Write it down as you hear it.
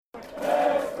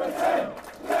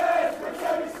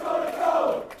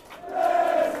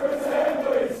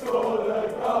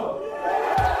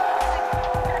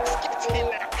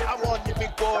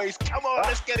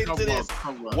get into this.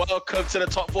 Welcome to the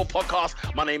Top 4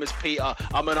 podcast. My name is Peter.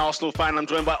 I'm an Arsenal fan. I'm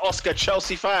joined by Oscar,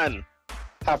 Chelsea fan.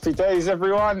 Happy days,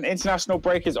 everyone. International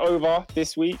break is over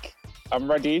this week. I'm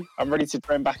ready. I'm ready to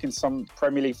train back in some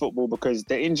Premier League football because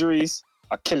the injuries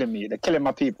are killing me. They're killing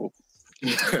my people.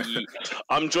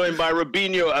 I'm joined by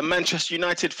Robinho, a Manchester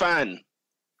United fan.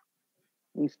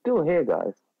 He's still here,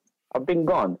 guys. I've been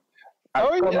gone.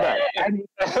 I've come back. And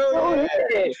he's still here.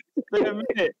 It's been a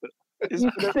minute. He's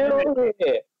still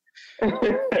here.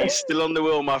 He's still on the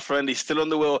wheel, my friend. He's still on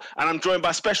the wheel. And I'm joined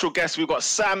by special guests. We've got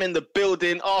Sam in the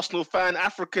building, Arsenal fan,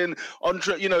 African,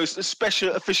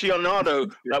 special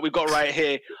aficionado that we've got right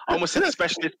here. I almost said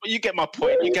specialist, but you get my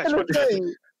point. You get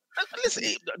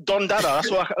Listen, Don Dada,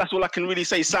 that's all I can really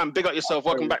say. Sam, big up yourself.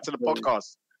 Welcome back to the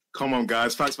podcast. Come on,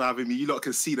 guys. Thanks for having me. You lot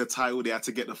can see the title. They had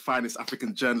to get the finest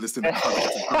African journalist in the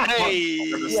country.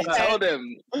 Hey, tell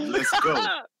them. Let's go.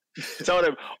 Tell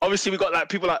them. Obviously, we got like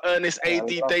people like Ernest, AD,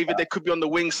 David. They could be on the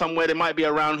wing somewhere. They might be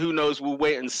around. Who knows? We'll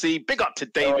wait and see. Big up to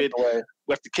David. We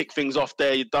have to kick things off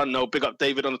there. You done know. Big up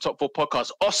David on the Top 4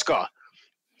 podcast. Oscar.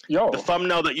 Yo. The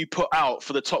thumbnail that you put out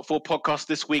for the Top 4 podcast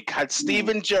this week had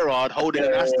Steven Gerrard holding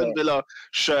an Aston Villa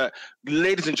shirt.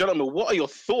 Ladies and gentlemen, what are your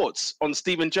thoughts on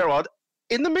Steven Gerrard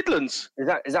in the Midlands?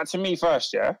 Is that to me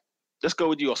first, yeah? Let's go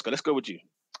with you, Oscar. Let's go with you.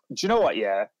 Do you know what,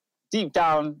 yeah? Deep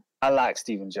down, I like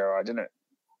Steven Gerrard, innit?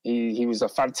 He was a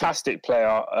fantastic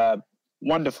player,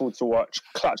 wonderful to watch,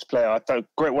 clutch player,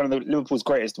 great, one of the Liverpool's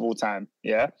greatest of all time,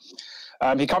 yeah?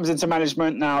 He comes into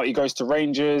management now, he goes to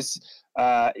Rangers,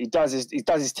 he does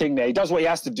his thing there, he does what he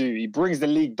has to do, he brings the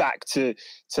league back to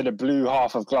the blue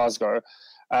half of Glasgow.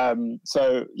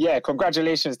 So, yeah,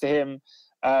 congratulations to him.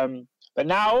 But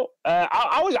now,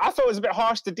 I felt it was a bit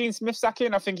harsh to Dean Smith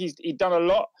sacking. I think he'd done a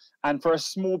lot, and for a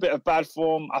small bit of bad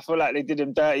form, I feel like they did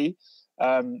him dirty.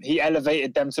 He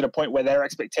elevated them to the point where their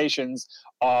expectations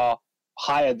are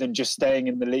higher than just staying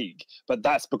in the league. But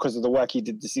that's because of the work he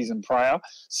did the season prior.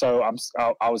 So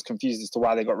I was confused as to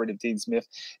why they got rid of Dean Smith.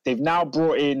 They've now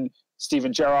brought in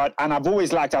Steven Gerrard, and I've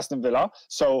always liked Aston Villa.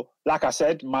 So, like I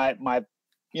said, my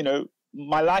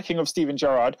liking of Steven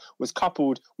Gerrard was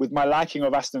coupled with my liking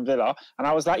of Aston Villa. And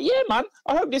I was like, yeah, man,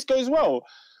 I hope this goes well.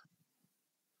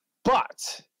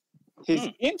 But his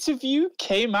interview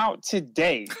came out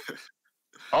today.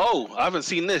 Oh, I haven't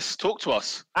seen this. Talk to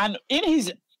us. And in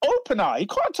his opener, he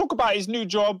can't talk about his new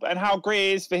job and how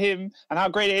great it is for him and how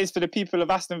great it is for the people of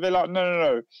Aston Villa.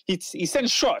 No. He sends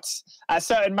shots at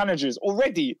certain managers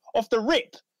already off the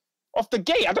rip, off the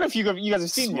gate. I don't know if you guys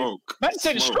have seen it. Man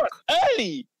sent shots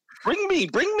early. Bring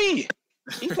me.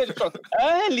 He said shots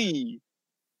early.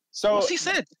 So what's he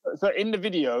said? So in the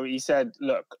video, he said,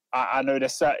 "Look, I know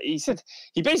there's he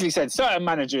basically said certain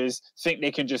managers think they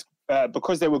can just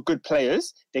because they were good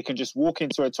players, they can just walk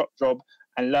into a top job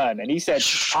and learn." And he said,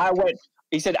 I went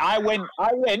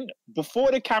before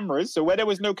the cameras. So where there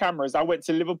was no cameras, I went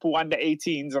to Liverpool under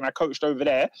 18s and I coached over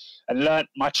there and learned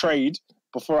my trade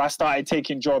before I started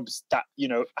taking jobs that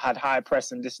had high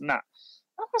press and this and that.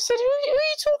 I said, who are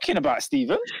you talking about,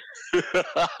 Stephen? Who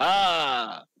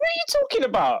are you talking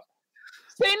about?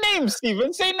 Say names,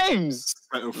 Stephen. Say names.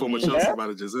 Former Chelsea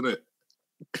managers, isn't it?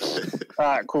 All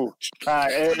right, cool.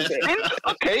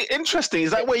 Okay, interesting.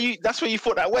 Is that that's where you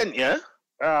thought that went, yeah?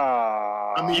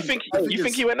 I mean, you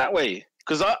think he went that way?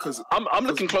 Because I'm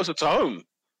looking closer to home.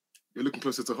 You're looking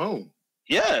closer to home?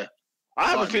 Yeah.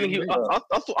 I have a feeling I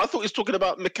thought he was talking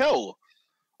about Mikel.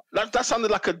 That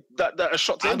sounded like a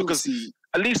shot to him because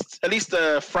at least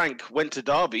Frank went to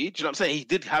Derby. Do you know what I'm saying? He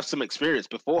did have some experience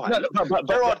beforehand.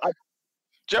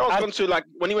 Gerrard's gone to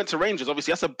when he went to Rangers.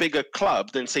 Obviously, that's a bigger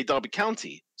club than say Derby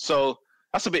County. So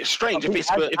that's a bit strange. If it's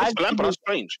for Lampard, that's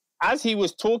strange. As he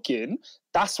was talking,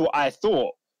 that's what I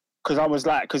thought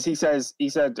because he said.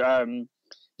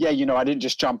 Yeah, I didn't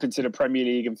just jump into the Premier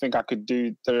League and think I could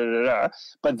do da-da-da-da.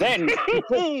 But then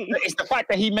it's the fact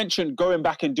that he mentioned going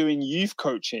back and doing youth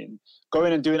coaching,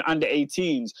 going and doing under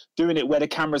 18s, doing it where the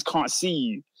cameras can't see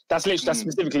you. That's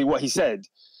specifically what he said.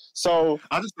 So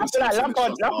I feel like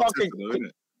Lampard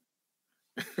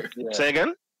Say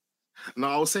again? No,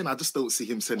 I was saying I just don't see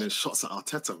him sending shots at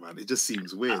Arteta, man. It just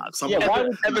seems weird.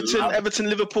 Everton,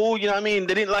 Liverpool, you know what I mean?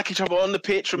 They didn't like each other on the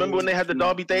pitch. Remember when they had the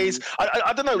Derby days?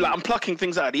 I don't know, I'm plucking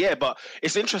things out of the air, but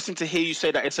it's interesting to hear you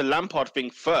say that it's a Lampard thing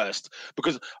first,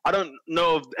 because I don't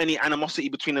know of any animosity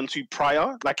between them two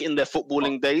prior, like in their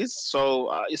footballing days.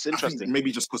 So it's interesting.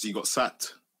 Maybe just because he got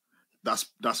sacked. That's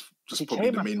just probably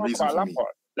the main reason for me.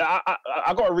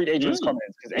 I got to read Adrian's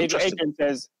comments because Adrian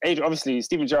says, obviously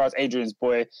Steven Gerrard's Adrian's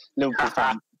boy, Liverpool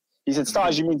fan. He said,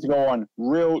 "Stars, you mean to go on,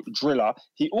 real driller."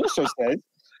 He also says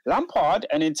Lampard,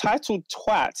 an entitled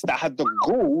twat that had the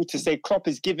gall to say Klopp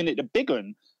is giving it the big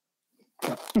one.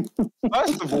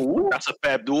 First of all, that's a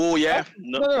fair. Oh yeah,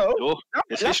 no.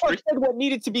 Lampard said what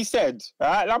needed to be said.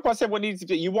 Right? Lampard said what needed to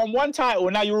be. You won one title,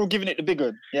 and now you're all giving it the big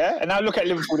one. Yeah, and now look at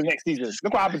Liverpool the next season.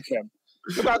 Look what happened to them.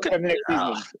 Look what happened to them the next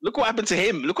season. Look what happened to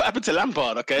him. Look what happened to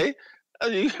Lampard. Okay.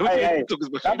 Lampard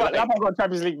got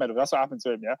Champions League medal. That's what happened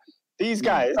to him. Yeah, these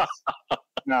guys.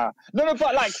 No,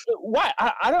 but like, why?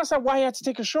 I don't understand why he had to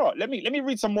take a shot. Let me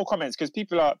read some more comments because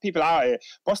people are out here.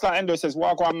 Boss like Endo says,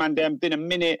 "Wagwan man, them been a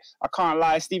minute. I can't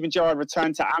lie. Steven Gerrard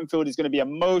return to Anfield is going to be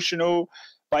emotional,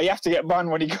 but you have to get bun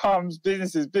when he comes.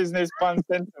 Business is business. Bun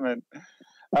sentiment."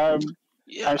 And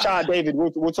shout out David.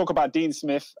 We'll talk about Dean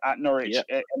Smith at Norwich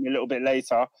in a little bit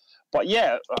later. But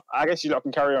yeah, I guess you lot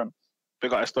can carry on.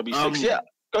 Big up SW6.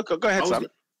 Go ahead, Sam.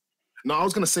 No, I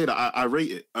was going to say that I rate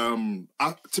it.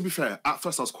 To be fair, at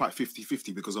first I was quite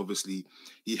 50-50 because obviously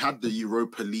he had the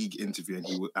Europa League interview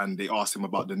and they asked him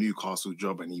about the Newcastle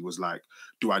job and he was like,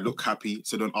 do I look happy?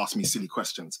 So don't ask me silly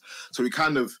questions. So he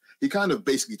kind of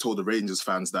basically told the Rangers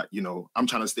fans that, you know, I'm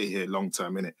trying to stay here long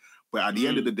term, innit? But at the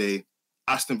end of the day,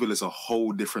 Aston Villa is a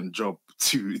whole different job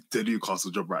to the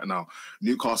Newcastle job right now.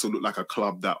 Newcastle look like a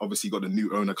club that obviously got a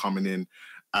new owner coming in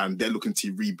and they're looking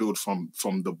to rebuild from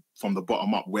the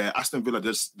bottom up, where Aston Villa,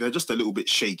 they're just a little bit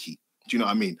shaky. Do you know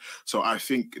what I mean? So I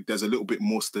think there's a little bit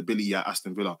more stability at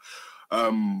Aston Villa.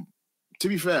 To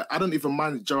be fair, I don't even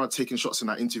mind Gerrard taking shots in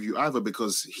that interview either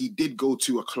because he did go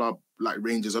to a club like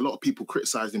Rangers. A lot of people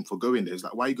criticised him for going there. It's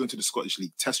like, why are you going to the Scottish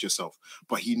League? Test yourself.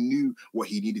 But he knew what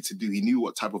he needed to do. He knew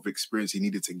what type of experience he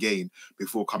needed to gain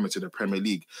before coming to the Premier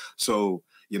League. So,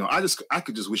 you know, I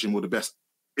could just wish him all the best.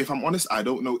 If I'm honest, I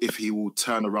don't know if he will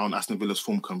turn around Aston Villa's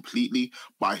form completely,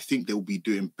 but I think they'll be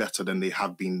doing better than they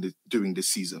have been doing this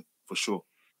season, for sure.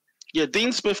 Yeah,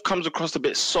 Dean Smith comes across a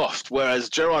bit soft, whereas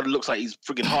Gerrard looks like he's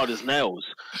frigging hard as nails.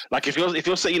 Like if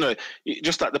you're saying, you know,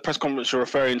 just like the press conference you're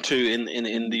referring to in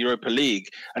the Europa League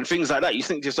and things like that, you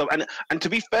think to yourself, and to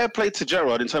be fair play to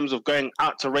Gerrard in terms of going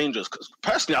out to Rangers, because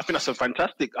personally I think that's a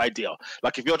fantastic idea.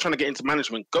 Like if you're trying to get into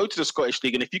management, go to the Scottish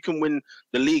League, and if you can win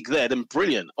the league there, then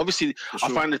brilliant. Obviously, sure.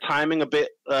 I find the timing a bit.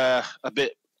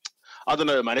 I don't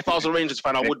know, man. If I was a Rangers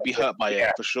fan, I would be hurt by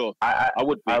it for sure. I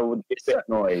would be. I would be a bit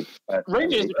annoyed.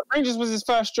 Rangers was his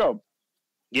first job.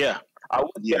 Yeah, I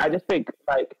would. Yeah. I just think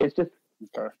like it's just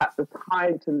at the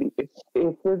time to leave.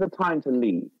 If there's a time to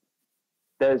leave,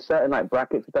 there's certain like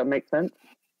brackets if that makes sense.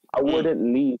 I wouldn't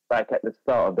leave like at the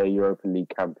start of their Europa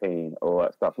League campaign or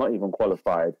that stuff. Not even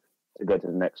qualified to go to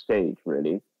the next stage.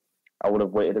 Really, I would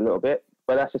have waited a little bit.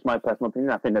 But that's just my personal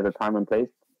opinion. I think there's a time and place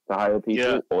to hire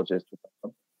people or just.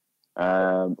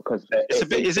 Because it's a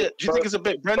bit. Do you think it's a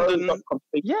bit Brendan?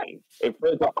 It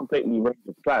throws up completely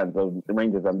Rangers' plans of the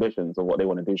Rangers' ambitions of what they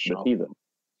want to do for the season.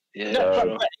 Yeah,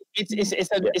 but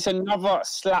it's another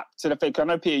slap to the face. I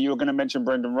know, Peter, you were going to mention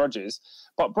Brendan Rodgers,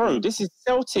 but bro, this is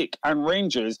Celtic and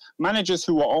Rangers, managers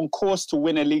who are on course to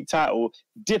win a league title,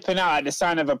 dipping out at the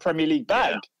sign of a Premier League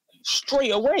bag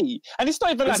straight away, and it's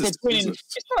not even like they're joining.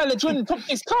 It's not like they're joining top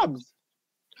six clubs,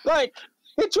 like.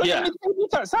 They're joining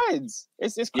the sides.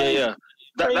 It's crazy. Yeah.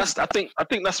 I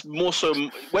think that's more so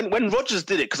when Rodgers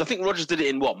did it, because I think Rodgers did it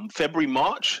in February,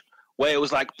 March, where it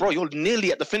was like, bro, you're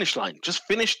nearly at the finish line. Just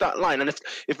finish that line. And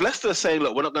if Leicester are saying,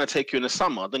 look, we're not going to take you in the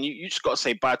summer, then you just got to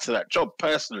say bye to that job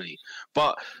personally.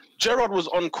 But Gerrard was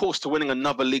on course to winning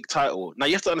another league title. Now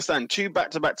you have to understand 2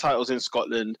 back-to-back titles in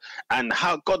Scotland, and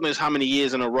God knows how many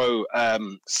years in a row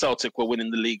Celtic were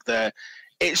winning the league there.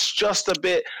 It's just a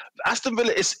bit. Aston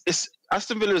Villa is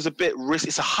a bit risk.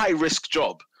 It's a high risk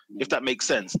job, if that makes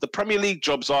sense. The Premier League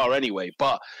jobs are anyway,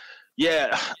 but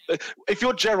yeah, if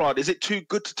you're Gerrard, is it too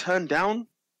good to turn down?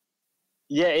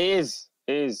 Yeah, it is.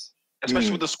 It is,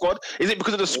 especially with the squad. Is it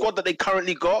because of the squad that they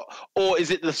currently got, or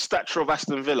is it the stature of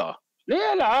Aston Villa?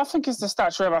 Yeah, no, I think it's the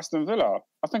stature of Aston Villa.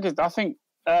 I think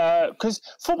because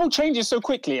football changes so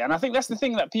quickly, and I think that's the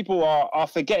thing that people are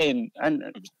forgetting. And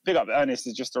big up, Ernest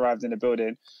has just arrived in the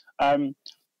building.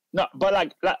 No, but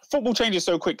like football changes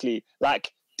so quickly. Like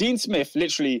Dean Smith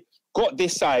literally got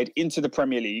this side into the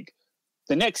Premier League.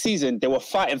 The next season, they were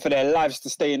fighting for their lives to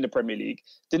stay in the Premier League.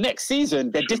 The next season,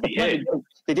 they're disappointed.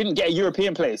 They didn't get a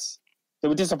European place. They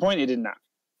were disappointed in that.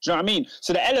 Do you know what I mean?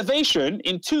 So the elevation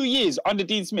in 2 years under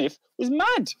Dean Smith was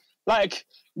mad. Like,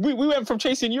 we went from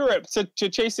chasing Europe to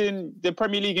chasing the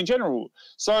Premier League in general.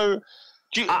 So,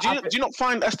 do you not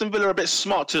find Aston Villa a bit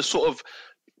smart to sort of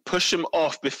push him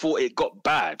off before it got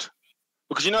bad?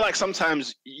 Because, you know, like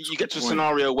sometimes you get to a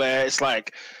scenario where it's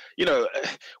like, you know,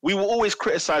 we will always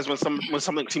criticize when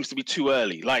something seems to be too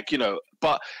early. Like, you know,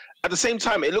 but at the same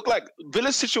time, it looked like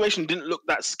Villa's situation didn't look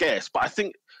that scarce. But I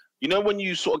think You know, when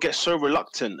you sort of get so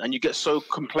reluctant and you get so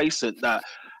complacent that,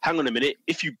 hang on a minute,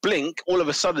 if you blink, all of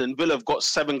a sudden Villa have got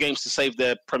 7 games to save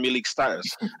their Premier League status,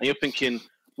 and you're thinking,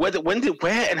 where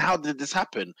and how did this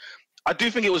happen? I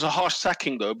do think it was a harsh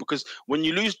sacking though, because when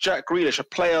you lose Jack Grealish, a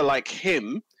player like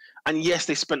him, and yes,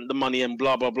 they spent the money and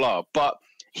blah blah blah, but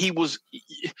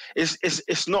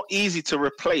it's not easy to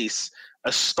replace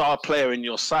a star player in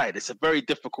your side. It's a very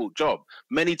difficult job.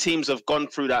 Many teams have gone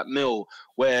through that mill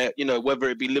where, you know, whether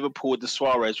it be Liverpool with the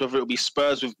Suarez, whether it be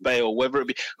Spurs with Bale, whether it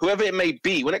be whoever it may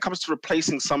be, when it comes to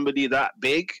replacing somebody that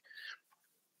big,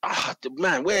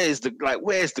 man, where's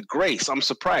the grace? I'm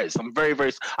surprised. I'm very,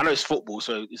 very, I know it's football,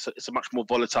 so it's a much more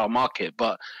volatile market,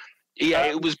 but yeah,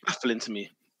 it was baffling to me.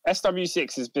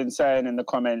 SW6 has been saying in the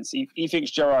comments, he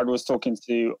thinks Gerrard was talking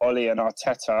to Ollie and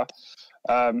Arteta.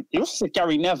 He also said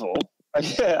Gary Neville. I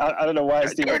don't know why.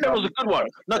 Gary Neville's a good one.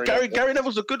 No, Gary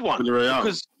Neville's a good one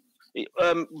because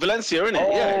Valencia, isn't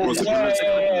it?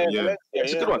 Yeah,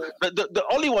 it's a good one. The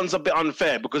Ollie one's a bit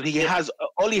unfair because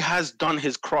Ollie has done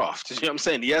his craft. You know what I'm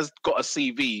saying? He has got a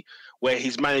CV where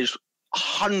he's managed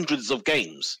hundreds of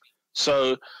games,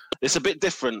 so it's a bit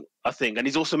different, I think. And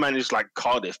he's also managed like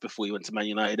Cardiff before he went to Man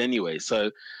United, anyway.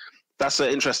 So that's an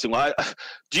interesting one.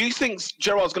 Do you think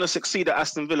Gerrard's going to succeed at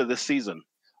Aston Villa this season?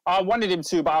 I wanted him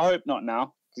to, but I hope not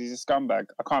now because he's a scumbag.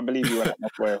 I can't believe he went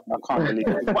that way. I can't believe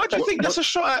it. Why do you think that's a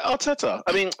shot at Arteta?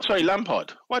 I mean, sorry,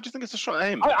 Lampard. Why do you think it's a shot at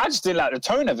him? I just didn't like the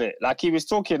tone of it. Like he was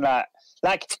talking like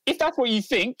if that's what you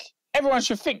think, everyone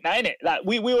should think that, innit? Like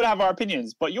we all have our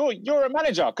opinions, but you're a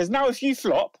manager because now if you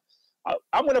flop,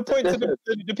 I'm going to point to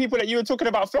the people that you were talking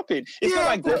about flopping. It's not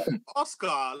like that.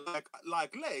 Oscar,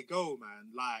 like let it go,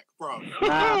 man. Like, bro,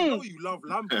 I know you love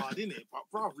Lampard, innit? But,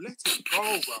 bro, let it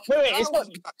go, bro. Wait, it's not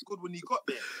that good when he got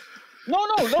there. No.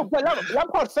 But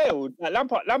Lampard failed. Like,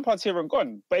 Lampard's here and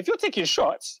gone. But if you're taking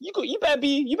shots, you better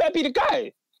be the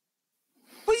guy.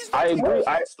 But he's not taking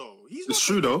shots, though. It's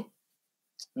true, though.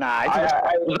 Nah,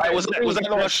 was that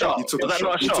not a shot? He took a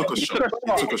shot. He took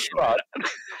a shot.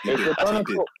 If you're gonna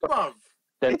talk, Bruv.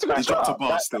 He dropped a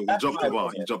bar still. He dropped the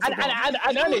bar.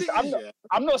 And honest,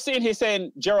 I'm not sitting here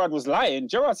saying Gerrard was lying.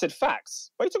 Gerrard said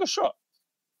facts, but he took a shot.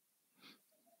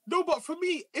 No, but for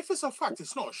me, if it's a fact,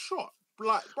 it's not a shot.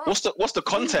 Like, bruv, what's the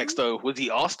context though? Was he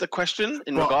asked a question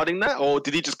regarding that, or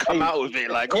did he just come out with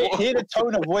it like? Hear the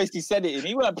tone of voice he said it in.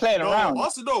 He wasn't playing around. When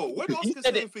Oscar's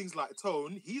saying things like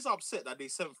tone, he's upset that they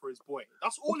sent for his boy.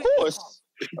 That's all.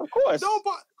 Of course. No,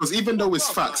 but because even though it's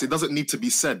facts, it doesn't need to be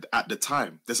said at the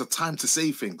time. There's a time to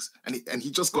say things, and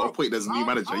he just got a point as a new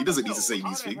manager. He doesn't need to say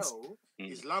these things.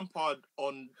 Is Lampard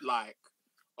on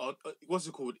what's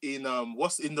it called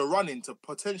what's in the running to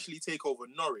potentially take over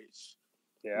Norwich?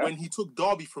 Yeah. When he took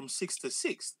Derby from 6th to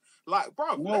 6th. Like,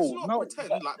 bro, let's not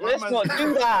pretend like let's not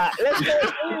do that.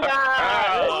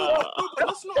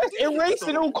 Let's not erase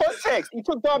in all context. He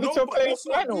took Derby to a playoff final. Let's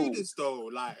not do this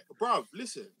though. Like, bro,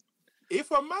 listen.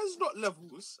 If a man's not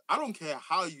levels, I don't care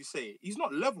how you say it. He's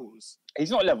not levels.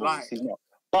 He's not levels. Like, he's not.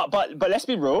 But let's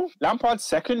be real. Lampard's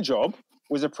second job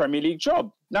was a Premier League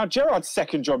job. Now Gerrard's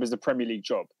second job is a Premier League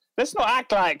job. Let's not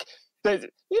act like. That's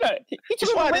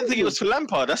why I didn't think it was for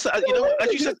Lampard. That's as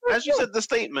you said the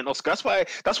statement, Oscar.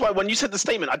 That's why when you said the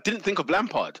statement, I didn't think of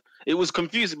Lampard. It was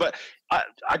confusing, but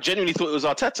I genuinely thought it was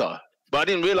Arteta. But I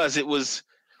didn't realize it was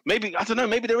maybe I don't know.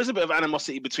 Maybe there is a bit of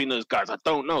animosity between those guys. I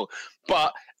don't know,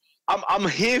 but I'm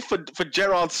here for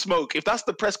Gerrard's smoke. If that's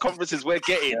the press conferences we're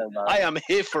getting, I am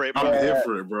here for it, bro. I'm here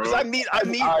for it, bro. Because I need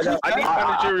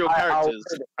managerial characters.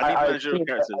 I need managerial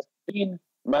characters. I've seen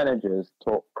managers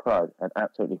talk crud and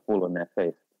absolutely fall on their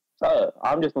face. So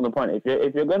I'm just on the point.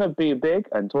 If you're gonna be big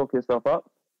and talk yourself up,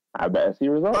 I better see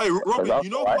results. Hey, Robin, you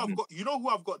know who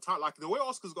I've got time. Like the way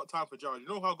Oscar's got time for Gerrard. You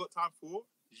know who I've got time for?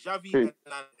 Xavi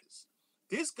Hernandez.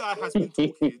 This guy has been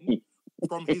talking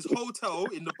from his hotel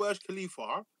in the Burj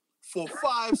Khalifa for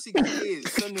 5-6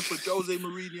 years, sending for Jose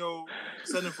Mourinho,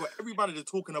 sending for everybody they're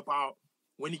talking about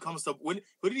when he comes to what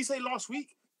did he say last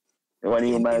week? When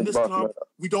he in this club,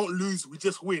 we don't lose, we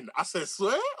just win. I said,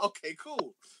 swear? Okay,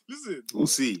 cool. Listen, we'll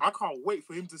see. I can't wait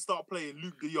for him to start playing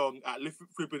Luke de Jong at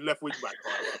flipping left wing back.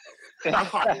 I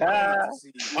can't wait to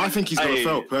see. I think he's gonna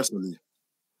fail personally.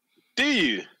 Do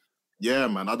you? Yeah,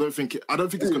 man. I don't think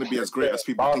it's gonna be as great as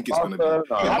people think it's gonna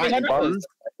be.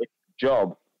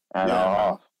 Job.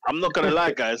 Yeah, I'm not gonna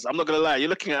lie, guys. I'm not gonna lie. You're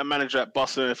looking at a manager at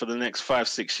Barcelona for the next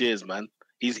 5-6 years, man.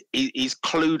 He's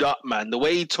clued up, man. The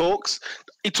way he talks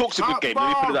a good game. Let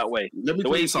me put it that way. Let me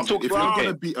tell you something. If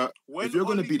you're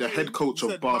gonna be the head coach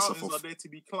of Barca, are there to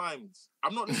be climbed.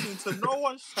 I'm not listening to no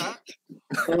one's chat.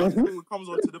 Who comes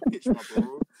onto the pitch, my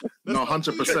bro. No,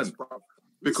 100%.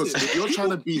 Because if you're trying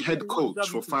to be head coach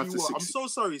for 5 to 6... I'm so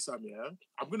sorry, Sam, yeah?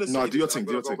 I'm going to say no, do your thing,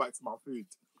 go back to my food.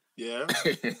 Yeah?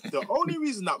 The only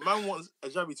reason that man wants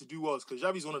Xavi to do well is because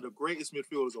Xavi's one of the greatest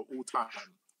midfielders of all time.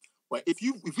 But if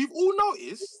we've all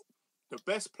noticed, the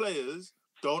best players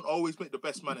don't always make the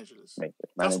best managers.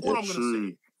 That's all I'm going to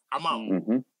say. I'm out.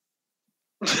 Mm-hmm.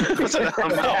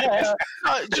 I'm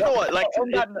out. Do you know what? Like,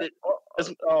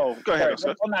 go ahead.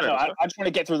 Oscar. On that note, I just want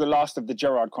to get through the last of the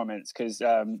Gerrard comments because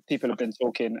people have been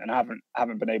talking and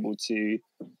haven't been able to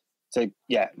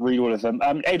read all of them.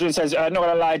 Adrian says, not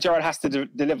gonna lie, Gerrard has to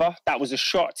deliver. That was a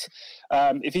shot.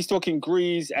 If he's talking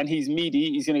Grease and he's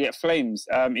meaty, he's gonna get flames.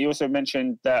 He also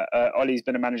mentioned that Ollie's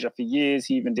been a manager for years.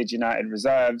 He even did United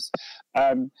reserves.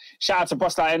 Shout out to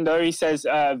Bosslight Endo. He says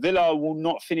Villa will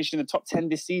not finish in the top 10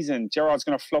 this season. Gerrard's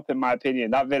gonna flop, in my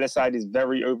opinion. That Villa side is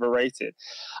very overrated.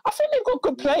 I think they've got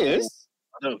good players.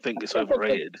 I don't think it's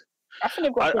overrated. I think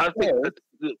they've got good players.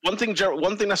 Think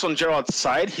one thing that's on Gerrard's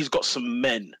side, he's got some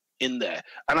men in there,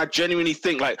 and I genuinely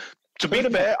think, like, to be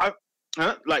fair,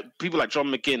 like people like John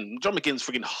McGinn. John McGinn's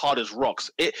freaking hard as rocks.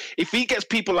 If he gets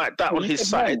people like that on his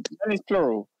side, then it's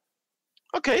plural.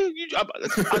 Okay,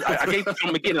 I gave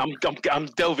John McGinn. I'm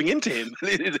delving into him.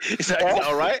 Is that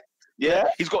all right? Yeah,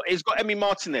 he's got Emi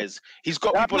Martinez. He's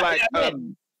got people like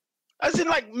as in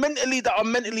like that are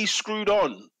mentally screwed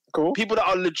on. Cool. People that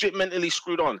are legit mentally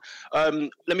screwed on.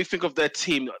 Let me think of their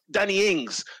team. Danny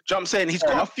Ings. Do you know what I'm saying? He's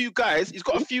got a few guys. He's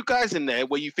got a few guys in there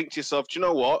where you think to yourself, do you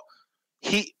know what?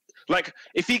 Like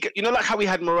how we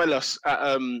had Morelos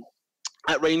at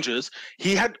Rangers.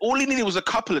 All he needed was a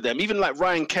couple of them. Even like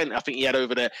Ryan Kent, I think he had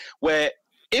over there, where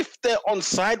if they're on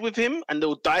side with him and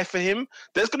they'll die for him,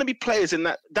 there's going to be players in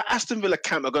that Aston Villa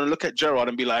camp are going to look at Gerrard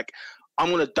and be like, I'm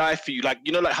going to die for you. Like,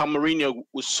 like how Mourinho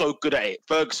was so good at it.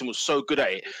 Ferguson was so good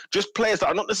at it. Just players that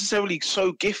are not necessarily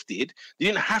so gifted. They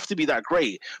didn't have to be that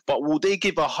great. But will they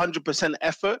give 100%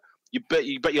 effort? You bet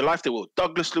your life they will.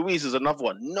 Douglas Luiz is another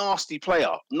one. Nasty player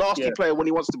player when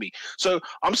he wants to be. So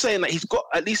I'm saying that he's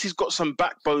got some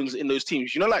backbones in those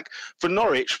teams. Like for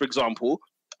Norwich, for example,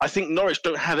 I think Norwich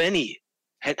don't have any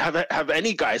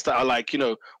guys that are like,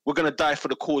 we're going to die for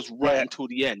the cause until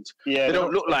the end. Yeah, they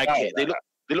don't look like it.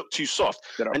 They look too soft.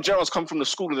 And Gerrard's come from the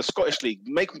school of the Scottish League.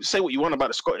 Say what you want about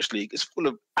the Scottish League. It's full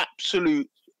of absolute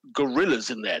gorillas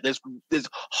in there. There's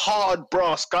hard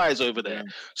brass guys over there.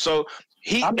 So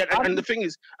and the thing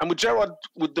is, and with Gerrard,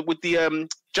 with the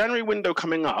January window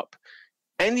coming up,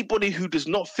 anybody who does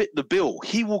not fit the bill,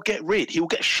 he will get rid. He will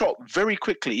get shot very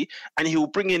quickly, and he will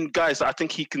bring in guys that I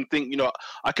think he can think,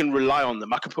 I can rely on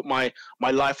them. I can put my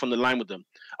life on the line with them.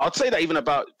 I'd say that even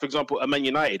about, for example, Man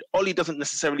United. Ollie doesn't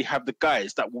necessarily have the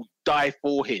guys that will die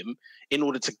for him in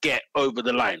order to get over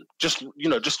the line. I'm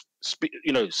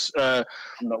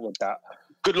not with that.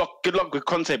 Good luck with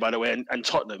Conte, by the way, and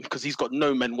Tottenham, because he's got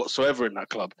no men whatsoever in that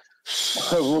club.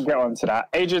 We'll get on to that.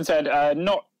 Adrian said,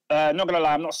 not going to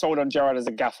lie, I'm not sold on Gerrard as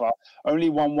a gaffer. Only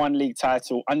won one league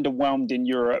title, underwhelmed in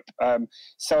Europe.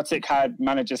 Celtic had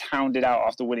managers hounded out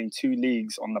after winning 2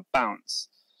 leagues on the bounce.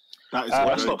 That is a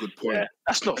very good point. Yeah,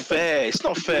 that's not fair. It's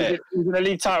not fair. He's in a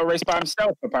league title race by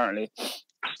himself, apparently.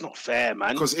 That's not fair,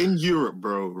 man. Because in Europe,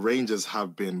 bro, Rangers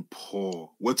have been poor.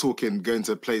 We're talking going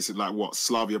to places like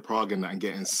Slavia Prague and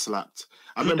getting slapped.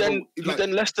 Then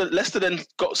Leicester then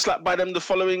got slapped by them the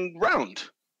following round.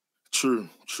 True.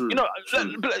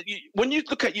 When you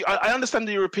look at I understand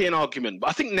the European argument, but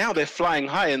I think now they're flying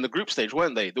high in the group stage,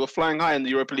 weren't they? They were flying high in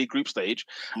the Europa League group stage.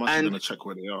 I'm actually going to check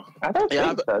where they are. I don't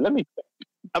think so. Let me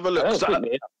have a look.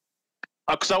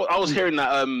 Because I was hearing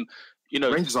that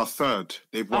Rangers are third.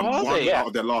 They've won one out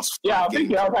of their last 5 I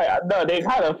think you're right. No, they've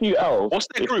had a few L's. What's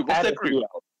their group?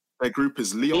 Their group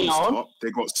is Lyon's top.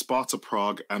 They got Sparta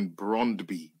Prague and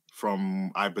Brøndby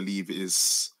from, I believe,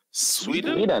 is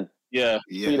Sweden. Yeah.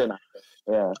 Sweden.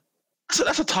 Yeah. So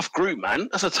that's a tough group, man.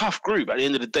 That's a tough group at the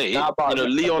end of the day.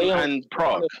 Lyon and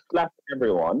Prague. Slapped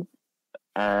everyone,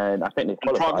 and I think they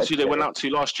qualified. Prague is who they went out to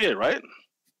last year, right?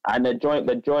 And the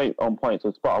joint on points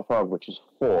was Sparta Prague, which is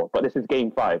 4. But this is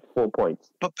game 5, 4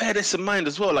 points. But bear this in mind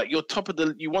as well. Like you're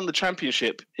you won the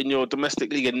championship in your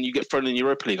domestic league, and you get thrown in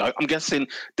Europa League. I'm guessing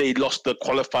they lost the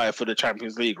qualifier for the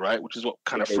Champions League, right? Which is what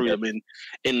kind of threw them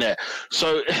in there.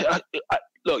 So.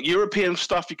 Look, European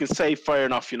stuff, you can say, fair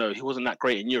enough, he wasn't that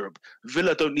great in Europe.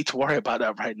 Villa don't need to worry about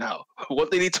that right now.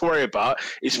 What they need to worry about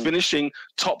is finishing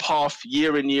top half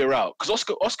year in, year out. Because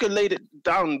Oscar laid it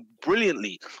down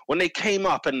brilliantly when they came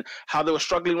up and how they were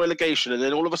struggling relegation. And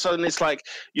then all of a sudden it's like,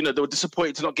 they were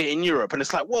disappointed to not get in Europe. And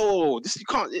it's like, whoa,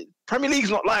 Premier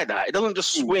League's not like that. It doesn't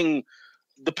just swing.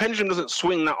 The pendulum doesn't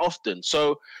swing that often.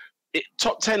 So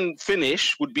top 10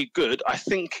 finish would be good. I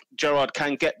think Gerrard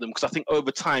can get them because I think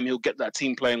over time he'll get that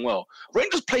team playing well.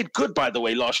 Rangers played good, by the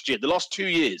way, last year. The last 2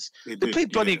 years, they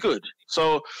played bloody good.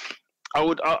 So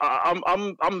I'm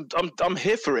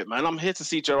here for it, man. I'm here to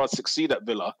see Gerrard succeed at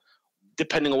Villa,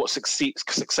 depending on what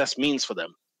success means for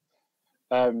them.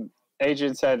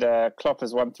 Adrian said Klopp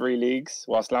has won 3 leagues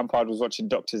whilst Lampard was watching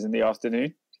Doctors in the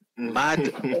afternoon.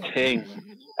 Mad thing.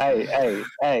 Hey.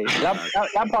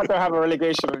 Lampard don't have a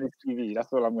relegation on his TV.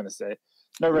 That's all I'm going to say.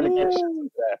 No relegation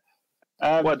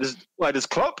there. What does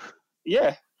Klopp?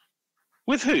 Yeah.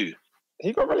 With who?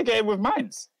 He got relegated with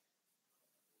Mainz.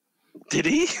 Did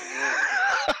he?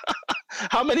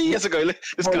 How many years ago?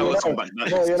 This guy was come back.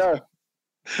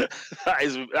 That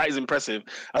is impressive.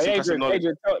 That's impressive.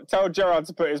 Adrian, tell Gerrard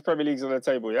to put his Premier Leagues on the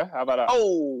table, yeah? How about that?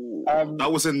 Oh!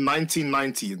 That was in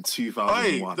 1990 and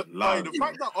 2001. The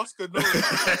fact that Oscar knows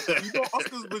that,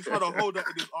 Oscar's been trying to hold that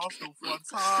in his Arsenal for a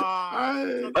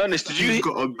time. Ernest, did you... He's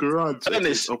got a grudge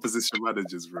against opposition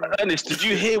managers, bro. Ernest, did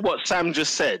you hear what Sam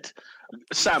just said?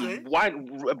 Sam, why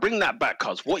bring that back,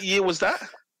 cuz. What year was that?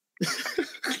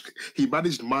 He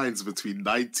managed Mainz between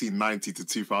 1990 to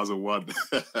 2001.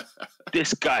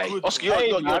 This guy, Oscar,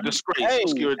 you're a disgrace.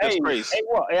 Oscar, you're a disgrace. Hey,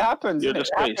 what? It happens. You're a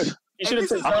disgrace.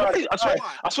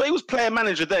 I swear he was player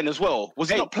manager then as well. Was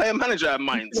he not player manager at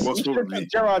Mainz? He should have took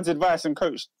Gerrard's advice and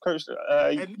coach.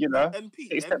 And Pete,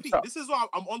 this is why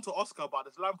I'm onto Oscar about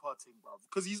this Lampard thing, bro.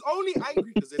 Because he's only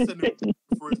angry because they sent him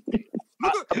for his pay.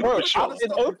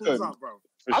 It's open.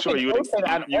 For sure, you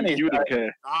wouldn't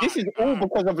care. This is all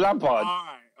because of Lampard. All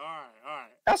right.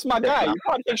 That's my guy. You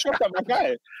can't take shots at my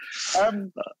guy.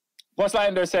 Boss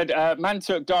Lando said, Man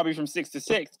took Derby from 6th to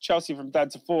 6th, Chelsea from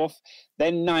 3rd to 4th,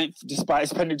 then 9th despite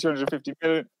spending 250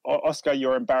 million. Oscar,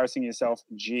 you're embarrassing yourself.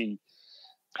 G.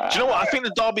 Do you know what? I think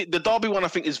the Derby one I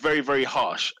think is very, very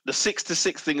harsh. The 6th to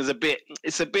 6th thing is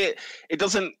it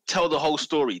doesn't tell the whole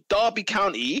story. Derby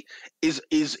County is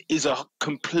a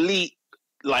complete,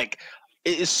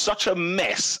 it is such a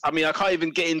mess. I mean, I can't even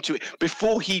get into it.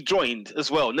 Before he joined as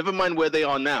well, never mind where they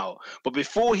are now, but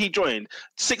before he joined,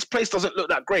 6th place doesn't look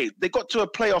that great. They got to a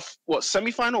playoff,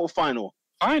 semi-final or final?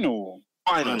 Final.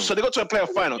 So they got to a playoff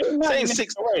final. Saying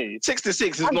 6 to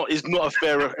 6 is not a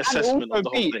fair assessment of the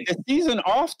whole thing. The season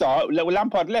after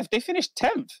Lampard left, they finished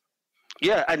 10th.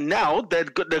 Yeah, and now they're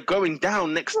going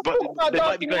down next, but they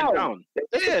might be going down.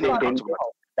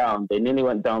 They nearly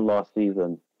went down last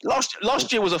season.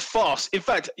 Last year was a farce. In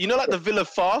fact, the Villa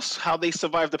farce, how they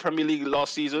survived the Premier League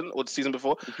last season or the season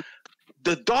before.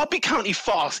 The Derby County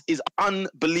farce is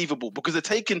unbelievable because they're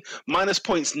taking minus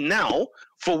points now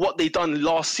for what they done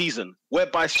last season,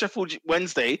 whereby Sheffield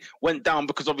Wednesday went down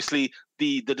because obviously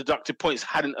the deducted points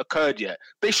hadn't occurred yet.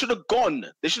 They should have gone.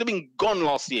 They should have been gone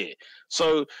last year.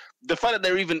 So the fact that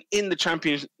they're even in the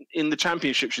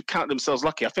championship should count themselves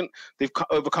lucky. I think they've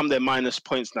overcome their minus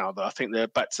points now. Though I think they're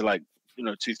back to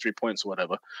 2-3 points or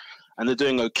whatever, and they're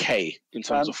doing okay in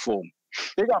terms of form.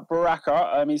 Big up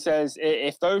Baraka. He says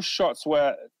if those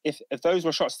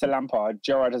were shots to Lampard,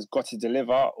 Gerrard has got to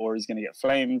deliver or he's going to get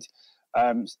flamed.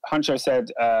 Huncho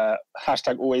said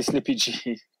hashtag always Slippy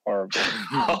G. Horrible.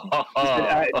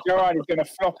 Gerrard is going to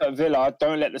flop at Villa.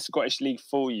 Don't let the Scottish League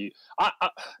fool you.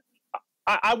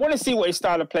 I want to see what his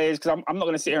style of play is because I'm not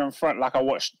going to sit here in front like I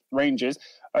watched Rangers.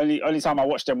 Only time I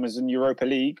watched them was in Europa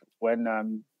League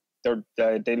when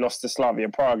they lost to Slavia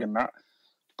Prague and that.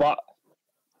 But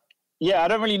yeah, I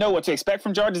don't really know what to expect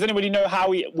from Gerrard. Does anybody know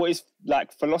what his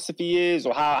philosophy is,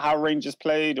 or how Rangers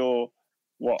played, or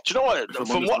what? Do you know what?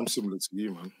 I'm similar to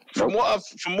you, man. From what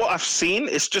I've seen,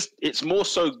 it's more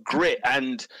so grit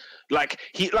and like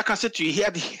I said to you,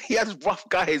 he had rough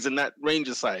guys in that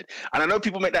Rangers side, and I know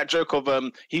people make that joke of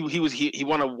he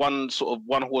won a one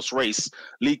horse race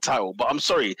league title, but I'm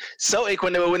sorry, Celtic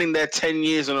when they were winning their 10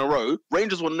 years in a row,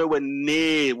 Rangers were nowhere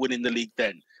near winning the league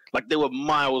then. Like they were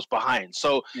miles behind.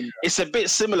 So It's a bit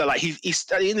similar. Like he's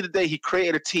at the end of the day, he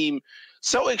created a team.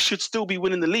 Celtic should still be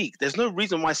winning the league. There's no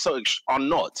reason why Celtic are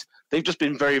not. They've just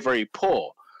been very, very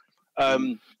poor.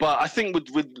 But I think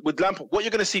with Lampard, what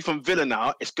you're going to see from Villa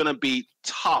now, it's going to be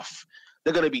tough.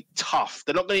 They're going to be tough.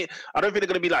 They're not going to. I don't think they're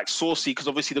going to be like saucy because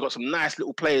obviously they've got some nice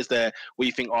little players there where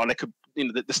you think, they could,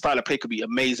 the style of play could be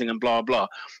amazing and blah blah.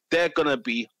 They're going to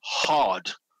be hard.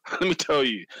 Let me tell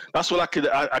you, that's what I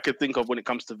could think of when it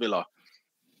comes to Villa.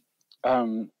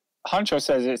 Huncho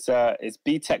says it's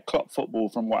B-Tech Klopp football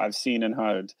from what I've seen and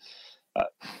heard.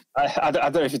 I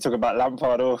don't know if you talk about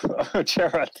Lampard or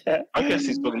Gerrard there. I guess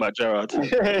he's talking about Gerrard.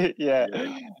 Yeah.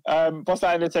 Boss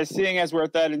Island says, seeing as we're a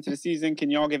third into the season,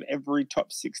 can y'all give every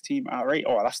top 6 team a rate?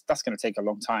 Oh, that's going to take a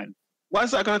long time. Why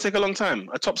is that going to take a long time?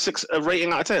 A top 6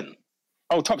 rating out of 10?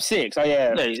 Oh, top 6. Oh,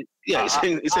 yeah. Yeah, he's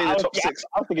saying the top 6.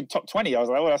 I was thinking top 20. I was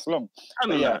like, oh, that's long. I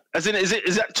don't know. As in, is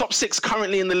that top 6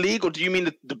 currently in the league, or do you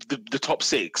mean the top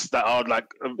 6 that are like,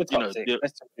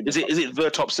 is it the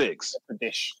top 6? The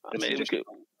dish.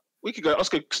 We could go.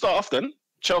 Oscar, start off then.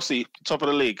 Chelsea, top of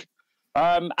the league.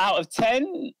 Out of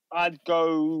 10, I'd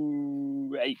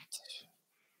go 8.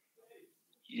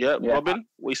 Yeah, Robin,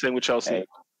 what are you saying with Chelsea? 8.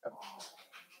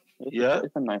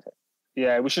 It's a nice 8.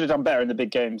 Yeah, we should have done better in the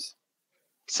big games.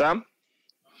 Sam?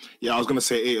 Yeah, I was going to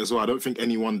say 8 as well. I don't think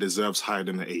anyone deserves higher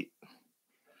than an 8.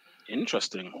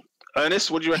 Interesting. Ernest,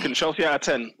 what do you reckon? Chelsea out of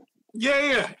 10?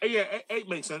 Yeah. 8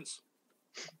 makes sense.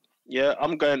 Yeah,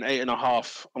 I'm going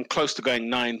 8.5. I'm close to going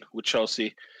 9 with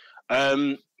Chelsea.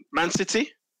 Man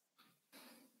City?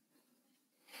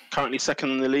 Currently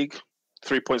second in the league.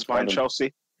 3 points behind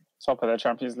Chelsea. Top of their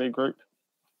Champions League group.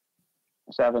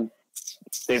 7.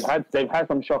 They've had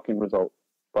some shocking results,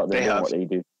 but they know what they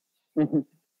do.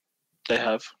 They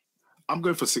have. I'm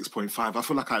going for 6.5. I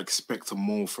feel like I expect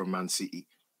more from Man City.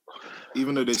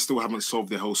 Even though they still haven't solved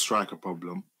their whole striker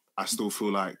problem, I still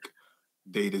feel like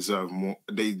they deserve more.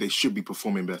 They should be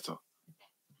performing better.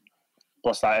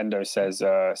 What's that? Endo says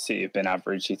City have been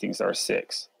average. He thinks they're a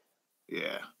 6.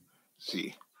 Yeah.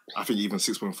 See, I think even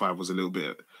 6.5 was a little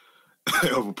bit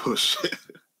of a push.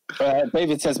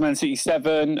 David says Man City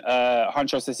 7.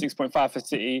 Huncho says 6.5 for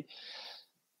City.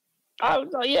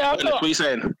 What are you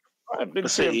saying? I've been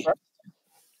City.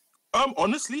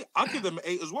 Honestly, I'll give them an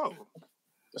 8 as well.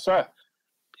 That's right.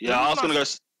 Yeah, I was going to go...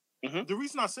 Mm-hmm. The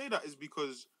reason I say that is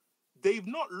because they've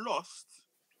not lost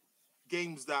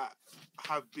games that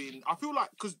have been... I feel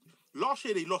like... Because last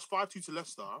year they lost 5-2 to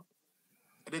Leicester,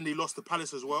 and then they lost to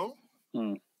Palace as well.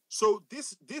 So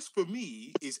this for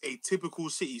me is a typical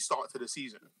City start to the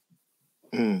season.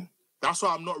 That's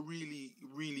why I'm not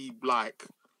really like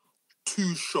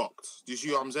too shocked. Do you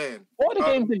see what I'm saying? What are the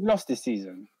games they've lost this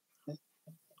season?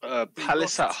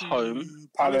 Palace at home.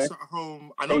 Palace at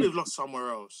home. I know they've lost somewhere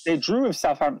else. They drew with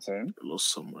Southampton. They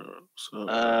lost somewhere else.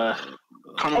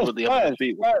 Can't remember the other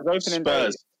beat.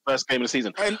 Spurs. First game of the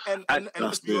season. And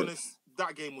let's be honest,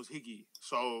 that game was higgy.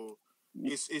 So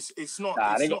it's not.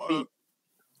 Nah, it's they not got beat.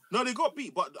 No, they got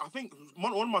beat. But I think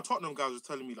one of my Tottenham guys was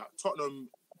telling me like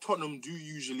Tottenham do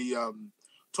usually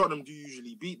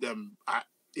beat them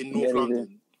in North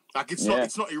London. Like it's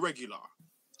not irregular.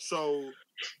 So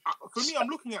for me, I'm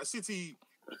looking at City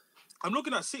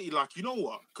like, you know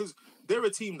what? Because they're a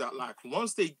team that like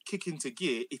once they kick into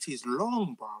gear, it is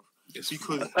long, bruv.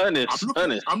 Because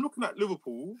I'm looking at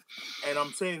Liverpool and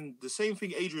I'm saying the same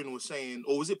thing Adrian was saying,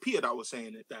 or was it Peter that was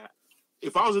saying it, that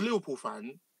if I was a Liverpool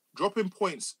fan, dropping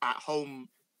points at home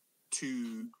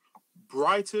to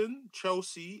Brighton,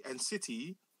 Chelsea, and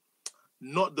City,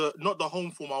 not the home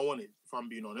form I wanted, if I'm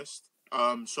being honest.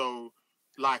 So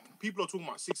like people are talking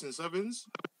about 6 and 7s.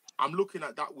 I'm looking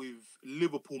at that with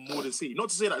Liverpool more than City. Not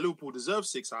to say that Liverpool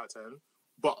deserves 6 out of 10,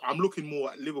 but I'm looking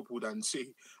more at Liverpool than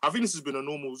City. I think this has been a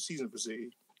normal season for City.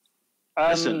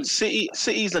 Listen,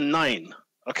 City's a 9.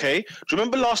 Okay. Do you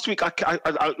remember last week? I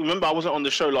remember I wasn't on the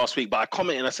show last week, but I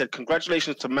commented and I said,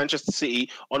 congratulations to Manchester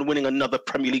City on winning another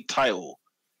Premier League title.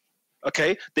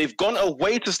 Okay. They've gone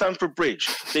away to Stamford Bridge.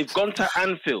 They've gone to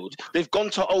Anfield. They've gone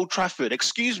to Old Trafford.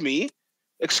 Excuse me.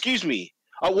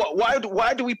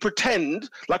 Why do we pretend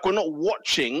like we're not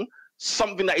watching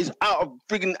something that is out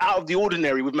of the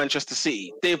ordinary with Manchester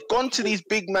City? They've gone to these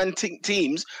big man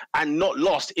teams and not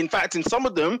lost. In fact, in some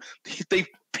of them, they've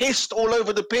pissed all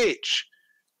over the pitch.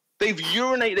 They've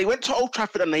urinated. They went to Old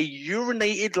Trafford and they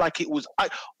urinated like it was.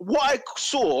 What I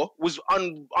saw was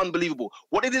unbelievable.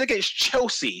 What they did against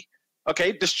Chelsea.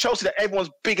 Okay, this Chelsea that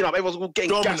everyone's bigging up, everyone's all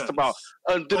getting gassed about.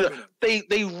 They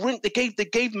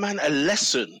gave man a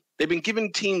lesson. They've been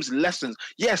giving teams lessons.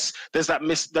 Yes, there's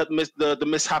the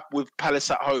mishap with Palace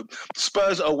at home,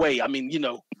 Spurs away. I mean,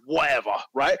 whatever,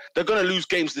 right? They're going to lose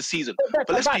games this season.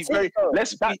 But let's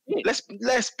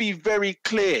be very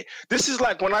clear. This is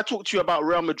like when I talk to you about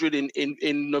Real Madrid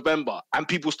in November, and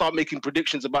people start making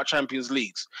predictions about Champions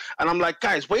Leagues, and I'm like,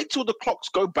 guys, wait till the clocks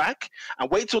go back and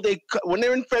wait till when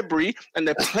they're in February and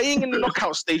they're playing in the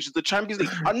knockout stages of the Champions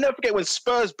League. I'll never forget when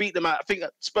Spurs beat them. I think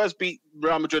Spurs beat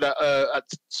Real Madrid at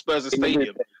Spurs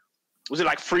Stadium. Was it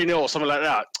like 3-0 or something like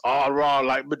that?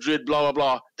 Like Madrid, blah, blah,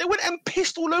 blah. They went and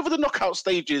pissed all over the knockout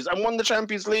stages and won the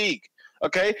Champions League.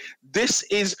 Okay? This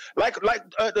is, like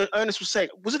Ernest was saying,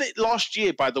 wasn't it last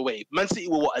year, by the way? Man City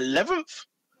were, 11th?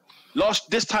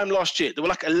 This time last year, they were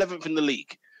like 11th in the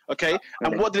league. Okay?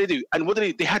 And what did they do? And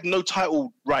they had no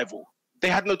title rival. They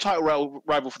had no title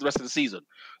rival for the rest of the season.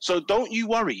 So don't you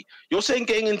worry. You're saying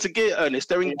getting into gear, Ernest.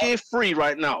 They're in gear 3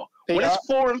 right now. When it's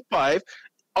 4 and 5,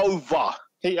 over.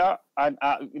 Peter,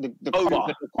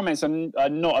 the comments are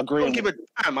not agreeing. I don't give a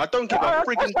damn. I don't give a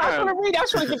freaking damn. I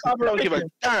don't give a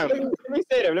damn.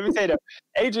 Let me say them.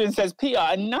 Adrian says, Peter,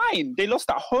 a 9. They lost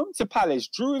at home to Palace,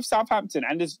 drew with Southampton,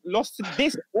 and has lost to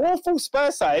this awful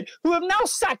Spurs side, who have now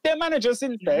sacked their manager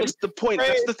since then. Missed the point.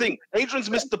 That's the thing. Adrian's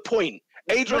missed the point.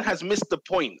 Adrian has missed the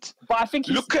point. But I think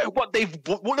look at what they've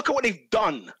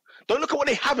done. Don't look at what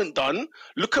they haven't done.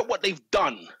 Look at what they've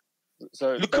done.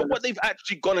 So look at what they've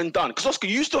actually gone and done. Because Oscar,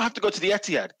 you still have to go to the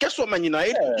Etihad. Guess what, Man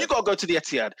United? Yeah. You got to go to the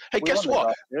Etihad. Hey, guess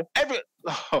what?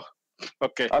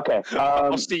 Okay.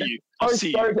 I'll see you.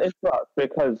 Sorry to interrupt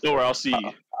because don't worry, I'll see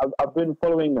you. I've been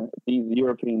following these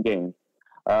European games.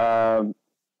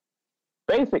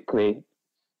 Basically,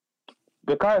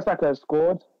 Bukayo Saka has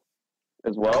scored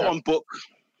as well. Go on, book.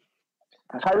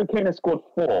 Harry Kane has scored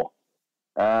 4.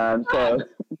 Basically,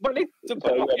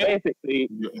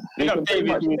 you can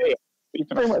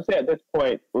pretty much say at this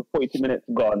point, with 42 minutes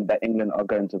gone, that England are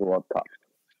going to the World Cup.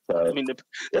 So, I mean, they're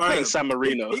playing San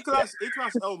Marino. Iklas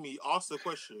Elmi asked a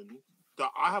question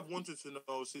that I have wanted to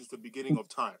know since the beginning of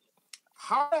time.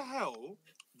 How the hell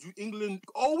do England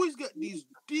always get these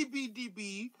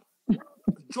DB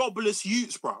jobless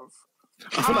youths, bruv?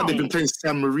 I feel like they've been playing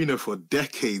San Marino for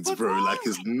decades, bro. Like,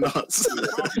 it's nuts. Something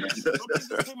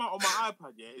just came out on my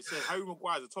iPad, yeah. It said Harry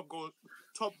Maguire is the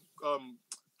top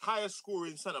highest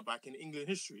scoring centre-back in England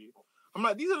history. I'm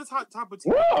like, these are the type of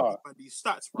teams and these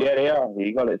stats, bro. Yeah, they are.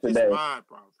 He got it today. It's mad,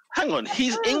 bro. Hang on.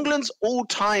 He's England's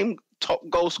all-time top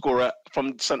goal scorer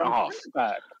from centre-half.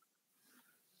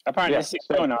 Apparently, it's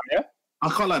 6-0 now, yeah? I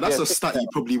can't lie. That's a stat you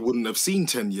probably wouldn't have seen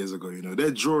 10 years ago, you know.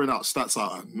 They're drawing out stats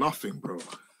out of nothing, bro.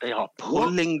 They are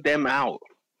pulling them out.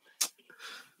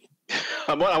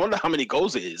 I wonder how many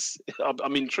goals it is.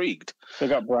 I'm intrigued. They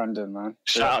got Brandon, man.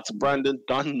 Shout out to Brandon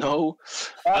Dunno.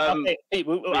 I got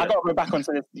to go back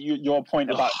onto your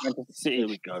point about Manchester City. Here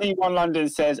we go. C1 London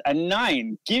says, a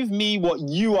 9. Give me what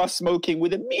you are smoking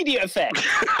with immediate effect.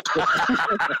 He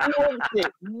wants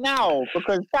it now,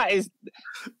 because that is...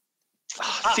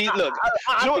 See, look,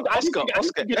 Oscar,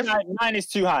 9 is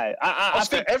too high. I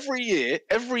think every year,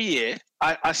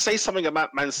 I say something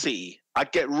about Man City. I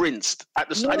get rinsed at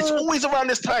the start. It's always around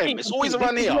this time. It's always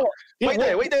around here. Wait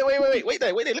there.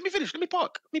 Let me finish. Let me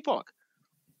park.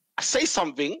 I say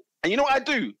something, and you know what I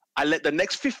do? I let the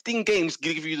next 15 games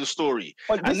give you the story.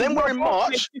 And then we're in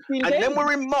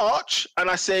March, and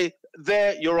I say,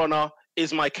 there, Your Honor,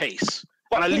 is my case.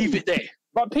 And I leave it there.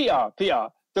 But Peter,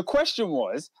 the question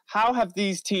was, how have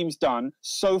these teams done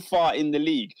so far in the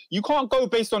league? You can't go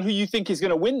based on who you think is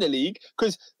going to win the league,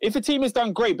 because if a team has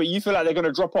done great, but you feel like they're going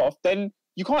to drop off, then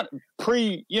you can't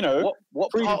what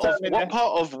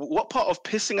part of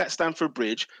pissing at Stamford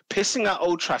Bridge, pissing at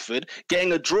Old Trafford,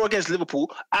 getting a draw against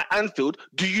Liverpool at Anfield,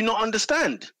 do you not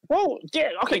understand? Well,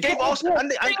 yeah, okay. They gave Arsenal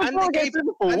and they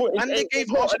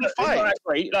gave Arsenal 5.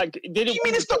 Like, you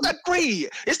mean it's not that great?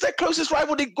 It's their closest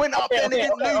rival. They went up there and they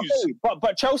didn't lose.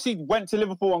 But Chelsea went to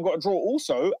Liverpool and got a draw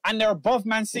also, and they're above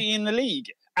Man City in the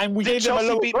league. And we gave them a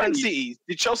low beat Man City.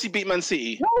 Did Chelsea beat Man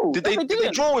City? No, did they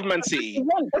draw with Man City?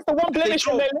 That's the one blemish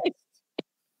on their list.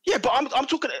 Yeah, but I'm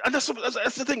talking, and that's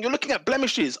the thing. You're looking at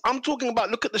blemishes. I'm talking about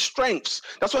look at the strengths.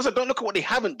 That's why I said don't look at what they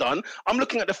haven't done. I'm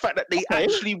looking at the fact that they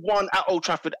actually won at Old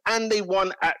Trafford and they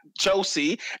won at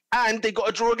Chelsea and they got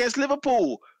a draw against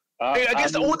Liverpool.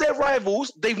 Against all their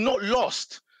rivals, they've not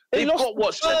lost. They've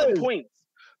got 7 points.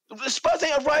 The Spurs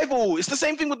ain't a rival. It's the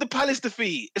same thing with the Palace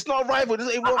defeat. It's not a rival.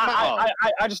 It won't matter.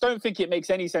 I just don't think it makes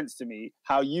any sense to me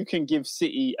how you can give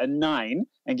City a 9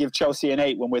 and give Chelsea an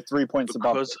 8 when we're 3 points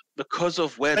above. Because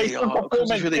of where they are.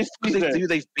 Because of who they've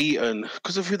beaten.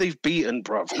 Because of who they've beaten,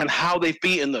 bruv. And how they've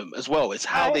beaten them as well. It's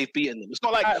how they've beaten them. It's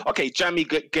not like, okay, jammy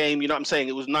game, you know what I'm saying?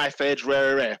 It was knife edge,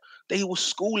 rare. They were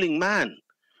schooling, man.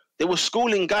 They were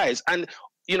schooling guys. And...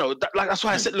 You know, that's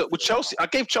why I said, look, with Chelsea, I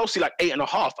gave Chelsea like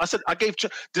 8.5. I said,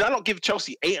 did I not give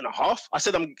Chelsea 8.5? I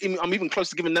said, I'm even close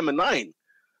to giving them a 9.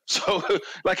 So,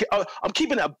 like, I'm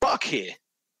keeping it a buck here.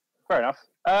 Fair enough.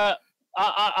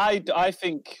 I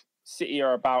think City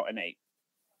are about an 8.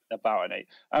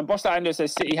 Boss Ando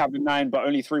says City have a 9, but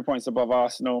only 3 points above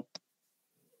Arsenal.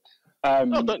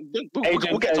 We'll get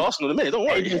to Arsenal in a minute, don't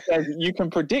worry. Adrian says you can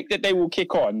predict that they will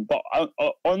kick on, but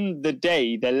on the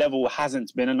day, their level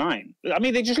hasn't been a 9. I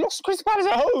mean, they just lost to Crystal Palace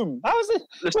at home. How is it?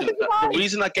 Listen, the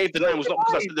reason I gave the 9 was not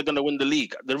because I said they're going to win the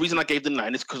league. The reason I gave the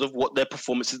 9 is because of what their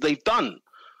performances they've done.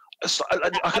 So, I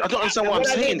don't understand what I'm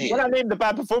saying here. When I name the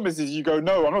bad performances, you go,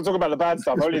 no, I'm not talking about the bad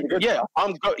stuff. Only the good stuff.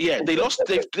 They lost.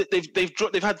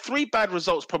 They've had 3 bad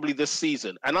results probably this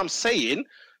season, and I'm saying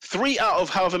 3 out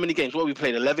of however many games. What we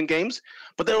played, 11 games,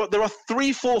 but there are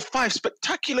 3, 4, 5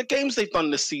 spectacular games they've done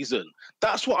this season.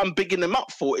 That's what I'm bigging them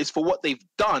up for. Is for what they've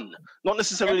done, not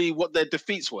necessarily what their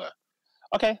defeats were.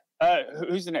 Okay.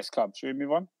 Who's the next club? Should we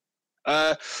move on?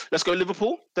 Let's go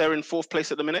Liverpool. They're in 4th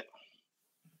place at the minute.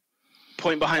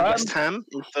 Point behind West Ham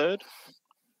in 3rd.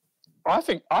 I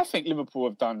think Liverpool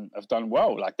have done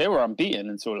well. Like, they were unbeaten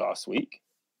until last week.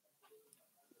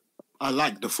 I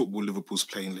like the football Liverpool's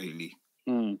playing lately.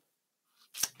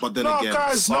 But then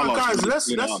guys, let's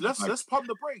pump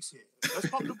the brakes here. Let's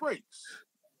pump the brakes.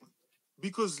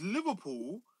 Because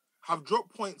Liverpool have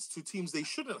dropped points to teams they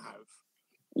shouldn't have.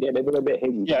 Yeah, they've been a bit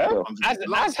hidden. Yeah,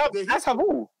 as have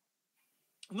all.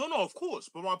 No, of course.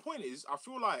 But my point is, I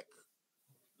feel like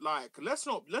let's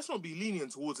not be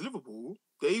lenient towards Liverpool.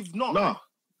 They've not. No.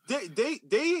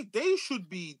 They should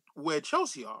be where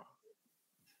Chelsea are.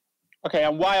 Okay,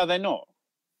 and why are they not?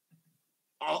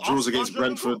 Draws against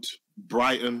Brentford,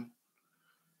 Brighton.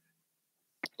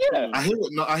 Yeah, I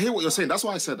hear what you're saying. That's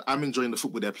why I said I'm enjoying the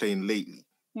football they're playing lately.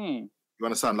 You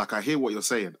understand? Like, I hear what you're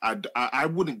saying. I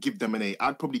wouldn't give them an 8.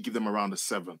 I'd probably give them around a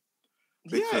 7.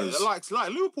 Because... Yeah, like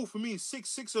Liverpool for me is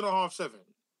 6.5, 7.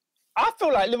 I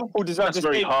feel like Liverpool deserves. That's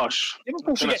very harsh.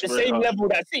 Liverpool should get the same level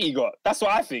that City got. That's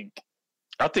what I think.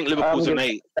 I think Liverpool's an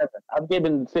 8. I'm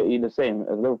giving City the same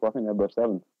as Liverpool. I think they're both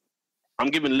 7. I'm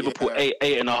giving Liverpool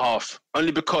 8.5.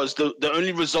 Only because the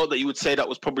only result that you would say that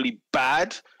was probably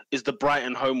bad is the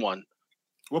Brighton home one.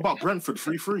 What about Brentford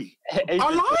 3-3? I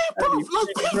like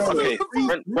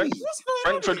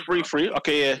Brentford 3-3.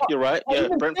 Okay, yeah, you're right. Yeah,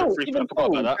 Brentford 3-3. I forgot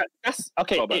about that. That's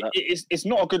okay. It's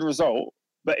not a good result,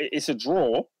 but it's a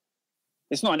draw.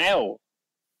 It's not an L.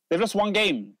 They've lost 1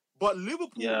 game. But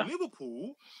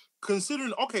Liverpool,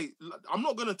 considering, I'm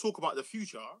not going to talk about the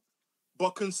future, but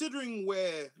considering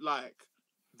where, like,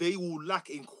 they will lack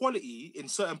in quality in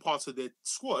certain parts of their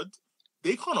squad,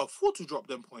 they can't afford to drop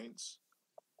them points.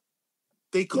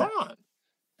 They can't.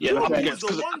 Yeah, Liverpool's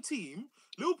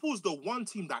the one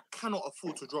team that cannot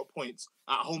afford to drop points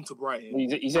at home to Brighton,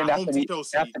 at home to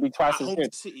Chelsea, at home to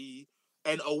City,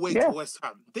 and away to West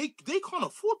Ham. They can't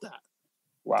afford that.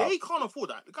 Wow. They can't afford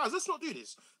that. Guys, let's not do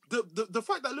this. The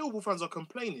fact that Liverpool fans are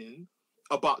complaining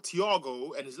about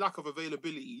Thiago and his lack of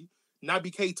availability,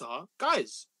 Naby Keita,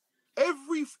 guys,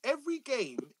 every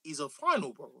game is a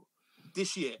final, bro.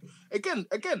 This year, again,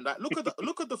 like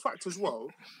look at the fact as well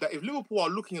that if Liverpool are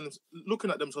looking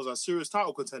at themselves as serious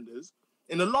title contenders,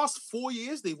 in the last 4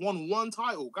 years they've won 1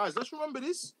 title. Guys, let's remember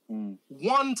this: 1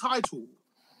 title.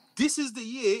 This is the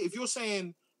year. If you're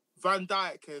saying Van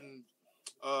Dijk and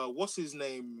what's his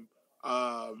name?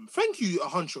 Thank you,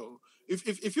 Huncho.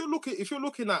 If you're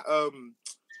looking at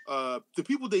the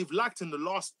people they've lacked in the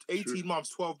last 18 months,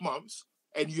 12 months,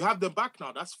 and you have them back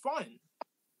now, that's fine.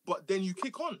 But then you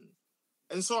kick on.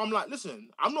 And so I'm like, listen,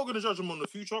 I'm not going to judge them on the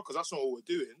future because that's not what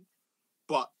we're doing.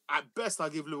 But at best, I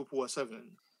give Liverpool a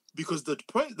 7 because the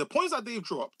points that they've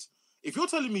dropped. If you're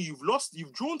telling me you've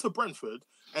drawn to Brentford,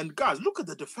 and guys, look at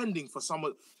the defending for some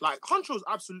of, like, Huncho's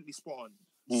absolutely spot on.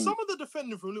 Some of the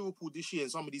defending from Liverpool this year in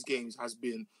some of these games has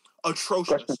been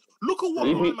atrocious. Look at what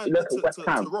Ryan did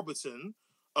to Robertson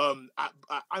at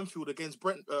Anfield against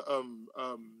Brighton.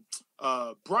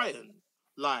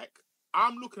 Like,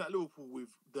 I'm looking at Liverpool with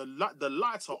the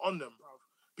lights are on them, bro.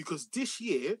 Because this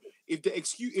year, if the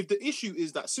issue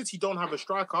is that City don't have a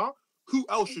striker, who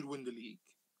else should win the league?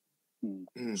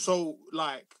 So,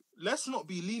 like, let's not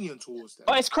be lenient towards them.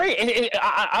 Oh, it's crazy.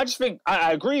 I just think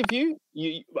I agree with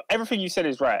you. Everything you said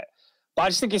is right, but I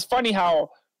just think it's funny how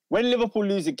when Liverpool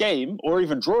lose a game or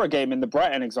even draw a game in the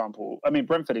Brentford example,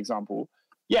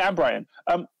 and Brighton,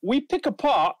 we pick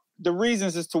apart the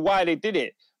reasons as to why they did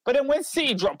it. But then when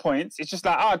City drop points, it's just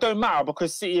like, it don't matter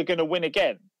because City are going to win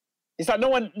again. It's like no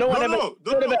one ever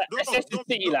assesses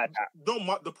City like that.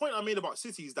 The point I made about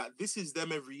City is that this is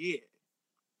them every year.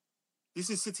 This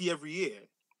is City every year.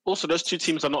 Also, those two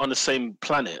teams are not on the same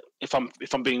planet. If I'm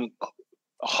being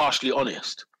harshly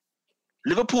honest,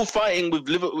 Liverpool fighting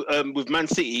with Man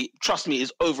City, trust me,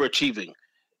 is overachieving.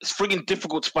 It's frigging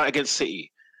difficult to fight against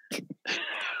City.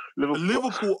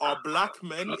 Liverpool are black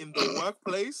men in the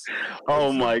workplace.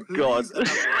 Oh my God!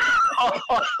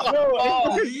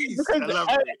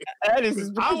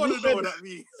 Ernest, I want to know what that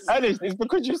means. Ernest, it's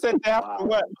because you said they have to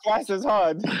work twice as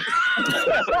hard.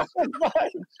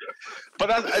 But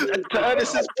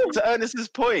to Ernest's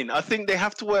point, I think they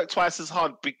have to work twice as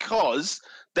hard because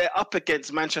they're up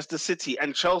against Manchester City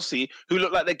and Chelsea, who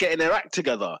look like they're getting their act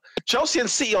together. Chelsea and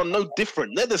City are no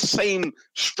different. They're the same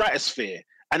stratosphere.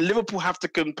 And Liverpool have to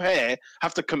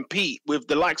compete with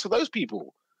the likes of those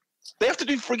people. They have to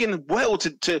do friggin' well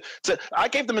to. I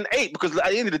gave them an 8 because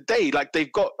at the end of the day, like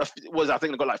they've got, I think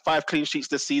they've got like 5 clean sheets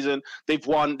this season. They've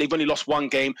won. They've only lost 1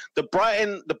 game. The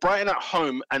Brighton at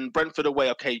home and Brentford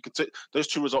away. Okay, you can those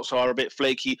 2 results are a bit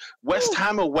flaky. West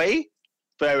Ham away,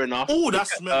 fair enough. Oh,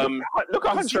 that's look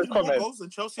at Hunter's comments.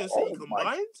 And Chelsea and City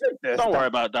combined. Don't worry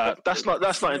about that. That's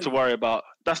nothing to worry about.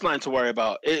 That's nothing to worry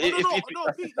about.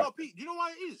 No, Pete. Do you know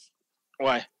why it is?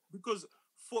 Why? Because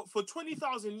for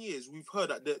 20,000 years, we've heard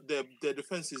that their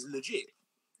defense is legit.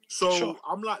 So Sure.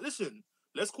 I'm like, listen,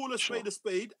 let's call a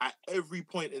spade at every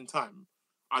point in time.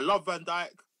 I love Van Dijk,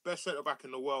 best centre back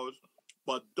in the world,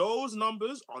 but those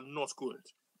numbers are not good.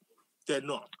 They're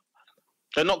not.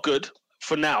 They're not good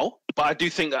for now, but I do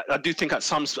think at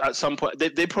some point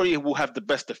they probably will have the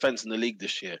best defense in the league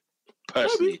this year.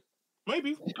 Personally,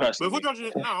 maybe. Personally. But if we're judging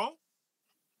it now,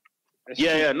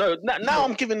 no. Now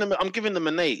I'm giving them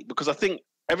an 8 because I think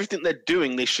everything they're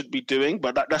doing they should be doing,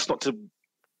 but that's not to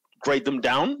grade them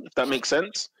down, if that makes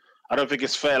sense. I don't think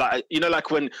it's fair. Like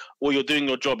like when you're doing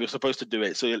your job, you're supposed to do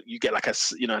it, so you get like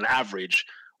an average.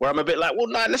 Where I'm a bit like, well,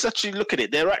 no, let's actually look at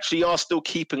it. They actually are still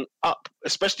keeping up,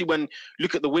 especially when you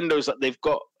look at the windows that they've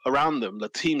got around them, the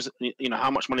teams, how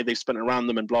much money they've spent around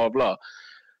them and blah, blah, blah.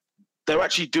 They're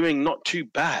actually doing not too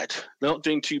bad. They're not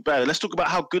doing too bad. Let's talk about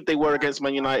how good they were against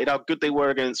Man United, how good they were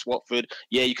against Watford.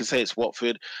 Yeah, you can say it's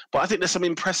Watford, but I think there's some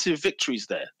impressive victories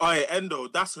there. Oh, yeah, Endo,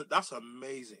 that's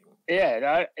amazing.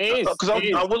 Yeah, it is. Because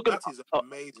I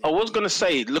was going to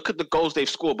say, look at the goals they've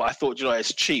scored, but I thought,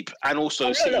 it's cheap, and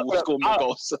also City will score more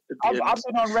goals. I've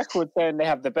been on record saying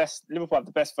Liverpool have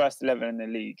the best first 11 in the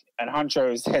league, and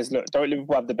Hancho says, look, don't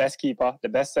Liverpool have the best keeper, the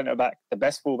best centre back, the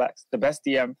best fullbacks, the best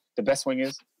DM, the best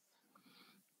wingers?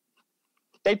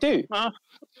 They do.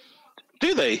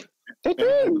 Do they? They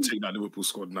do. Take that Liverpool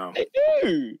squad now. They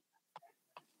do.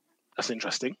 That's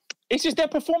interesting. It's just they're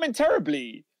performing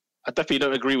terribly. I definitely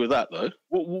don't agree with that, though.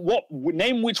 What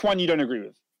name which one you don't agree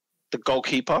with? The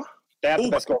goalkeeper. They have the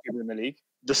best goalkeeper in the league.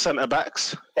 The centre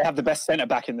backs. They have the best centre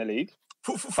back in the league.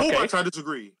 Fullbacks, I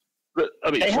disagree. I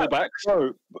mean,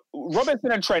 fullbacks.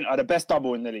 Robertson and Trent are the best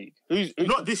double in the league. Who's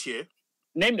not this year?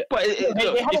 Name it. But if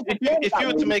you're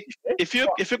going to make a, if you're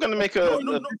saying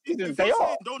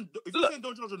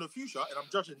don't judge on the future, and I'm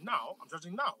judging now.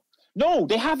 No,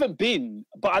 they haven't been.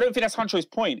 But I don't think that's Hancho's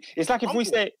point. It's like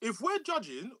if we're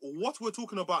judging what we're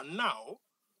talking about now,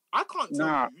 I can't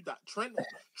tell you that Trent.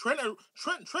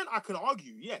 I can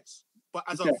argue, yes, but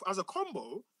as a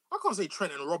combo, I can't say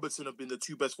Trent and Robertson have been the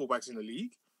 2 best fullbacks in the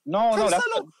league. No,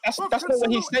 that's not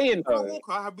what he's saying, though.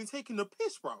 Walker have been taking the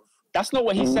piss, bro. That's not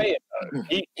what he's saying,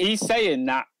 though. He's saying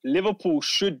that Liverpool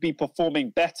should be performing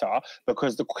better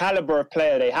because the caliber of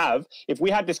player they have. If we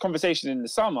had this conversation in the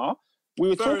summer, we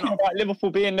were talking about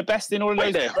Liverpool being the best in all of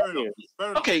those areas.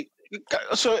 Okay,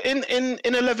 so in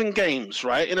 11 games,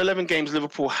 right? In 11 games,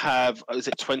 Liverpool have, is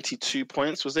it 22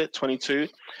 points? Was it 22?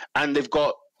 And they've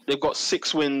got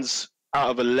 6 wins out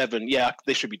of 11. Yeah,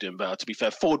 they should be doing better, to be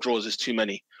fair. 4 draws is too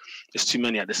many. It's too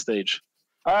many at this stage.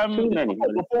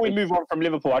 Before we move on from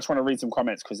Liverpool, I just want to read some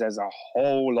comments because there's a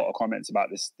whole lot of comments about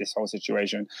this whole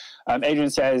situation. Adrian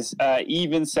says,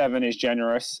 even 7 is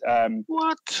generous.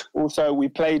 What? Also, we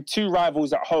played 2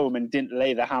 rivals at home and didn't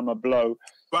lay the hammer blow.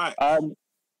 Right. And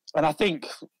I think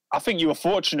you were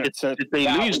fortunate Did they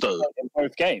lose, though? In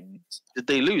both games. Did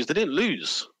they lose? They didn't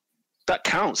lose. That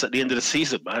counts at the end of the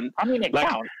season, man. I mean, it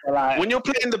counts. Like, when you're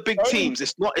playing the big teams,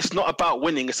 it's not about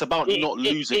winning. It's about not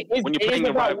losing. When you're playing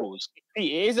the rivals, it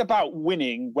is about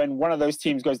winning when one of those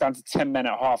teams goes down to 10 men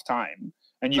at half time,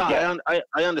 and I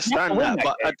understand that,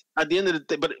 but at the end of the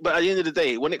day, but at the end of the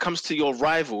day, when it comes to your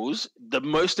rivals, the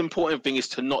most important thing is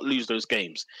to not lose those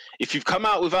games. If you've come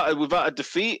out without a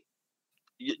defeat,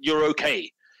 you're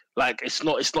okay. Like, it's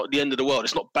not the end of the world.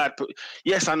 It's not bad.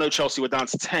 Yes, I know Chelsea were down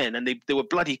to 10, and they were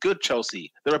bloody good,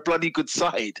 Chelsea. They're a bloody good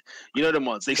side. You know them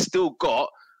ones. They still got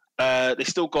a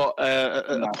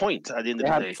point at the end of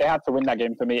the day. They had to win that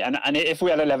game for me. And if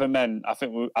we had 11 men, I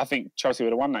think Chelsea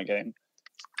would have won that game.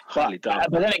 But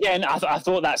then again, I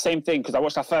thought that same thing because I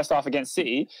watched our first half against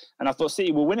City, and I thought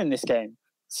City were winning this game.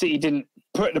 City didn't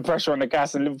put the pressure on the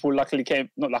gas, and Liverpool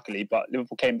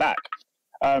Liverpool came back.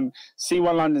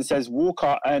 C1 London says,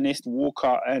 Walker Ernest.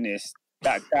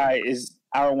 That guy is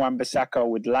Aaron Wan-Bissaka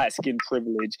with light skin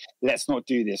privilege. Let's not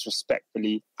do this,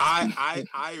 respectfully.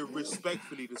 I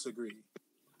respectfully disagree.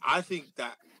 I think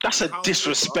that's a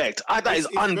disrespect. That is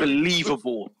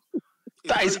unbelievable.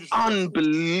 That is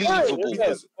unbelievable.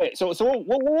 Wait, so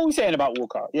what were we saying about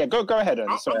Walker? Yeah, go ahead.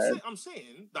 I'm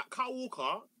saying that Kyle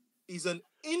Walker is an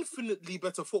infinitely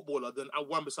better footballer than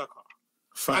Wan-Bissaka.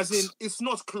 As in, it's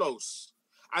not close.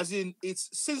 As in, it's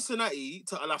Cincinnati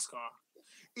to Alaska.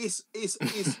 It's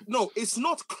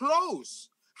not close.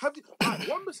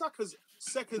 Wan-Bissaka's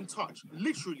second touch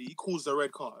literally caused the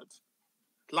red card.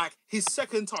 Like his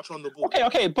second touch on the ball.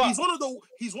 Okay, but he's one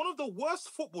of the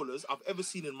worst footballers I've ever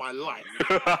seen in my life.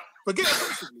 Forget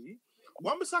offensively,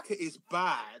 Wan-Bissaka is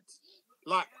bad.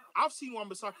 Like I've seen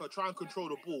Wan-Bissaka try and control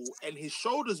the ball, and his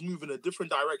shoulders move in a different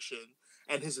direction,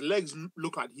 and his legs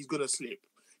look like he's gonna slip.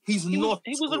 He was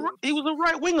a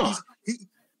right winger.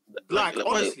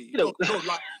 Honestly,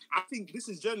 I think this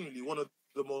is genuinely one of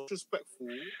the most respectful.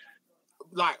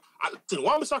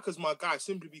 Wan-Bissaka's my guy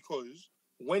simply because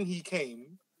when he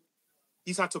came,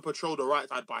 he's had to patrol the right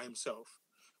side by himself.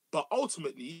 But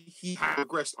ultimately, he had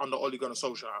regressed under Ole Gunnar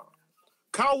Solskjaer.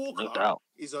 Kyle Walker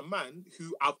is a man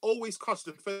who I've always cussed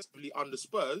defensively under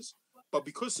Spurs, but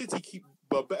because City keep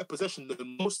a better possession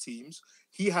than most teams,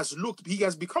 he has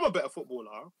become a better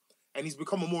footballer, and he's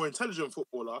become a more intelligent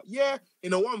footballer. Yeah,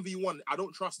 in a 1v1, I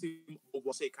don't trust him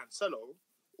over, say, Cancelo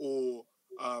or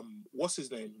what's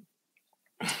his name?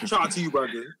 Shout out to you,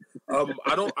 Brandon. I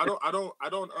don't.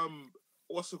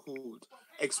 What's it called?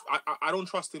 I don't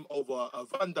trust him over a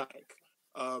Van Dijk,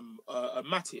 a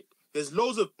Matip. There's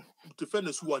loads of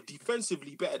defenders who are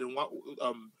defensively better than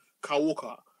Kyle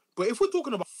Walker. But if we're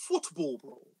talking about football,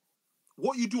 bro,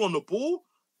 what you do on the ball,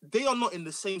 they are not in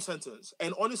the same sentence.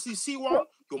 And honestly, C1,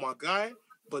 you're my guy,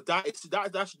 but that's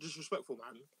disrespectful,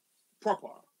 man. Proper.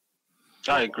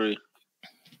 I agree.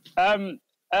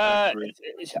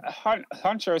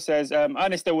 Hunter says,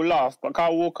 Ernest, they will laugh, but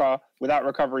Kyle Walker without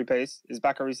recovery pace is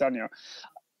Bakary Sagna.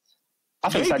 I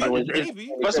think Sagna was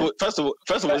first of all,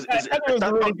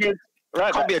 that really good.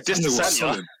 Right, can't be a distance.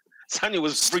 Sagna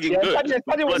was frigging good.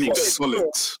 Sagna was solid.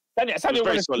 Sagna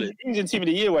was solid. He was in Team of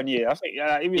the Year one year. I think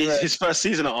he was his first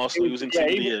season at Arsenal. He was in Team of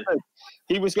the Year.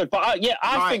 He was good, but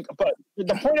I think. But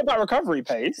the point about recovery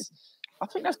pace, I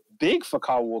think that's big for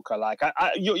Kyle Walker. Like,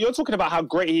 you're talking about how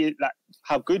great he is, like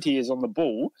how good he is on the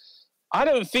ball. I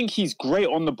don't think he's great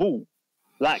on the ball.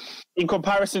 Like in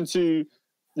comparison to,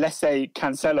 let's say,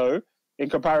 Cancelo. In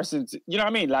comparison to, you know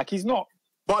what I mean? Like he's not.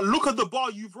 But look at the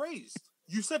bar you've raised.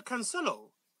 You said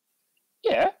Cancelo.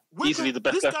 Yeah, easily the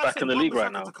best left back in the league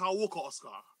right now. To Kyle Walker, Oscar.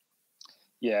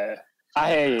 Yeah,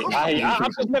 I hear you.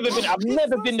 I've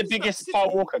never been the biggest Kyle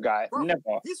Walker guy. Bro,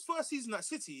 never. His first season at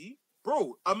City,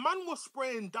 bro, a man was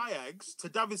spraying Diags to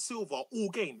David Silva all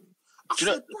game.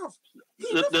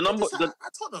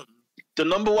 The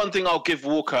number one thing I'll give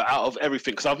Walker out of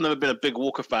everything, because I've never been a big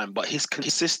Walker fan, but his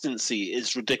consistency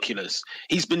is ridiculous.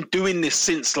 He's been doing this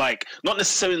since, like, not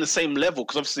necessarily in the same level,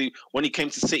 because obviously when he came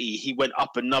to City, he went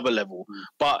up another level.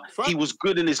 But he was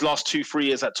good in his last 2-3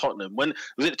 years at Tottenham. When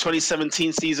was it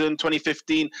 2017 season,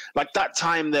 2015? Like that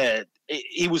time there,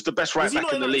 he was the best right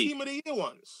back in the league. Team of the Year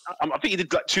once? I think he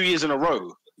did like 2 years in a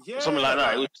row. Yeah, something like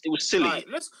that. It was silly.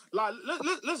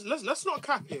 Let's not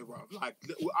cap here, bro. Like,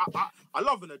 I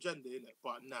love an agenda in it,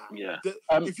 but nah. Yeah.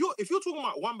 If you're talking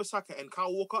about Wan-Bissaka and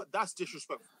Kyle Walker, that's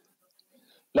disrespectful.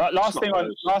 Last thing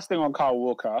on Kyle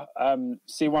Walker.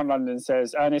 C1 London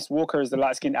says Ernest Walker is the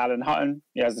light-skinned Alan Hutton.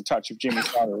 He has the touch of Jimmy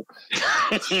Farrell.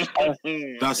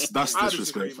 That's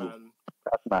disrespectful.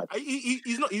 That's bad.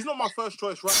 He's not my first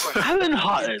choice right now. Alan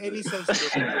Hutton. In any sense of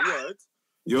the word.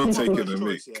 You're taking the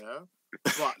mic. Yeah.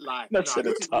 But like,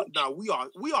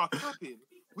 we are capping.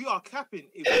 We are capping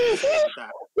if we say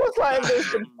that. What's like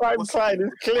this? Prime Klein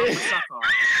is clear.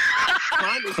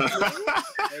 Klein is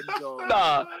clear.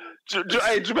 Nah. Do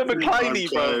you remember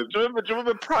Kleiny, bro? Do you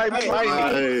remember Prime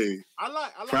Kleiny? Hey. I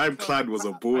like Prime Klein was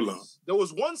a baller. There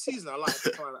was one season I liked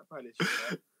Klein at Palace,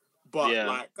 but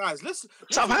like, guys, let's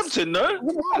Southampton, no?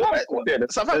 Southampton. The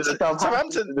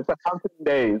Southampton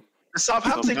days. The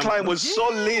Southampton Klein was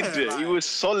solid. Like, he was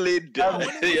solid. When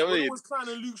it was Klein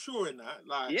and Luke Shaw in that,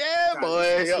 like, yeah,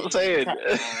 boy. You know what I'm saying?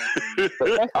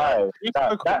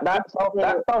 That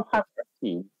Southampton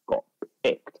team got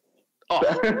picked.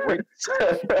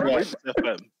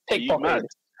 Pickpocket.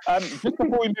 Just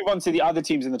before we move on to the other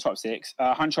teams in the top six,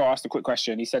 Hunter asked a quick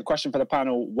question. He said, question for the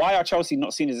panel, why are Chelsea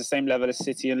not seen as the same level as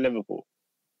City and Liverpool?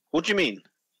 What do you mean?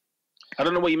 I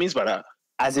don't know what he means by that.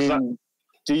 As in,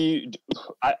 do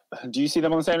you see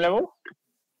them on the same level?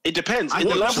 It depends.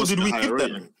 What level did we give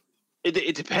them?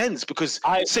 It depends, because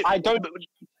I don't...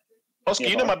 Oscar,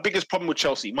 you know my biggest problem with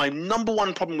Chelsea? My number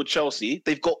one problem with Chelsea,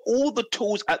 they've got all the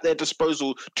tools at their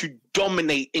disposal to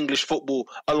dominate English football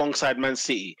alongside Man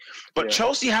City. But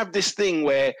Chelsea have this thing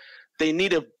where they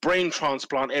need a brain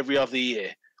transplant every other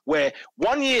year. Where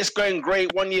 1 year it's going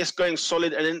great, 1 year it's going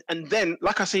solid, and then,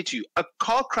 like I say to you, a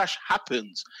car crash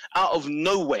happens out of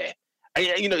nowhere. And,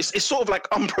 you know, it's sort of like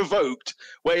unprovoked,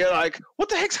 where you're like, what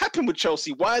the heck's happened with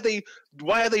Chelsea? Why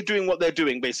are they doing what they're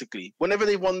doing? Basically, whenever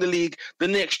they won the league, the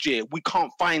next year we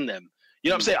can't find them. You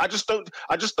know what I'm saying?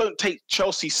 I just don't take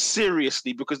Chelsea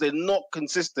seriously because they're not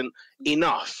consistent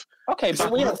enough. Okay, but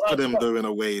it worked for them though, in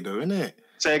a way, though, isn't it?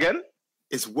 Say again.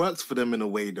 It's worked for them in a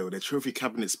way, though. Their trophy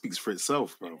cabinet speaks for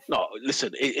itself, bro. No,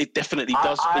 listen, it definitely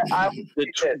does.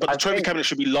 But the trophy cabinet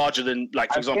should be larger than,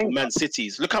 like, for example, Man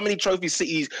City's. Look how many trophies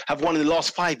Cities have won in the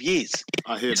last 5 years.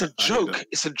 It's a joke.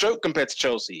 It's a joke compared to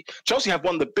Chelsea. Chelsea have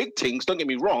won the big things, don't get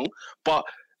me wrong, but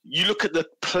you look at the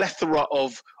plethora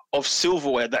of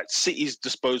silverware that City's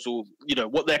disposal, you know,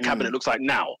 what their cabinet looks like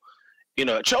now. You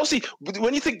know, Chelsea,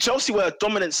 when you think Chelsea were a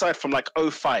dominant side from like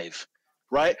 2005,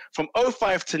 right? From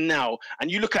 2005 to now,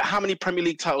 and you look at how many Premier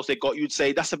League titles they got, you'd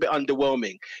say that's a bit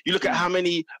underwhelming. You look at how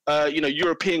many,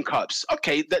 European Cups.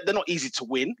 Okay, they're not easy to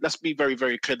win. Let's be very,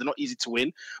 very clear. They're not easy to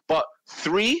win. But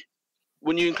 3,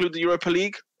 when you include the Europa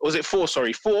League, or was it 4?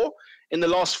 Sorry, 4 in the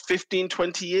last 15,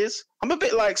 20 years. I'm a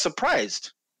bit like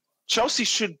surprised. Chelsea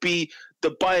should be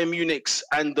the Bayern Munichs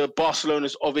and the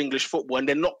Barcelonas of English football, and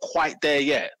they're not quite there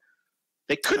yet.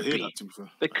 They could be.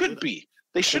 They could be.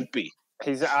 They should be.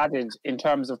 He's added in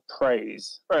terms of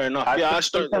praise. Fair enough.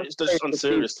 It's just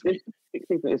unserious to me.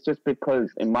 It's just because,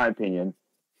 in my opinion,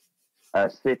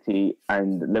 City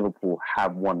and Liverpool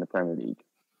have won the Premier League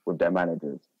with their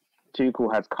managers.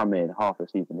 Tuchel has come in half a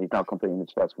season. He's now completing his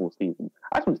first full season.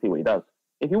 I just want to see what he does.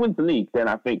 If he wins the league, then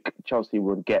I think Chelsea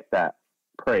would get that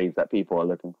praise that people are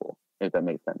looking for, if that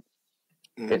makes sense.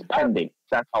 It's pending.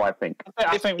 That's how I think.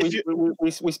 I think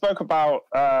we spoke about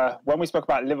when we spoke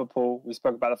about Liverpool, we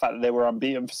spoke about the fact that they were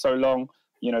unbeaten for so long.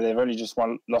 You know, they've only just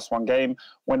lost one game.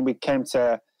 When we came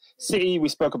to City, we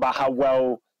spoke about how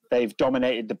well they've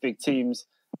dominated the big teams.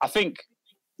 I think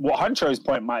what Huncho's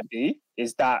point might be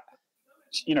is that,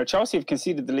 you know, Chelsea have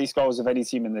conceded the least goals of any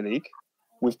team in the league.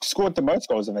 We've scored the most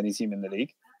goals of any team in the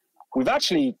league. We've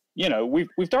actually, you know,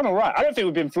 we've done all right. I don't think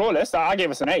we've been flawless. I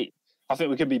gave us an 8. I think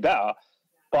we could be better.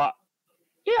 But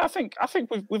yeah, I think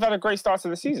we've had a great start to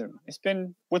the season.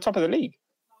 We're top of the league.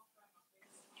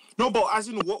 No, but as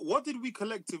in, what did we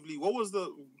collectively? Was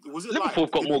it Liverpool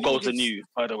have got more goals than you,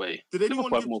 by the way. Did anyone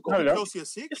give more goals? Chelsea a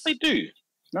 6? Yes, they do.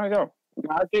 No, they don't.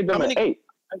 I gave them an 8.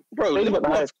 Bro,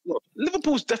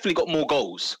 Liverpool's definitely got more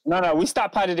goals. No, we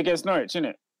stat padded against Norwich,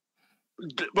 innit?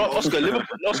 Bro, Oscar,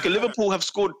 Liverpool have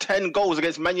scored 10 goals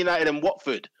against Man United and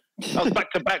Watford. That was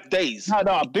back-to-back days.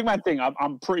 No, big man thing.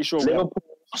 I'm pretty sure. Liverpool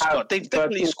they've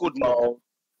definitely scored more.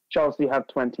 Chelsea have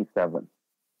 27.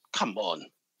 Come on.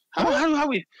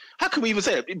 How can we even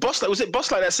say it? Was it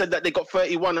Bosley that said that they got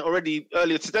 31 already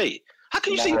earlier today? How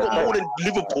can you say you got more than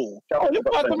Liverpool?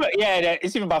 Yeah,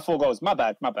 it's even by 4 goals. My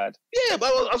bad. Yeah, but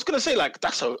I was going to say, like,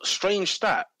 that's a strange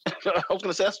stat. I was going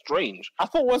to say that's strange. I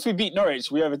thought once we beat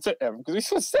Norwich, we overtook them because we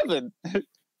scored 7.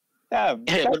 Damn.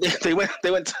 Yeah, but they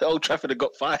went to Old Trafford and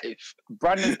got 5.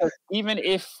 Brandon says, even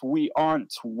if we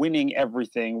aren't winning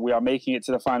everything, we are making it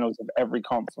to the finals of every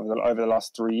comp over the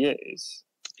last 3 years.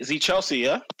 Is he Chelsea,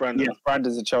 yeah, Brandon? Yeah,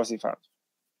 Brandon's a Chelsea fan.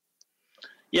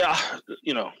 Yeah,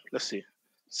 you know, let's see.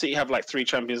 City have like 3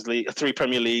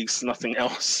 Premier Leagues, nothing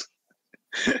else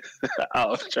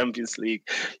out of Champions League,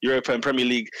 Europa and Premier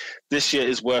League. This year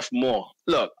is worth more.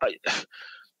 Look,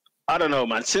 I don't know,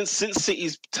 man. Since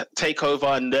City's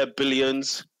takeover and their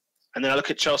billions, and then I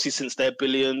look at Chelsea since their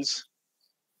billions,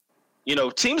 you know,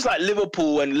 teams like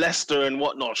Liverpool and Leicester and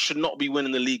whatnot should not be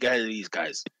winning the league ahead of these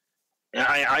guys. And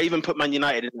I even put Man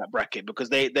United in that bracket because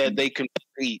they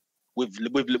compete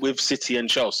with City and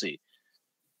Chelsea.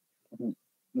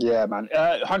 Yeah, man.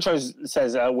 Huncho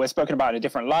says we're spoken about in a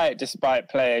different light, despite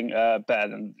playing better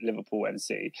than Liverpool and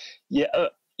City. Yeah,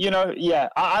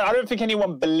 I don't think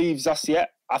anyone believes us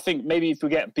yet. I think maybe if we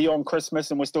get beyond Christmas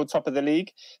and we're still top of the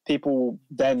league, people will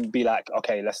then be like,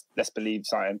 okay, let's believe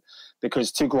something.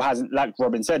 Because Tuchel hasn't, like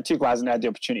Robin said, Tuchel hasn't had the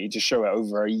opportunity to show it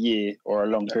over a year or a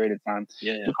long period of time.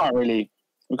 Yeah. We can't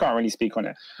really speak on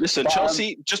it. Listen, but,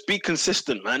 Chelsea, just be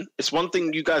consistent, man. It's one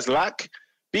thing you guys lack.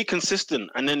 Be consistent,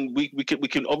 and then we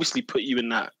can obviously put you in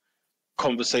that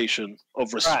conversation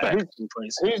of respect. Right,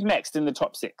 who's next in the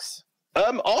top 6?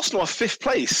 Arsenal are 5th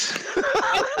place.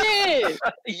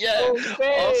 Yeah.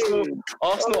 Okay.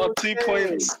 Arsenal are 2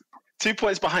 points. 2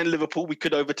 points behind Liverpool. We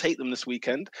could overtake them this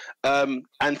weekend. And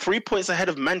 3 points ahead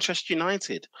of Manchester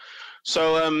United.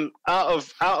 So out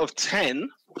of 10,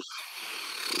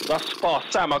 thus far,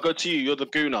 Sam, I'll go to you. You're the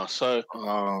gooner. So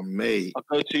mate. I'll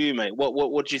go to you, mate.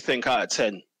 What do you think out of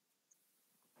 10?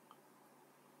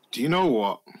 Do you know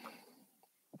what?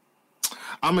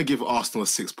 I'm gonna give Arsenal a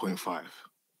 6.5.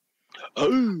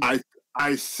 Oh,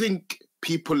 I think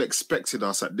people expected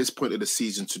us at this point of the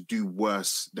season to do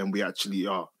worse than we actually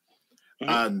are,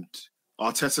 and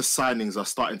Arteta's signings are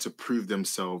starting to prove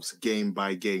themselves game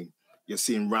by game. You're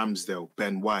seeing Ramsdale,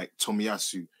 Ben White,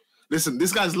 Tomiyasu. Listen,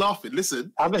 this guy's laughing.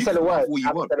 Listen, I haven't said a word.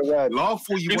 Laugh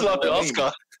all you he's want. laughing,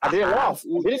 Oscar. I didn't laugh.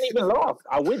 I didn't even laugh.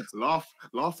 I winced. Laugh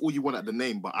all you want at the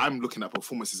name, but I'm looking at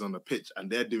performances on the pitch and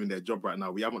they're doing their job right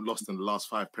now. We haven't lost in the last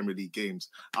 5 Premier League games.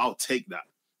 I'll take that.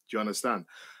 Do you understand?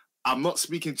 I'm not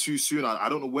speaking too soon. I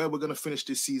don't know where we're going to finish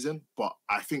this season, but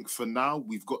I think for now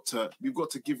we've got to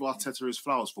give Arteta his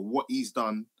flowers for what he's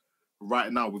done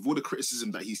right now, with all the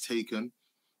criticism that he's taken,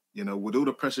 you know, with all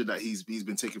the pressure that he's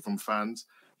been taking from fans.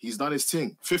 He's done his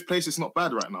thing. 5th place is not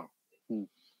bad right now.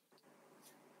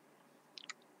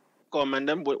 Go on, man.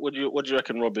 Then what do you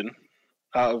reckon, Robin?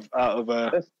 Out of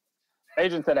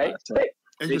Adrian said 8.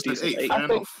 Adrian said 8. Fair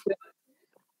enough.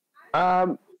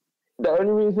 The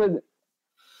only reason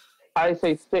I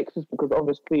say 6 is because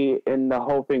obviously in the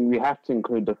whole thing we have to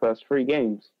include the first 3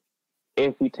 games.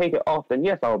 If we take it off, then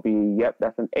yes, I'll be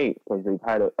that's an 8 because they've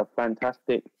had a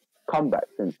fantastic comeback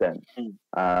since then.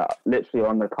 Literally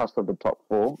on the cusp of the top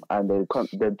 4, and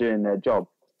they're doing their job.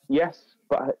 Yes,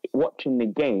 but watching the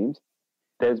games,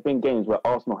 there's been games where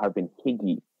Arsenal have been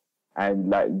higgy and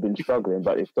been struggling,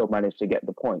 but they still managed to get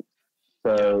the points.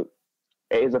 So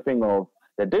it is a thing of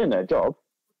they're doing their job.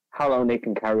 How long they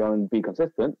can carry on and be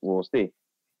consistent, we'll see.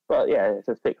 But yeah, it's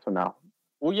a 6 for now.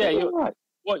 Well, yeah, right.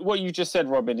 What you just said,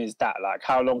 Robin, is that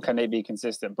how long can they be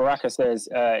consistent? Baraka says,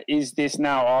 is this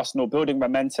now Arsenal building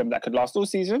momentum that could last all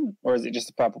season, or is it just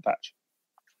a purple patch?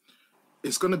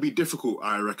 It's going to be difficult,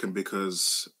 I reckon,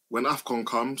 because when AFCON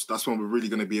comes, that's when we're really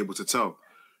going to be able to tell.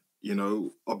 You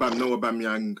know, no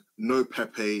Aubameyang, no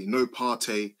Pepe, no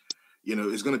Partey. You know,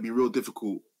 it's going to be real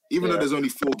difficult. Even though there's only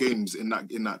 4 games in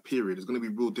that period, it's going to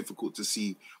be real difficult to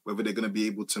see whether they're going to be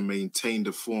able to maintain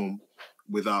the form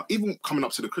without, even coming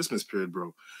up to the Christmas period,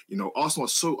 bro. You know, Arsenal are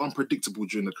so unpredictable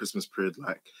during the Christmas period.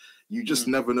 You just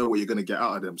never know what you're going to get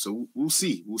out of them. So we'll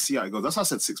see. We'll see how it goes. That's why I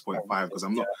said 6.5, because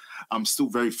I'm still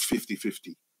very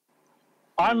 50-50.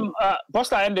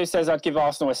 Boss Endo says I'd give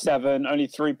Arsenal a 7, only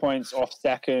 3 points off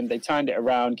second. They turned it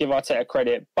around. Give Arteta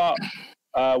credit, but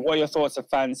what are your thoughts of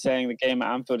fans saying the game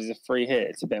at Anfield is a free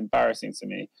hit? It's a bit embarrassing to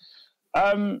me.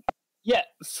 Yeah,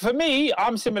 for me,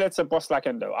 I'm similar to Boss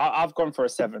Endo. I've gone for a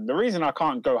 7. The reason I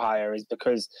can't go higher is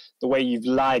because the way you've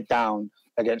lied down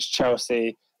against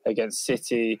Chelsea, against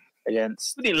City,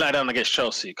 against... We didn't lie down against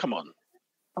Chelsea. Come on.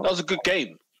 That was a good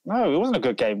game. No, it wasn't a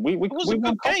good game. We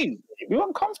won game. We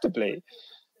won comfortably.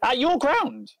 At your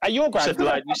ground. You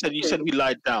said we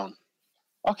lied down.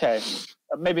 Okay.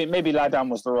 Maybe lie down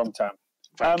was the wrong term.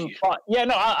 But yeah,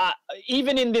 no, I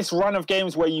even in this run of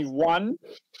games where you've won,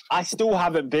 I still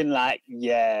haven't been I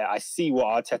see what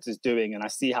Arteta's doing and I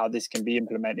see how this can be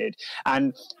implemented.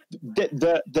 And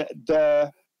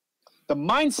the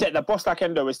mindset that Boss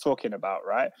Endo is talking about,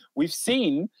 right? We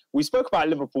spoke about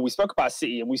Liverpool, we spoke about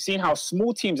City, and we've seen how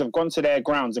small teams have gone to their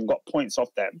grounds and got points off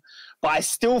them. But I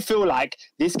still feel like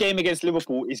this game against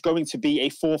Liverpool is going to be a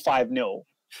 4-5-0.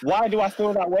 Why do I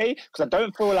feel that way? Because I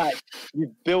don't feel like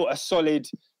you've built a solid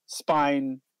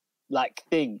spine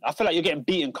thing. I feel like you're getting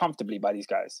beaten comfortably by these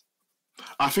guys.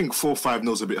 I think 4-5-0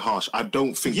 is a bit harsh. I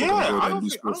don't think we're going to go there and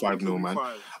lose 4-5-0, man.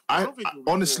 I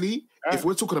honestly, if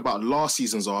we're talking about last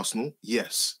season's Arsenal,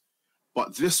 yes.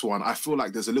 But this one, I feel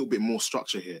like there's a little bit more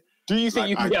structure here. Do you think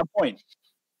you can get a point?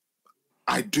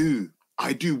 I do.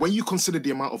 When you consider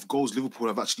the amount of goals Liverpool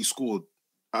have actually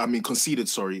conceded,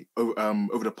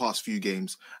 over the past few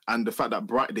games, and the fact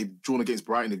that they've drawn against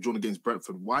Brighton, they've drawn against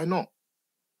Brentford, why not?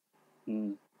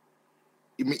 You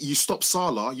stop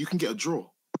Salah, you can get a draw.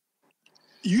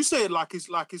 You say it like it's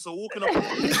a walking up.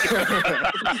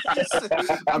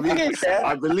 I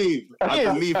believe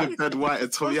in Ben White and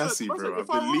Tomiyasu, bro.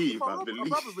 I believe.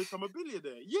 I'm a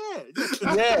billionaire.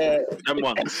 Yeah. Them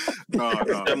ones. No.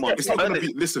 It's not gonna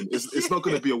be. Listen, it's not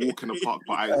gonna be a walk in the park.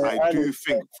 But I do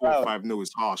think 4-5-0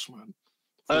 is harsh, man.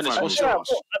 Ernest, what's your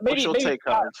take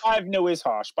on it? 5-0 is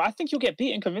harsh, but I think you'll get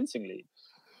beaten convincingly.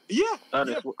 Yeah,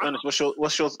 Ernest, what's your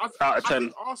out of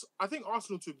 10? I think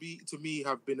Arsenal to me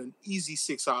have been an easy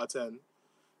 6 out of 10,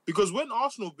 because when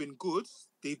Arsenal have been good,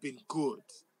 they've been good.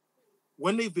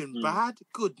 When they've been bad,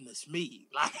 goodness me,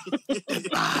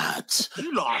 bad.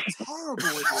 You lot are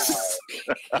terrible with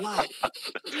it.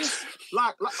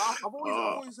 I've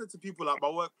always said to people at my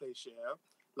workplace,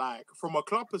 from a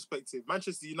club perspective,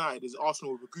 Manchester United is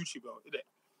Arsenal with a Gucci belt, isn't it?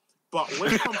 But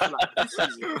when it comes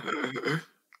to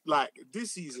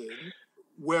this season,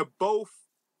 we're both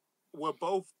we're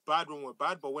both bad when we're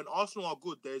bad, but when Arsenal are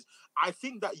good, I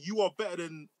think that you are better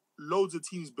than loads of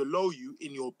teams below you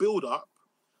in your build-up.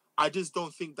 I just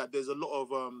don't think that there's a lot of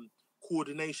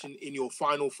coordination in your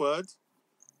final third.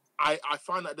 I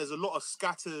find that there's a lot of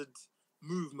scattered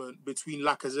movement between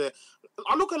Lacazette.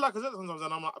 I look at Lacazette sometimes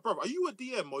and I'm like, bro, are you a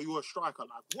DM or are you a striker?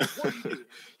 Like, what are you doing?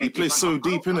 He plays so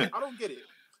deep, innit? I don't get it.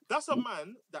 That's a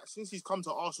man that since he's come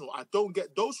to Arsenal, I don't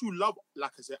get those who love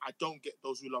Lacazette. I don't get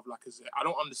those who love Lacazette. I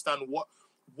don't understand what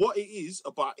it is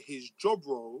about his job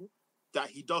role that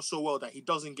he does so well that he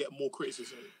doesn't get more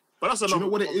criticism. But that's another. Do you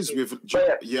know what it is with?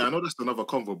 Yeah, I know that's another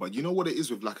convo, but you know what it is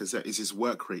with Lacazette is his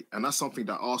work rate, and that's something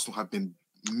that Arsenal have been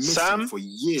missing for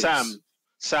years.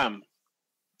 Sam,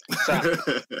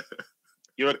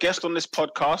 you're a guest on this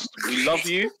podcast. We love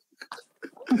you.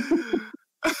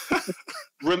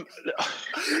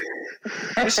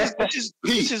 This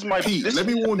is my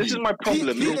problem. This is my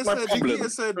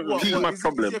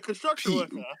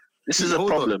problem. This is a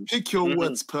problem. Pick your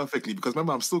words perfectly, because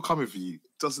remember, I'm still coming for you.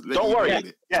 Don't worry,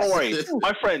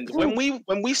 my friend. When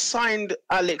we signed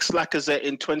Alex Lacazette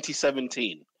in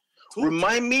 2017,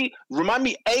 remind me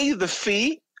A, the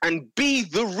fee, and B,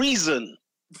 the reason.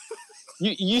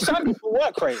 You signed him for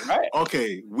work rate, right?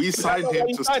 Okay, we signed him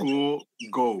to score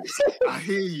goals. I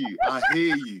hear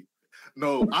you.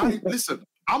 No, listen,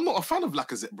 I'm not a fan of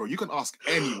Lacazette, bro. You can ask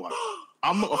anyone.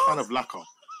 I'm not a fan of Lacazette.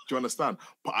 Do you understand?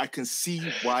 But I can see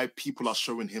why people are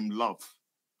showing him love.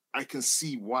 I can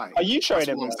see why. Are you showing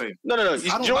him love? No. Do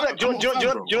you know what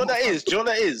that is? Do you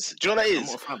know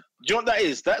what that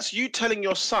is? That's you telling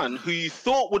your son, who you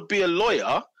thought would be a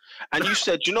lawyer, and you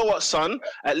said, you know what, son?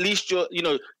 At least do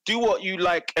what you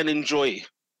like and enjoy.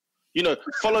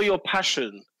 Follow your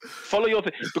passion.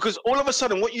 Because all of a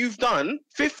sudden, what you've done,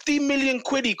 50 million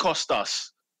quid he cost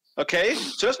us. Okay,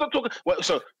 so let's not talk.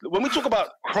 So when we talk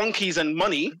about cronkies and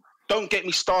money, don't get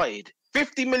me started.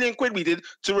 50 million quid we did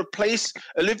to replace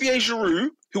Olivier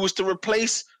Giroud, who was to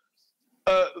replace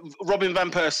Robin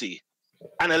van Persie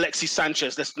and Alexis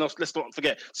Sanchez. Let's not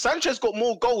forget. Sanchez got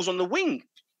more goals on the wing.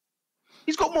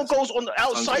 He's got more goals on the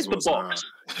outside the box.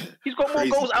 He's got more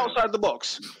goals outside the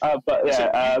box. But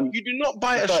yeah, you do not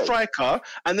buy a striker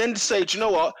and then say, do you know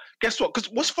what? Guess what?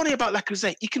 Because what's funny about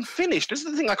Lacazette, he can finish. This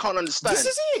is the thing I can't understand. This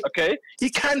is it. Okay,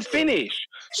 he can finish.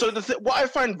 So what I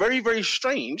find very, very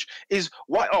strange is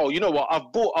why. Oh, you know what?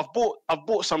 I've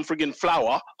bought some friggin'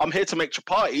 flour. I'm here to make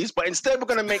chapatis, but instead we're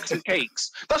gonna make some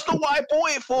cakes. That's not what I bought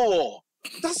it for.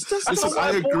 Listen,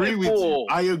 I agree with you.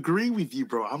 I agree with you,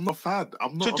 bro. I'm not a fan.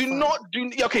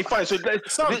 Okay, fine. So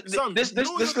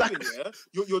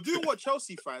you're doing what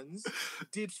Chelsea fans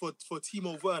did for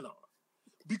Timo Werner,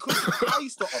 because I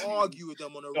used to argue with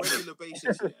them on a regular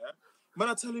basis. Yeah, man,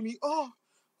 are telling me,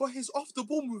 but his off the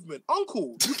ball movement,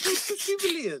 uncle, you paid 50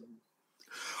 million.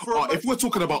 If we're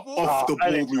talking about off the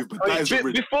ball movement, that is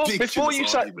ridiculous. Before you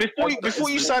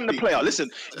sign the player,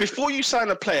 listen. Before you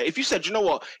sign a player, if you said, you know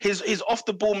what, his off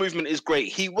the ball movement is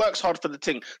great, he works hard for the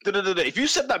team. If you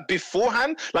said that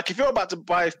beforehand, like if you're about to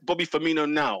buy Bobby Firmino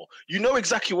now, you know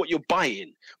exactly what you're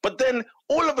buying. But then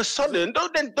all of a sudden,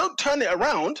 don't turn it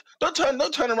around. Don't turn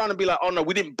around and be like, oh no,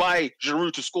 we didn't buy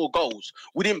Giroud to score goals.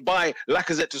 We didn't buy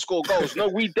Lacazette to score goals. No,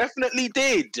 we definitely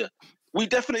did. We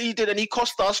definitely did, and he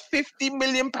cost us £50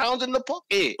 million in the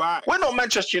pocket. Right. We're not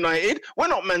Manchester United. We're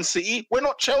not Man City. We're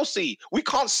not Chelsea. We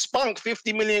can't spunk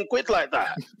 50 million quid like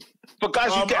that. But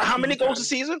guys, you get how many goals a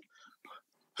season?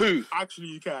 Who? Actually,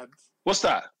 you can. What's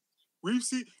that? We've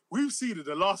seen in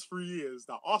the last 3 years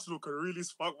that Arsenal can really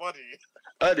spunk money.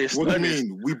 Ernest, what do you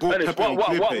mean? We bought Pepe and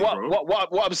Pepe, bro.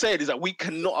 What I'm saying is that we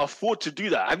cannot afford to do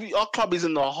that. Our club is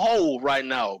in the hole right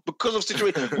now because of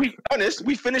situation.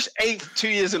 We finished 8th 2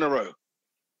 years in a row.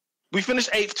 We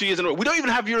finished 8th 2 years in a row. We don't even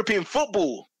have European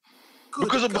football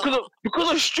because of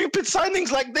stupid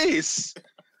signings like this.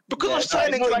 Because of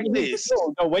signings like this.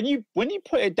 No, when you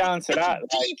put it down to that,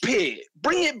 deep it,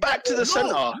 bring it back to the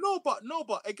center. No,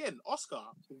 but again, Oscar,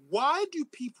 why do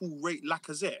people rate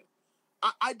Lacazette?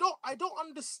 I don't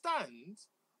understand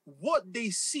what they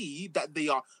see that they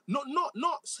are not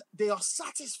they are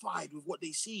satisfied with what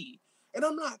they see, and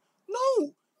I'm like,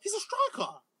 no, he's a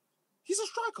striker.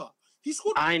 He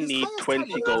scored. I need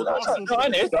 20 goals. The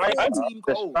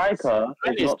striker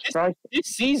is not striker. This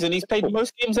season, he's played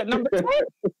most games at number 10.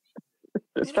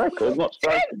 The striker is not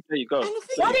striker. There you go.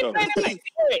 Why did they play?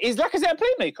 Is Lacazette a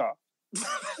playmaker?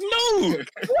 No.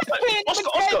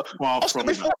 Oscar,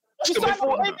 before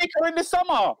playmaker in the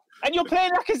summer, and you're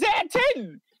playing Lacazette at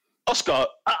 10. Oscar,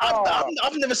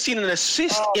 I've never seen an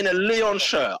assist in a Lyon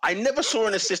shirt. I never saw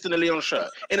an assist in a Lyon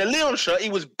shirt. In a Lyon shirt, he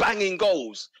was banging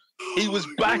goals. He was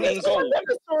banging goals. I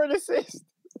never saw an assist.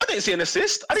 I didn't see an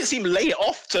assist. I didn't see him lay it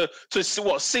off to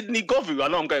what, Sidney Govou. I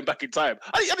know I'm going back in time.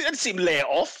 I didn't see him lay it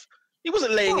off. He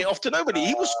wasn't laying it off to nobody.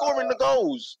 He was scoring the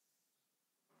goals.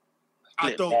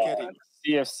 I don't get it.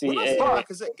 CFC.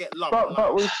 Get love.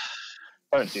 But we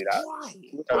don't do that.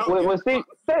 we'll see.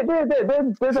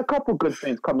 There's a couple good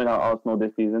things coming out of Arsenal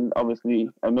this season. Obviously,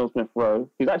 Emile Smith-Rowe.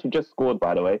 He's actually just scored,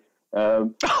 by the way. We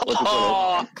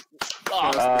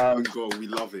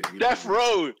love it. Death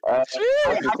Row. I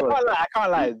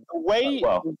can't lie. The way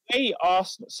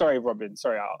Arsenal. Sorry, Robin.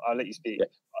 Sorry, I'll let you speak. Yeah.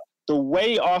 The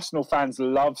way Arsenal fans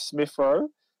love Smith-Rowe,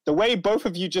 the way both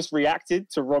of you just reacted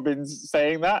to Robin's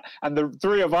saying that, and the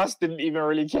three of us didn't even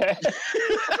really care.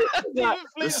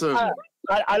 Listen,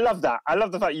 I love that. I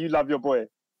love the fact you love your boy.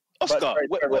 Oscar,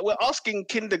 we're asking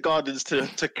kindergartens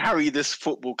to carry this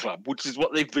football club, which is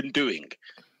what they've been doing.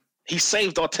 He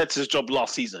saved Arteta's job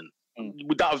last season,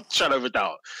 without a shadow of a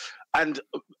doubt. And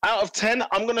out of 10,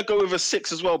 I'm going to go with a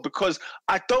 6 as well, because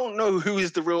I don't know who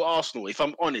is the real Arsenal, if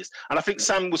I'm honest. And I think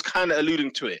Sam was kind of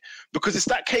alluding to it, because it's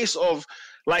that case of,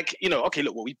 like, okay,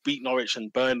 look, we beat Norwich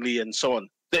and Burnley and so on.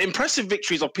 The impressive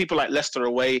victories of people like Leicester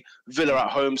away, Villa at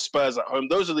home, Spurs at home,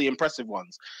 those are the impressive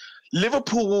ones.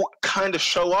 Liverpool will kind of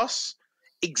show us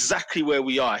exactly where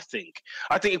we are, I think.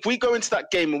 I think if we go into that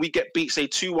game and we get beat, say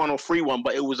 2-1 or 3-1,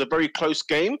 but it was a very close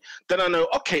game, then I know,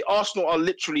 okay, Arsenal are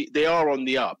they are on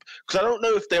the up. Because I don't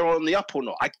know if they're on the up or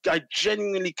not. I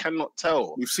genuinely cannot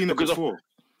tell. We've seen it before.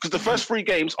 Because the first 3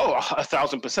 games,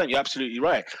 1,000%, you're absolutely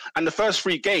right. And the first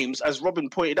 3 games, as Robin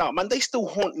pointed out, man, they still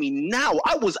haunt me now.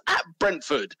 I was at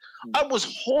Brentford. I was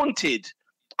haunted.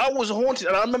 And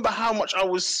I remember how much I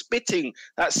was spitting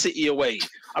that City away.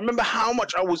 I remember how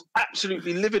much I was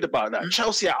absolutely livid about that.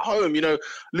 Chelsea at home,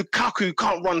 Lukaku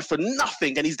can't run for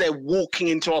nothing, and he's there walking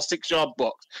into our 6-yard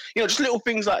box. Just little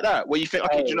things like that where you think,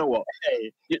 okay, do you know what?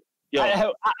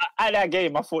 At that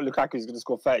game, I thought Lukaku was going to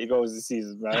score 30 goals this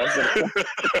season, man. That's the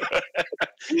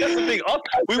thing.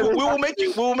 We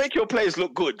will make your players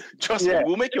look good. Trust me,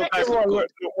 we'll make your players look good.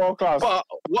 World class. But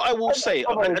what I will say,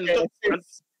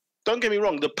 don't get me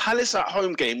wrong, the Palace at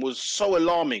home game was so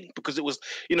alarming because it was,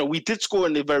 we did score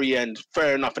in the very end,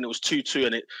 fair enough, and it was 2-2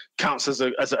 and it counts as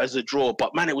a draw.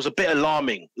 But man, it was a bit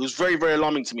alarming. It was very, very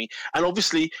alarming to me. And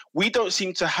obviously, we don't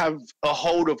seem to have a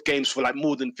hold of games for like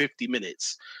more than 50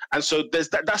 minutes. And so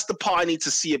that's the part I need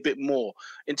to see a bit more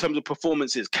in terms of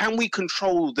performances. Can we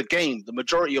control the game, the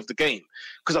majority of the game?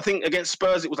 Because I think against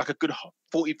Spurs, it was like a good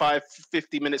 45,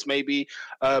 50 minutes maybe.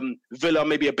 Villa,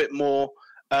 maybe a bit more.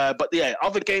 But yeah,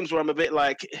 other games where I'm a bit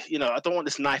like, I don't want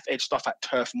this knife edge stuff at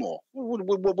Turf Moor. What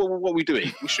are we doing?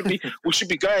 We should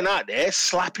be going out there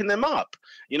slapping them up.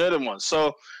 Them ones.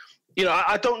 So,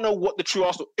 I don't know what the true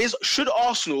Arsenal is. Should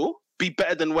Arsenal be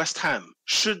better than West Ham?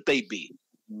 Should they be?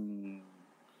 Do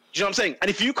you know what I'm saying? And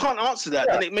if you can't answer that,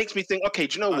 then it makes me think, okay,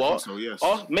 do you know what? So, yes.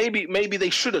 Maybe they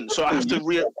shouldn't. So I have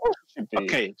to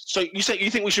Okay. So you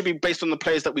think we should be based on the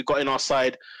players that we've got in our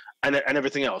side and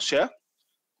everything else, yeah?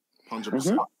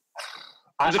 100%.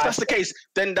 If that's the case,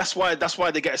 then that's why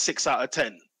they get a 6 out of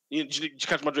 10. You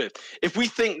catch my drift? If we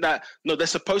think that, no, they're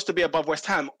supposed to be above West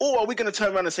Ham, or are we going to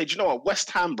turn around and say, do you know what,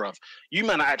 West Ham, bruv, you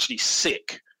man are actually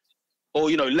sick. Or,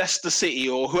 Leicester City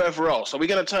or whoever else. Are we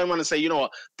going to turn around and say, you know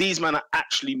what, these men are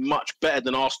actually much better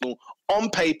than Arsenal on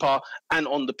paper and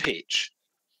on the pitch?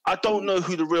 I don't know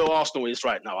who the real Arsenal is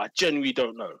right now. I genuinely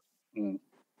don't know.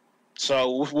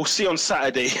 So we'll see on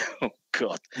Saturday. Oh,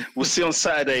 God. We'll see on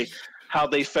Saturday how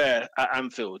they fare at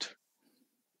Anfield.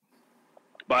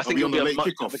 But I think it'll be a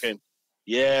much tougher game.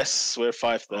 Yes, we're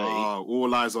 5:30.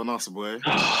 All eyes on us, boy. Wait,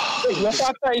 you're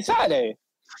 5:30 Saturday?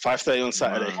 5:30 on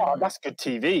Saturday. Oh, that's good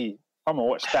TV. I'm going to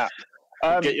watch that.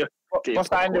 What's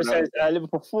that? Andrew says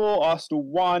Liverpool 4, Arsenal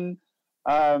 1.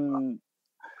 My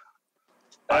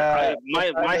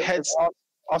head's...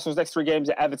 Arsenal's next 3 games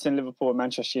are Everton, Liverpool, and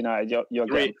Manchester United. You're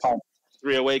getting pumped.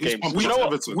 3 away games. We are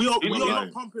not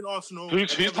pumping Arsenal.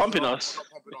 Who's pumping us?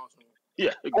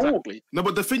 Yeah, exactly. No,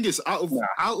 but the thing is, out of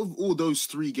all those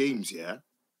 3 games,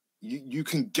 you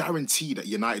can guarantee that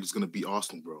United is going to beat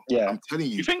Arsenal, bro. Yeah, I'm telling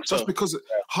you. You think so? Just because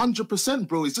 100%,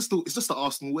 bro. It's just the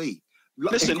Arsenal way.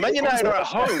 Listen, Man United are at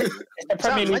home.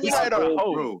 Man United are at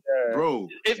home, bro.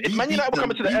 If Man United were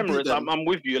coming to the Emirates, I'm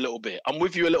with you a little bit. I'm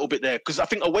with you a little bit there because I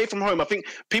think away from home, I think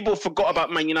people forgot about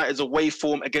Man United's away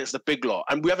form against the big lot,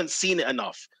 and we haven't seen it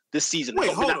enough this season.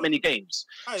 There's not been that many games.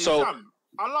 Hey, so Sam,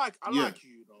 I like you,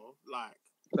 though. Like.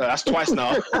 That's twice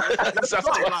now. That's twice.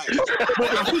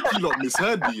 I think you lot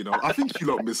misheard me,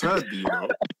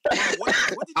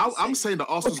 I'm saying that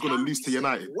Arsenal's going to lose to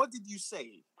United. What did you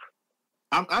say?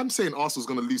 I'm saying Arsenal's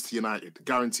going to lose to United,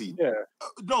 guaranteed. Yeah.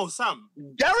 No, Sam.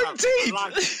 Guaranteed,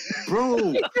 Sam,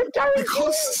 bro.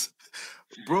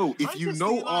 Bro, if you Manchester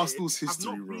know United Arsenal's have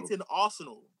history, not bro. beaten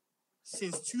Arsenal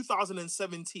since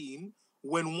 2017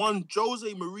 when one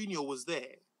Jose Mourinho was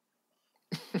there.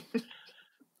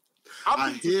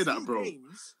 I been to hear that, two bro.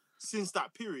 games since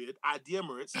that period at the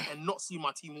Emirates and not seen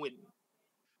my team win.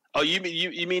 Oh, you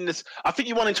mean this? I think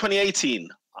you won in 2018.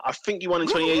 I think you won in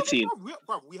 2018.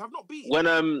 We have not beaten.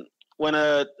 When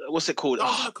what's it called? That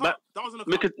was in a cup. That was in a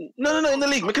cup. No, in the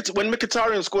league. When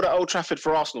Mkhitaryan scored at Old Trafford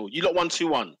for Arsenal, you lot won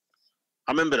 2-1.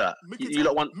 I remember that. You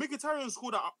lot won. Mkhitaryan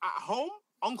scored at home,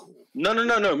 uncle. No.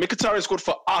 Mkhitaryan scored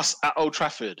for us at Old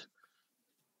Trafford.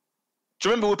 Do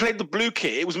you remember we played the blue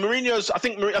kit? It was Mourinho's. I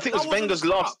think it was Wenger's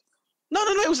last. No.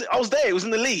 I was there. It was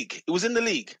in the league.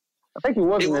 I think it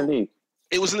was in the league.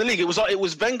 It was in the league. It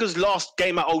was Wenger's last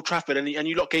game at Old Trafford, and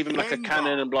you lot gave him like a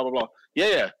cannon and blah blah blah.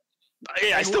 Yeah.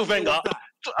 It's still Wenger.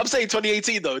 I'm saying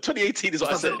 2018 though. 2018 is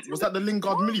what I said. Was that the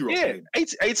Lingard Millie Rock game?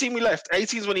 18 we left.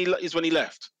 18 is when he left. Is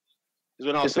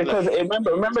when Arsenal left.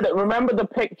 Remember the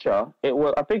picture. It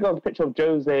was, I think it was a picture of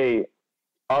Jose,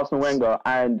 Arsene Wenger,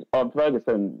 and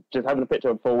Ferguson just having a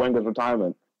picture for Wenger's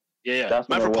retirement. Yeah.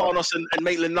 Mavropanos and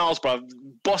Maitland-Niles, bro.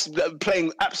 Boss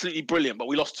playing absolutely brilliant, but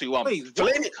we lost 2-1. I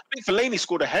think Fellaini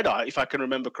scored a header, if I can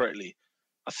remember correctly.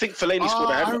 I think Fellaini scored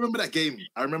a header. I remember that game.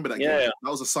 That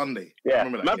was a Sunday. Yeah. I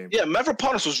remember that game. Yeah,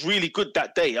 Mavropanos was really good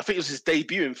that day. I think it was his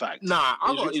debut, in fact. Nah,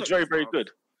 it was very, very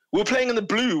good. We were playing in the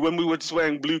blue when we were just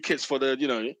wearing blue kits for the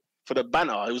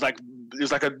banner. It was like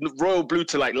a royal blue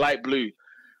to like light blue.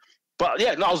 But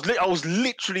yeah, no, I was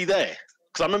literally there.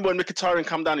 Because I remember when Mkhitaryan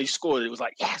come down, he scored. It was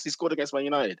like, yes, he scored against Man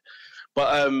United.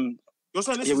 But you're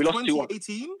saying this is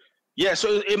 2018? Yeah,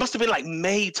 so it must have been like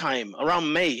May time,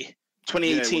 around May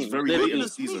 2018. Very late in the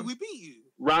season. We beat you.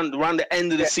 Round the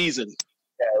end of the season.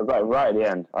 Yeah, it was like right at the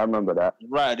end. I remember that.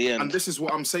 Right at the end. And this is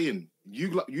what I'm saying.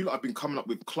 You lot have been coming up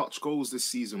with clutch goals this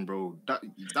season, bro.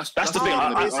 That's the thing.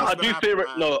 I do fear it.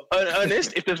 No,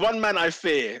 Ernest, if there's one man I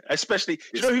fear, especially,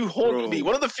 you know who haunted me?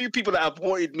 One of the few people that have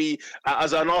haunted me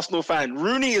as an Arsenal fan.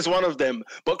 Rooney is one of them.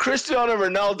 But Cristiano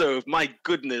Ronaldo, my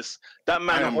goodness, that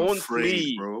man haunts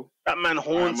me. Bro. That man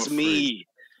haunts me.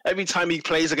 Every time he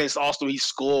plays against Arsenal, he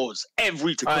scores.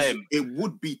 Every time. Because it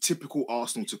would be typical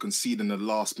Arsenal to concede in the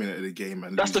last minute of the game.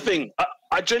 And that's the thing.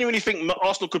 I genuinely think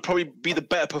Arsenal could probably be the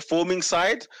better performing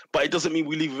side, but it doesn't mean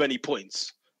we leave with any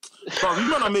points. Bro, you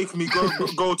might make me go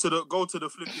to the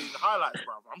flipping highlights,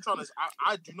 bro. I'm trying to.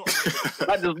 I do not.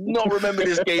 I do not remember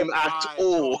this game at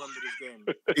all.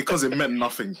 Because it meant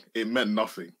nothing. It meant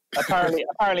nothing. Apparently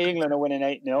England are winning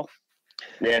 8-0.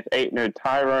 Yeah, it's 8-0.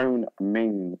 Tyrone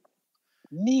Mings.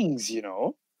 Mings, you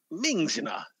know. That's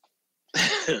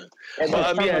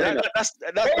our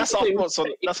thoughts on.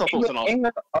 That's our thoughts on.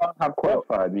 England have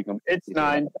qualified. It's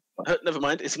 9. Never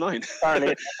mind. It's 9.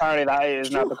 Apparently that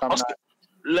is now become 9.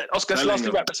 Oscar, let's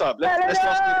lastly wrap this up.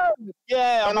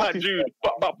 Yeah, I'm like, dude.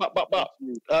 But.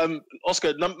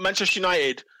 Oscar, Manchester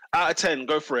United out of 10.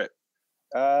 Go for it.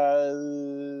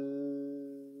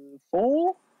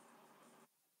 4.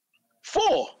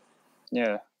 4.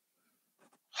 Yeah.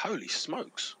 Holy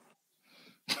smokes.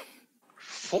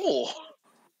 4.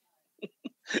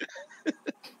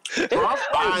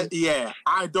 I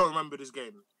don't remember this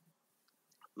game.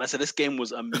 Man said this game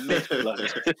was a myth.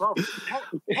 Bro,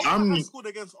 I scored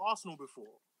against Arsenal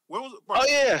before. When was it? Bro,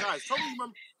 guys, tell me you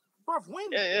remember. Bro,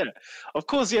 when? Yeah. Of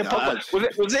course, yeah.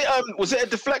 Was it a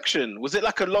deflection? Was it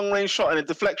like a long range shot and a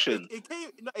deflection? It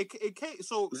came.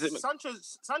 So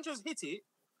Sanchez hit it.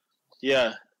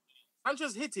 Yeah.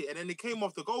 Sanchez hit it, and then it came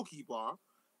off the goalkeeper,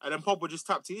 and then Pogba just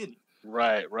tapped it in.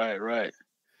 Right.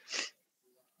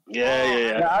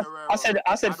 Yeah.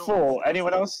 I said 4.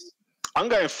 Anyone else? I'm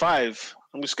going 5.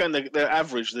 I'm just going the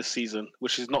average this season,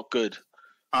 which is not good.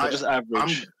 Just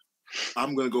average.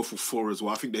 I'm going to go for 4 as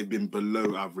well. I think they've been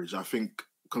below average. I think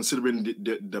considering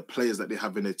the players that they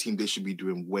have in their team, they should be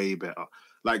doing way better.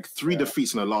 Like 3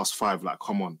 defeats in the last 5. Like,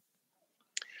 come on.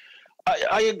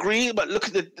 I agree, but look,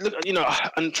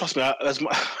 and trust me,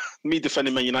 me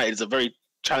defending Man United is a very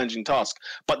challenging task.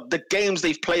 But the games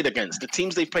they've played against, the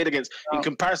teams they've played against, in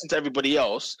comparison to everybody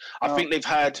else, I think they've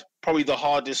had probably the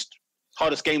hardest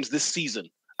games this season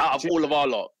out of all of our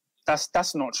lot.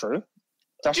 That's not true.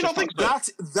 Do you not think so?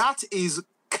 That is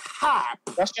cap.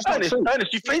 That's just not true.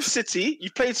 Ernest, you played City, you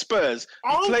played Spurs,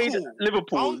 you played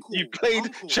Liverpool, you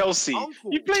played Chelsea,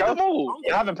 you played them all.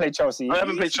 You haven't played Chelsea. I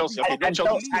haven't played Chelsea.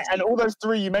 And all those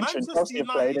 3 you mentioned, Chelsea have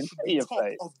played and City have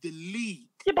played. Of the league.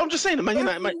 Yeah, but I'm just saying, the Man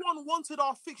United. Everyone wanted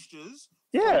our fixtures.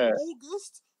 Yeah. From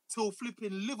August till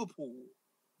flipping Liverpool.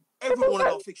 Everyone wanted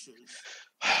our fixtures.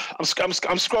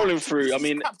 I'm scrolling through. I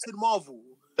mean, Captain Marvel.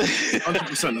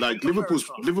 100%. Like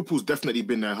Liverpool's definitely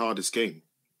been their hardest game.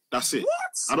 That's it. What?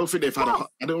 I don't think they've had a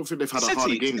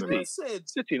harder game than that.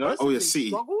 City, no? Oh yeah, City.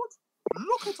 Struggled.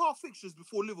 Look at our fixtures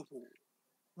before Liverpool.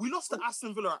 We lost to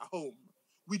Aston Villa at home.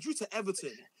 We drew to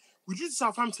Everton. We drew to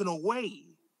Southampton away.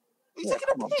 Are you taking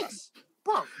a piss,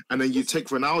 bro? And then you take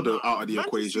Ronaldo out of the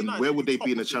Manchester equation. United Where would they top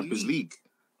be in the of the Champions League?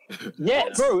 Yeah,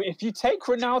 bro. If you take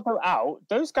Ronaldo out,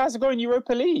 those guys are going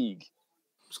Europa League.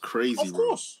 It's crazy, Of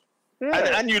course.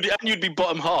 Yeah. And you'd be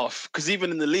bottom half because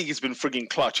even in the league he's been frigging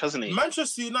clutch, hasn't he?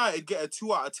 Manchester United get a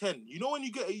 2 out of 10. You know when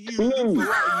you get a U,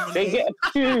 They get a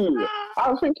 2. I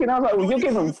was like, well, you're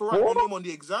giving them 4. on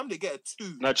the exam, they get a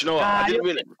 2. No, do you know what? I didn't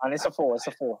really. And it's a 4. It's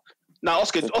a 4. Now,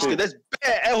 Oscar, there's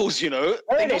bare L's, you know.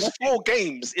 They lost 4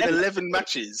 games in 11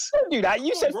 matches. Don't do that.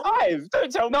 You said 5.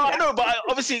 Don't tell me. No, I know, but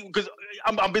obviously, because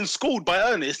I've been schooled by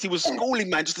Ernest. He was schooling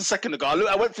man just a second ago.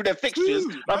 I went through their fixtures.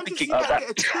 I'm thinking, By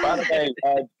the way,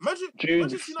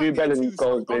 Jude Bellingham's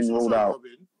goal has been ruled out.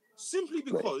 Simply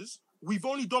because we've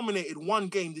only dominated 1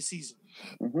 game this season.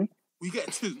 Mm-hmm. We get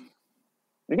a 2.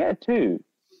 They get a 2.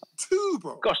 2,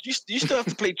 bro. gosh, you still have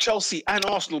to play Chelsea and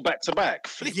Arsenal back to back.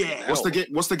 Yeah.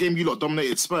 What's the game you lot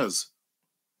dominated? Spurs.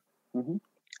 Mm-hmm.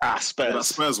 Spurs. Yeah, that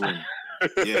Spurs win.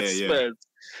 Yeah. Spurs.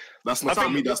 That's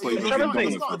not me. That's not even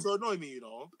It's starting to annoy me, you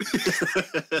know.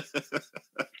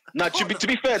 Now, to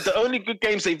be fair, the only good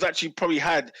games they've actually probably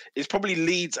had is probably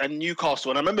Leeds and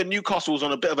Newcastle. And I remember Newcastle was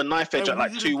on a bit of a knife edge at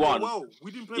like 2-1.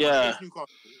 We didn't play well against Newcastle.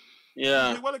 We Yeah.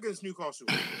 didn't play well against Newcastle.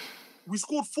 We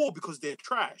scored 4 because they're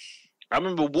trash. I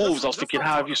remember Wolves. I was thinking,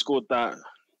 how have you scored that?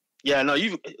 Yeah, no,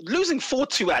 you losing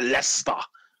 4-2 at Leicester.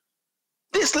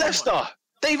 This Leicester,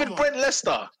 David Brent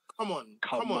Leicester. Come on.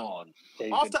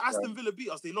 David After Aston Brent. Villa beat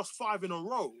us, they lost 5 in a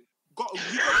row.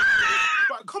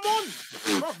 But come on,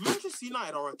 bro. Manchester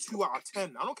United are a 2 out of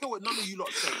 10. I don't care what none of you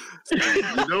lot say.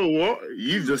 You know what?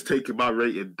 You've just taken my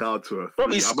rating down to a 3. Bro,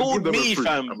 he schooled me,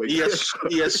 fam. He has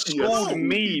schooled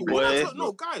me, boy.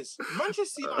 No, guys.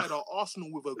 Manchester United are Arsenal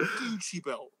with a Gucci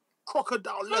belt,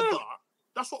 crocodile leather.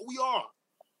 That's what we are.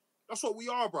 That's what we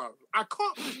are, bro. I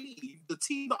can't believe the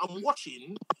team that I'm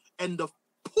watching and the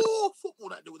poor football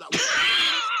that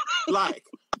we like.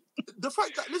 The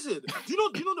fact that, listen, do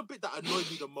you know the bit that annoyed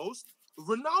me the most?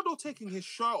 Ronaldo taking his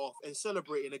shirt off and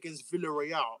celebrating against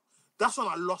Villarreal. That's when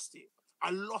I lost it.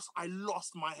 I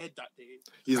lost my head that day.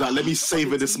 He's like, let me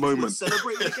savor this moment.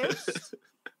 Celebrating against.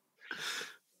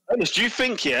 Ernest, do you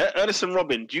think, Ernest and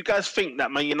Robin, do you guys think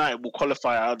that Man United will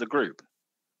qualify out of the group?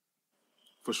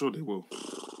 For sure they will.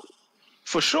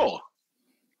 For sure.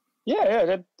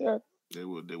 Yeah, They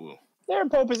will. they're in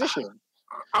pole position.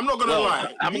 I'm not gonna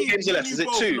lie. How many games are left? Is it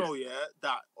 2? Know,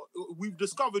 that we've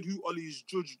discovered who Ollie's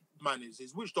judge man is.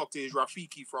 His witch doctor is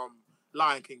Rafiki from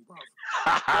Lion King, bro.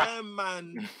 Yeah,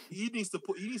 man, he needs to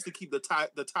keep the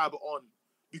tab on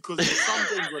because there's some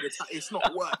things where it's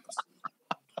not worked.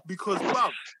 Because, bro,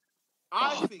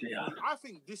 I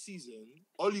think this season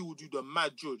Ollie will do the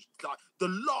mad judge, like the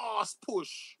last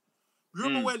push.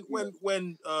 Remember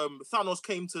when Thanos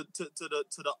came to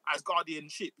the Asgardian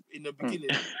ship in the beginning,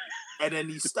 and then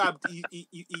he stabbed,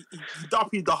 he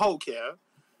duppied the Hulk,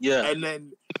 Yeah. and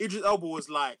then Idris Elba was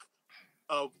like,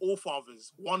 "All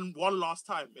fathers, one last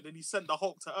time," and then he sent the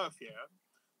Hulk to Earth.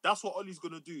 That's what Ollie's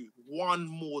gonna do one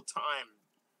more time.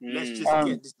 Let's just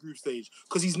get this group stage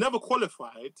because he's never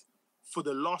qualified for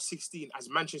the last 16 as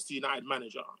Manchester United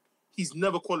manager. He's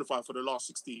never qualified for the last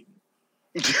 16.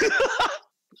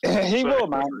 He will,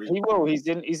 man. He will. He's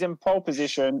in pole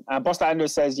position. And Boss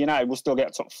Andrews says United will still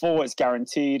get top 4. It's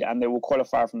guaranteed, and they will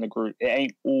qualify from the group. It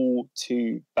ain't all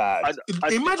too bad. Look at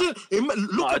the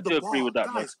bar, agree with that,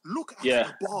 guys. man. Look at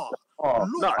the bar.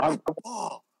 Look at the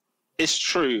bar. It's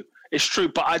true,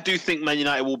 but I do think Man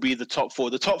United will be the top 4.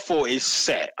 The top 4 is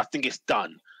set. I think it's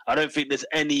done. I don't think there's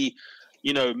any,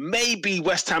 maybe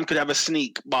West Ham could have a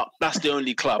sneak, but that's the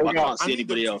only club. I can't see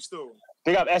anybody else.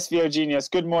 Big up SVO Genius.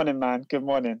 Good morning, man. Good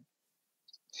morning.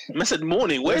 I said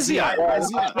morning. Where's he at?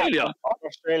 Australia.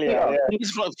 Australia.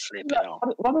 He's from Australia.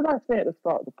 What did I say at the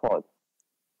start of the pod?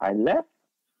 I left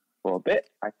for a bit,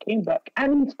 I came back,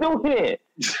 and he's still here.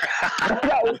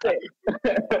 That was it.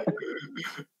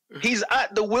 He's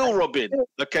at the wheel, Robin.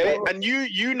 Okay, and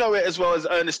you know it as well as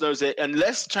Ernest knows it.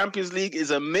 Unless Champions League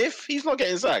is a myth, he's not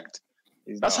getting sacked.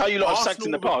 That's how you lot have sacked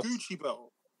in the past. Gucci belt.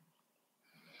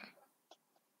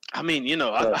 I mean,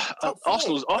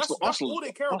 Arsenal's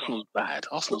bad.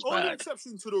 Arsenal's the only bad.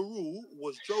 exception to the rule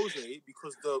was Jose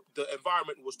because the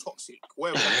environment was toxic.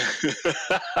 Whatever.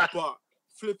 But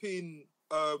flipping,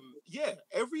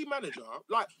 every manager,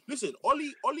 like, listen,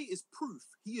 Ollie is proof.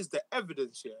 He is the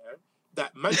evidence here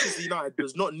that Manchester United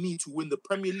does not need to win the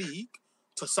Premier League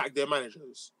to sack their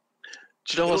managers.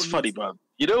 Do you know what's funny, bro?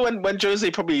 You know when Jose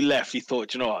probably left, he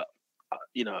thought, you know what?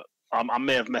 I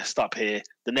may have messed up here.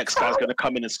 The next guy's going to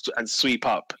come in and sweep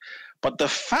up. But the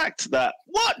fact that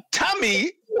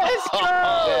Tammy? Yes,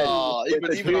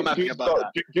 Even I'm happy about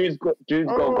that. Jude's got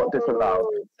disallowed.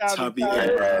 Tabby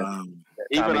Abraham.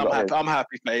 Even I'm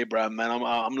happy for Abraham, man.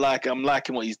 I'm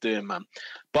liking what he's doing, man.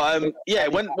 But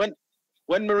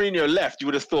when Mourinho left, you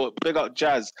would have thought, big up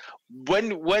Jazz.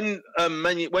 When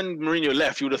Mourinho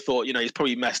left, you would have thought, he's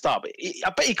probably messed up. I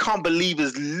bet he can't believe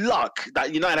his luck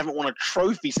that United haven't won a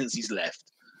trophy since he's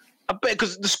left. I bet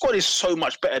because the squad is so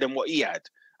much better than what he had,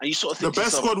 and you sort of think the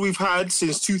best squad we've had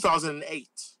since 2008.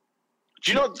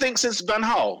 Do you not think since Van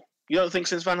Gaal? You don't think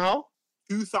since Van Gaal?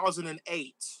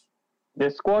 2008.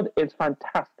 The squad is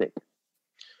fantastic.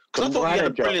 Because I thought he had a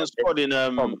brilliant squad in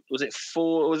was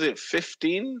it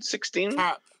 15, 16?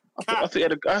 I thought he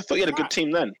had a good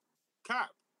team then. Cap.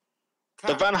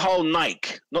 The Van Gaal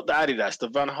Nike, not the Adidas, the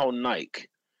Van Gaal Nike.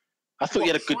 I thought he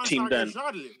had a good team then.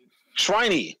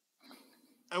 Shriney.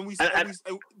 And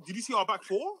did you see our back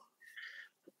four?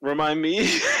 Remind me.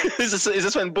 Is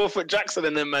this when Borthwick Jackson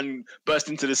and them man burst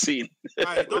into the scene?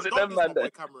 Hey, was it them man there?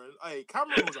 Cameron. Hey,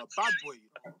 Cameron was a bad boy.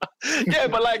 Yeah,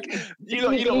 but like you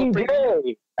lot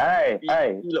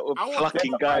were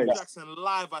plucking guys. Jackson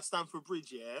live at Stamford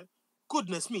Bridge, yeah.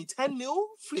 Goodness me, 10-0?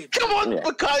 Flip. Come on,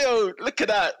 Bukayo. Look at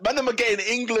that. Man, them are getting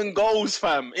England goals,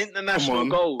 fam. International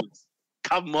goals.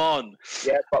 Come on.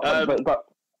 Yeah, but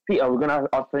Peter, we're going to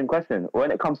ask the same question.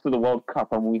 When it comes to the World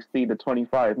Cup and we see the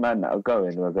 25 men that are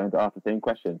going, we're going to ask the same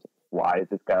questions. Why is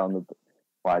this guy going?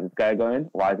 Why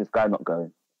is this guy not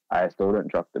going? I still don't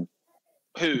trust him.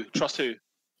 Who? Trust who?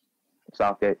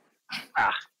 Southgate.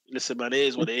 Listen, man, it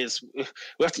is what it is. We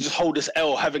have to just hold this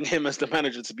L, having him as the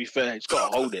manager, to be fair. You just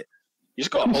got to hold it.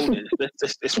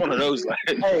 It's one of those. Like.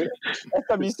 Hey,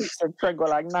 SW6 and Trent got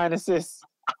like 9 assists.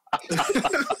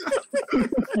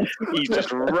 He's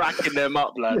just racking them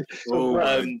up, lad.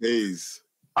 Days.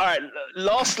 All right.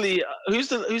 Lastly, who's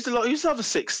the other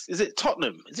 6? Is it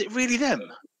Tottenham? Is it really them?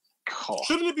 God.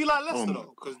 Shouldn't it be like Leicester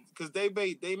though? Because they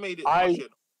made it.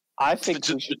 I think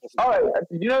we should. All right.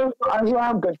 You know who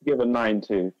I'm going to give a 9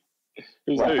 to?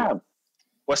 West Ham.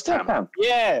 West Ham.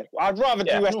 Yeah, I'd rather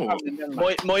do West Ham than them.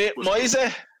 Moise.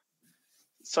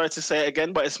 Sorry to say it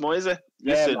again, but it's Moise.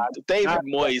 Listen, David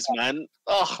Moyes, man.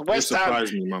 Oh, West Ham.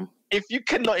 Me, if you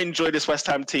cannot enjoy this West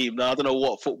Ham team, I don't know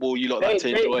what football you lot like to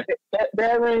enjoy.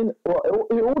 They're in. Well,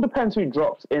 it all depends who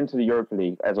drops into the Europa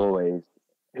League, as always.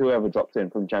 Whoever drops in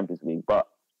from Champions League, but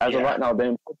as of right now, they're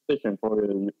in position for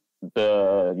the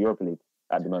Europa League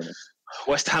at the moment.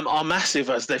 West Ham are massive,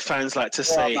 as their fans like to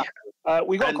say.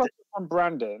 We got a question from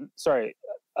Brandon. Sorry,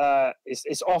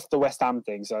 it's off the West Ham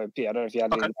thing. So, Pete, I don't know if you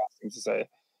had anything to say.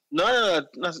 No.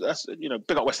 That's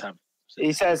big up West Ham.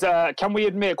 He says, can we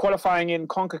admit qualifying in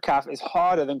CONCACAF is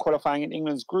harder than qualifying in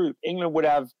England's group? England would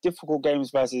have difficult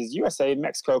games versus USA,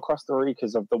 Mexico, Costa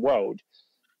Ricas of the world.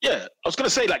 Yeah, I was going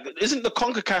to say, like, isn't the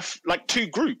CONCACAF like 2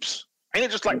 groups? Ain't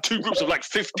it just like 2 groups of like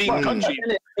 15 countries?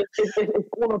 It's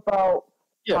all about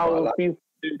how people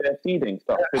do their seeding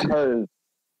stuff. Because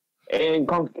in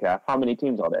CONCACAF, how many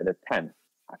teams are there? There's 10,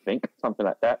 I think, something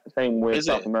like that. Same with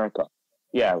South America.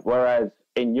 Yeah, whereas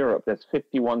in Europe, there's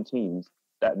 51 teams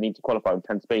that need to qualify with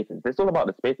 10 spaces. It's all about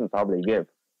the spaces how they give.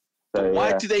 So,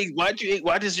 why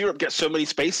does Europe get so many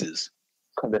spaces?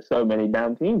 Because there's so many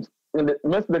damn teams. And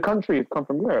most of the countries come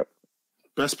from Europe.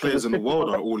 Best players in the world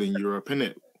are all in Europe,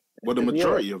 innit? Well, the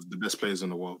majority of the best players in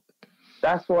the world.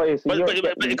 That's why it's. But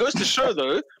it goes to show,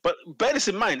 though. But bear this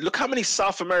in mind. Look how many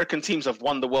South American teams have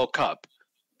won the World Cup.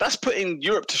 That's putting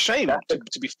Europe to shame.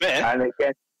 To be fair. And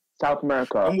again, South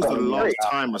America. When was the last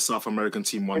time a South American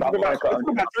team won the World Cup?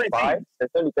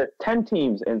 There's 10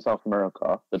 teams in South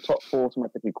America. The top 4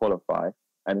 automatically qualify,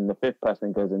 and then the 5th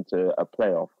person goes into a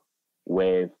playoff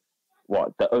with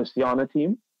the Oceania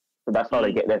team. So that's how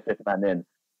they get their 5th man in.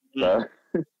 So.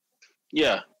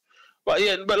 Yeah.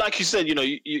 But like you said,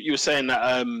 you were saying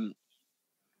that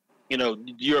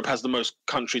Europe has the most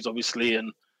countries, obviously,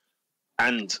 and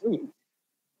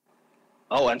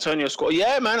Antonio scored.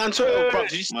 Yeah, man, Antonio.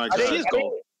 Did you see his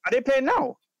goal? Are they playing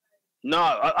now? No,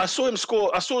 I saw him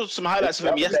score. I saw some highlights of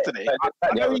him yesterday.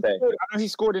 I know he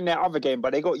scored in their other game,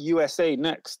 but they got USA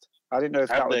next. I didn't know if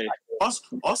that was.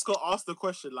 Oscar asked the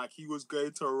question like he was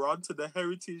going to run to the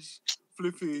Heritage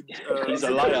flipping. He's a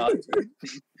liar.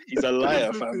 He's a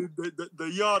liar, fam.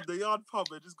 The yard pub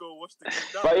and just go watch the game.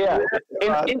 But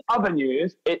yeah, in other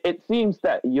news, it seems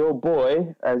that your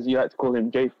boy, as you like to call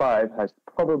him, J5, has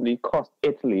probably cost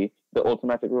Italy the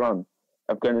automatic run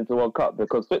of going into the World Cup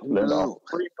because Switzerland are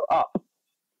 3 up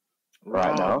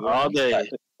right now. Are they?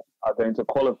 Are going to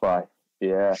qualify.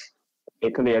 Yeah.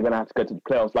 Italy are going to have to go to the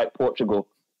playoffs like Portugal.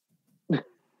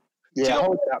 Yeah,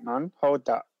 hold that, man. Hold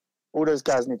that. All those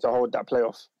guys need to hold that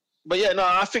playoff. But yeah, no,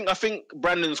 I think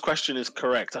Brandon's question is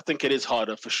correct. I think it is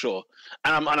harder for sure,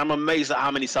 and I'm amazed at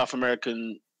how many South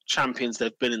American champions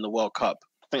there've been in the World Cup.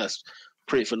 I think that's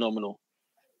pretty phenomenal.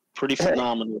 Pretty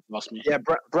phenomenal, if you ask me. Yeah,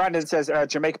 Brandon says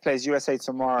Jamaica plays USA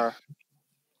tomorrow.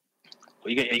 Are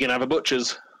you gonna have a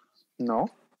butchers? No.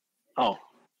 Oh,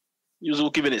 you was all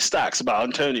giving it stacks about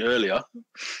Antonio earlier.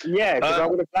 Yeah, because I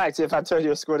would have liked it if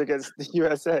Antonio scored against the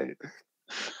USA.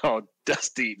 Oh, that's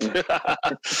deep.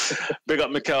 Big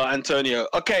up Mikel Antonio.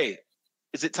 Okay,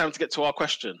 is it time to get to our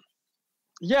question?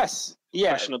 Yes. Yeah.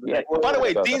 Question of the day. By the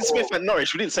way, Dean Smith at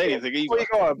Norwich, we didn't say anything either.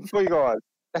 Before you go on,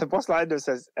 Boss Lindo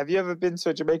says, have you ever been to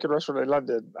a Jamaican restaurant in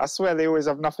London? I swear they always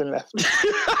have nothing left.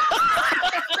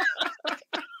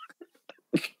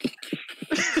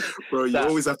 Bro, you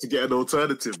always have to get an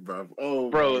alternative, bro. Oh,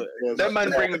 bro, that man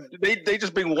they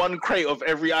just bring one crate of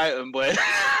every item, boy,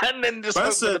 and then just.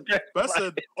 Person,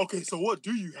 okay, so what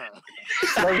do you have?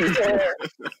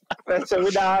 So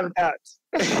we don't have that.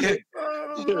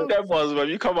 That was when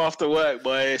you come after work,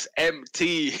 boy, it's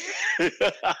empty.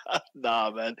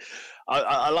 Nah, man,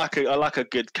 I like a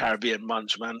good Caribbean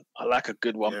munch, man. I like a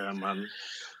good one. Yeah, man.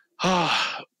 All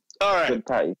right. Good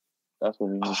patty. That's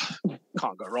what we need.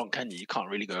 Can't go wrong, can you? You can't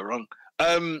really go wrong.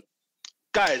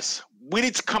 Guys, we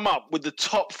need to come up with the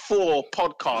top 4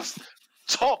 podcasts,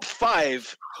 top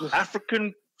 5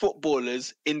 African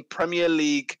footballers in Premier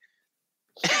League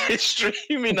history.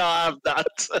 We now have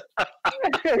that.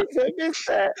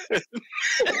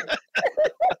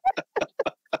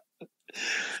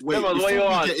 Wait, before we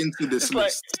get into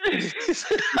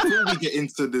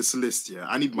this list, yeah,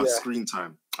 I need my screen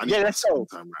time. I need my screen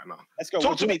time right now. Let's go.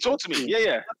 Talk to me.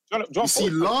 Yeah. You see,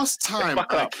 last time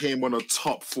I came on a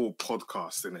top 4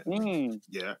 podcast, innit?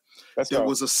 Yeah. There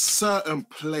was a certain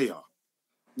player,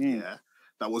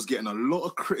 that was getting a lot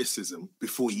of criticism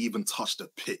before he even touched the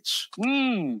pitch.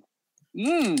 You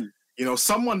know,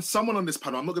 someone on this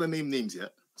panel, I'm not going to name names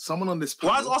yet. Someone on this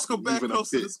panel. Why is Oscar back close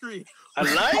to the screen?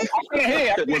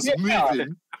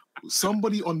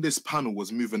 Somebody on this panel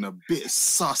was moving a bit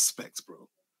suspect, bro.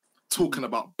 Talking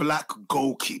about black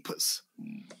goalkeepers.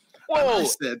 Whoa!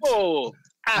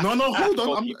 No, hold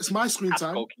on. It's my screen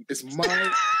time. It's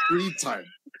my screen time.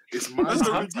 It's my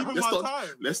time.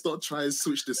 Let's not try and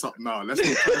switch this up now. Let's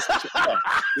not try and switch it up.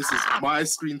 This is my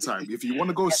screen time. If you want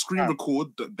to go screen record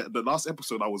the last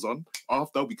episode I was on,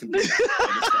 after we can do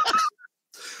that.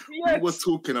 We were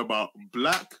talking about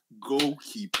black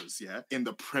goalkeepers, in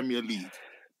the Premier League.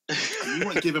 And you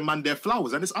weren't giving man their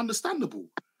flowers, and it's understandable.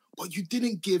 But you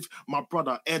didn't give my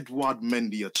brother Edouard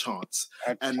Mendy a chance.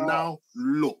 And now,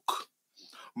 look.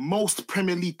 Most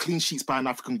Premier League clean sheets by an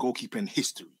African goalkeeper in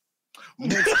history.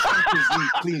 Most Champions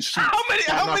League clean sheets. How many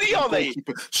are they?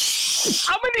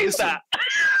 How many is that?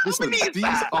 Listen,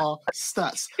 these are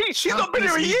stats. She's not been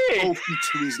here a year. Trophy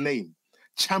to his name.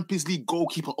 Champions League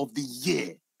goalkeeper of the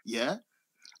year. Yeah?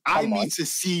 I need to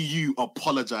see you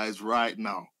apologize right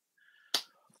now.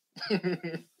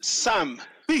 Sam.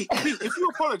 Pete, if you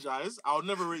apologize, I'll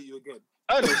never rate you again.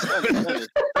 Ernest,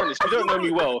 you don't know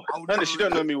me well. Ernest, you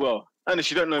don't know me well.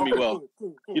 You don't know me well.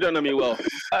 You don't know me well.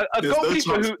 A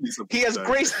goalkeeper who he has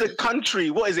graced the country,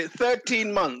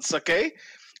 13 months, okay?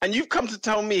 And you've come to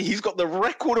tell me he's got the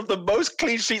record of the most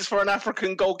clean sheets for an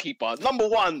African goalkeeper. Number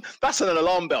 1, that's an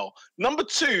alarm bell. Number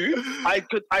 2, I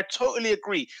totally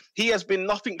agree. He has been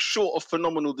nothing short of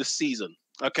phenomenal this season.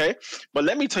 Okay, but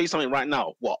let me tell you something right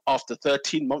now. What, after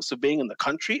 13 months of being in the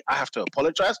country, I have to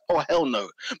apologize? Oh, hell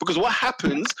no. Because what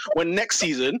happens when next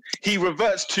season he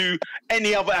reverts to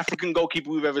any other African goalkeeper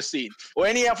we've ever seen, or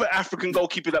any other African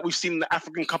goalkeeper that we've seen in the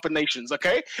African Cup of Nations,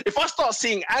 okay? If I start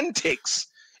seeing antics,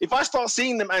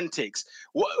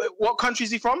 what country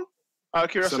is he from?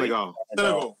 Curiosity.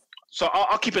 Senegal. So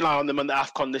I'll keep an eye on them on the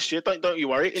AFCON this year. Don't you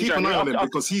worry. Keep an eye on him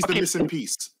because he's the missing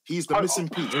piece. He's the missing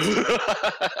piece.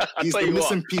 He's the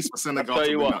missing piece for Senegal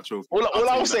to win that trophy. All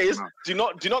I will say is, do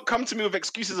not come to me with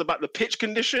excuses about the pitch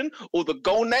condition or the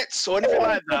goal nets or anything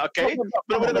like that. Okay?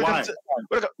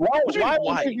 Why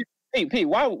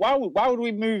would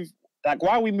we move? Like,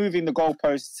 why are we moving the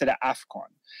goalposts to the AFCON?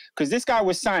 Because this guy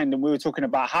was signed, and we were talking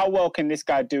about how well can this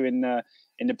guy do in the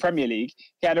Premier League.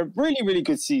 He had a really, really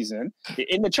good season.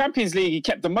 In the Champions League, he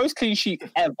kept the most clean sheet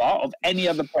ever of any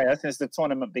other player since the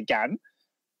tournament began.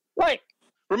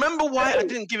 Remember why I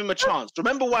didn't give him a chance?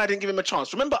 Remember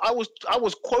I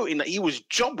was quoting that he was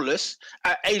jobless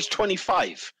at age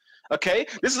 25. Okay,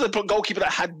 this is a goalkeeper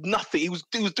that had nothing. He was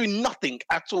doing nothing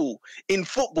at all in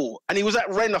football, and he was at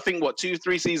Rennes, I think,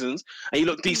 2-3 seasons, and he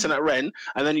looked decent at Rennes,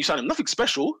 and then you signed him. Nothing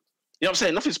special. You know what I'm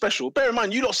saying? Nothing special. Bear in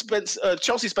mind,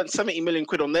 Chelsea spent 70 million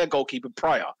quid on their goalkeeper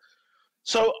prior.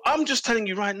 So I'm just telling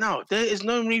you right now, there is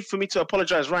no need for me to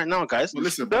apologize right now, guys. Well,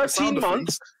 listen, 13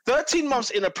 months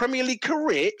in a Premier League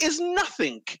career is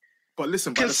nothing. But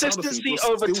listen, consistency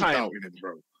over time.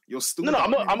 You're still no,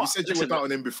 doubting I'm not. him. You said you were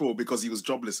doubting him before because he was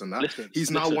jobless and that.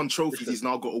 He's now won trophies. He's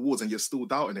now got awards, and you're still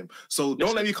doubting him. So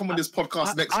don't let me come on this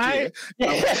podcast next year.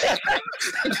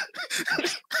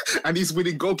 And he's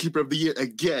winning goalkeeper of the year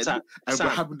again, Sam, we're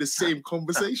having the same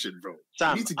conversation, bro.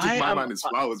 Sam, you need to give my man his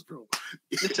flowers, bro.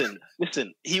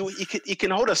 Listen. He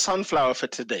can hold a sunflower for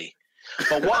today.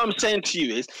 But what I'm saying to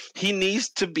you is he needs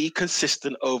to be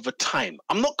consistent over time.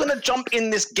 I'm not going to jump in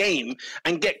this game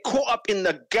and get caught up in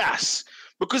the gas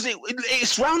because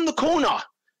it's round the corner.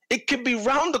 It could be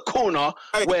round the corner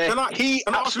where he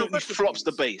absolutely flops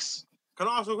the base. Can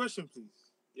I ask a question, please?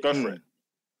 Go for it.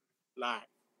 Like,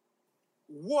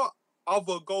 what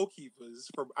other goalkeepers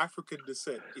from African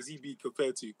descent is he being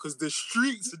compared to? Because the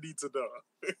streets need to know.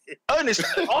 Ernest,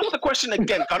 ask the question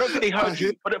again. I don't really heard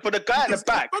you. For the guy at the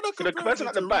back, for the person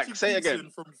at the back, Richard say Kingston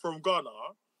again. From Ghana,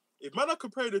 if man are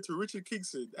compared it to Richard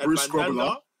Kingston and Bruce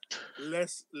Mandanda,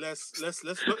 let's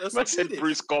said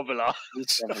Bruce Gobbler.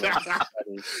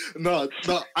 No,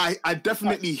 I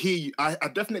definitely hear you. I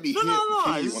definitely hear you.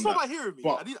 No. It's not about hearing me.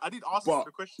 I did ask you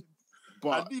the question.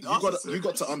 But you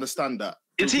got to understand that.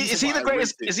 Is he the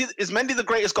greatest? Is Mendy the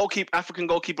greatest African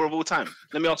goalkeeper of all time?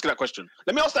 Let me ask you that question.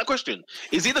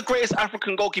 Is he the greatest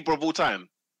African goalkeeper of all time?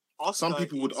 Some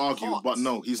people would argue, but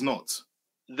no, he's not.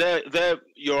 There,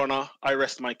 Your Honor, I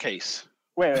rest my case.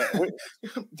 Wait.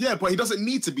 Yeah, but he doesn't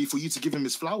need to be for you to give him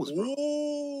his flowers, bro.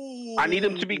 Ooh. I need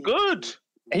him to be good.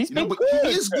 He's been good. He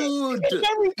is good. He's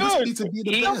very good. He to be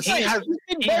the best.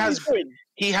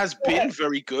 He has been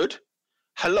very good.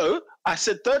 Hello, I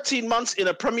said 13 months in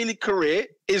a Premier League career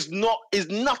is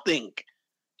nothing.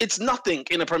 It's nothing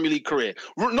in a Premier League career.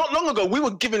 Not long ago, we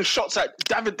were giving shots at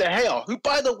David De Gea, who,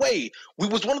 by the way,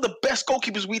 was one of the best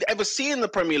goalkeepers we'd ever seen in the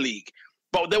Premier League.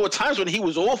 But there were times when he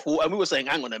was awful, and we were saying,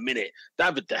 hang on a minute,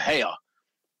 David De Gea,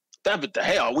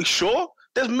 are we sure?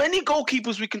 There's many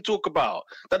goalkeepers we can talk about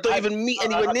that don't even meet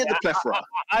anywhere near the plethora.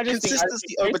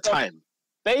 Consistency over time.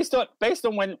 Based on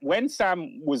when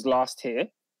Sam was last here,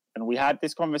 and we had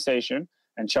this conversation,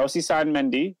 and Chelsea signed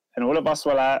Mendy, and all of us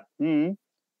were like,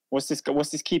 what's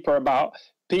this keeper about?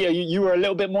 Peter, you were a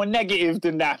little bit more negative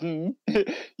than that.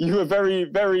 You were very,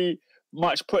 very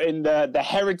much putting the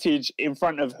heritage in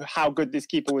front of how good this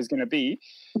keeper was going to be.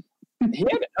 He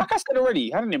had, like I said already,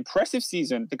 he had an impressive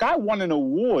season. The guy won an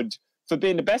award for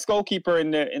being the best goalkeeper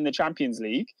in the Champions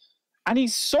League, and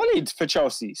he's solid for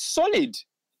Chelsea. Solid.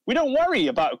 We don't worry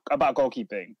about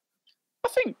goalkeeping. I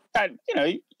think that,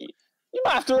 you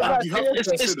might have to.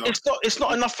 It's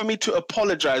not enough for me to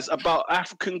apologise about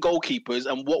African goalkeepers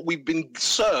and what we've been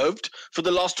served for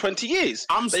the last 20 years.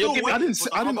 I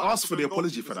didn't ask for the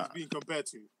apology for that. Being compared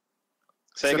to.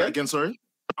 Say that again, sorry?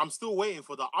 I'm still waiting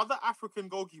for the other African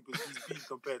goalkeepers he's being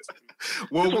compared to.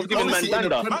 Well, we're giving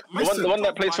Mandanda, the one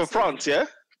that plays for France, yeah?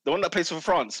 The one that plays for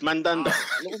France, Mandanda.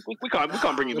 We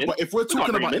can't bring him in. But if we're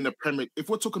talking about in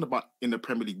the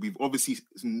Premier League, we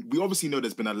obviously know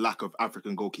there's been a lack of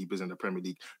African goalkeepers in the Premier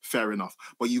League. Fair enough.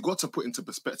 But you got to put into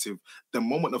perspective the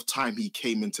moment of time he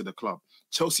came into the club.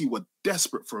 Chelsea were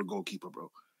desperate for a goalkeeper,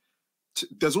 bro.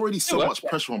 There's already so much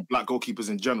pressure on black goalkeepers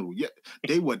in general. Yet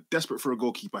they were desperate for a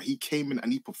goalkeeper. He came in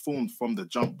and he performed from the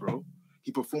jump, bro.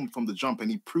 He performed from the jump and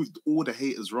he proved all the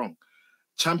haters wrong.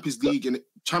 Champions League in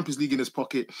his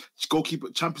pocket,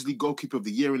 Champions League goalkeeper of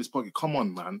the year in his pocket. Come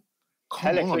on, man.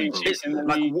 Come on, bro.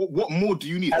 Like, what more do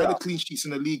you need? Hella clean sheets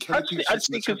in the league. I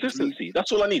just need consistency.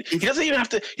 That's all I need. He doesn't even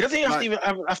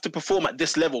have to perform at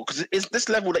this level, because it's this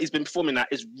level that he's been performing at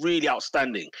is really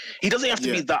outstanding. He doesn't have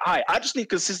to be that high. I just need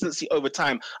consistency over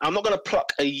time. I'm not going to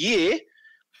pluck a year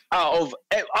out of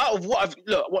what I've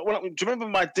do you remember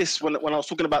my diss when I was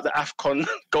talking about the AFCON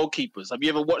goalkeepers? Have you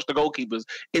ever watched the goalkeepers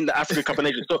in the African Cup of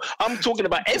Nations? So I'm talking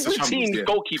about every team's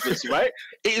goalkeepers, right?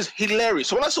 It is hilarious.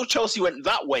 So when I saw Chelsea went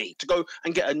that way to go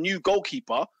and get a new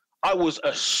goalkeeper, I was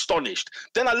astonished.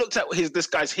 Then I looked at this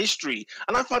guy's history,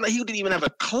 and I found that he didn't even have a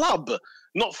club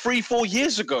not 3-4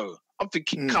 years ago. I'm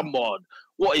thinking, come on,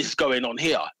 what is going on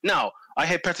here? Now, I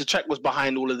hear Petr Cech was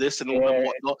behind all of this and all that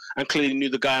whatnot, and clearly knew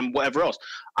the guy and whatever else.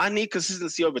 I need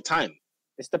consistency over time.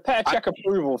 It's the Petr Cech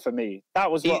approval for me. That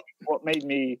was what made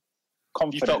me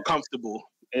confident. You felt comfortable.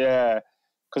 Yeah,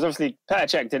 because obviously Petr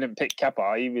Cech didn't pick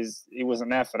Kepa. He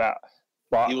wasn't there for that.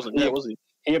 But he wasn't there, was he?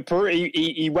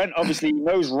 He went. Obviously, he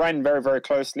knows Ren very, very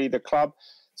closely, the club.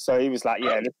 So he was like,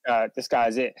 this guy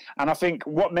is it. And I think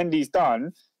what Mendy's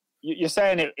done. You're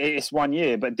saying it's 1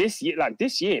 year, but this year,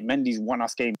 Mendy's won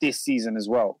us game this season as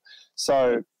well.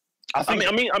 So I think.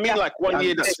 I mean, like 1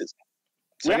 year.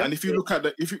 And if you look at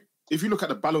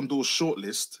the Ballon d'Or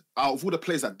shortlist, out of all the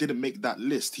players that didn't make that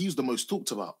list, he's the most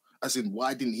talked about. As in,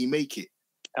 why didn't he make it?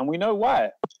 And we know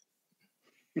why.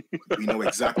 We know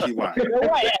exactly why. You know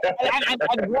why?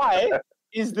 And why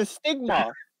is the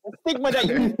stigma. The stigma that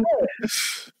you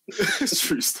It's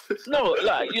true. No,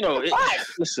 like, you know,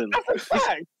 listen. That's a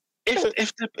fact.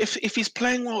 If he's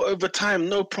playing well over time,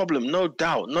 no problem, no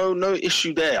doubt, no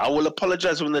issue there. I will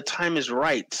apologize when the time is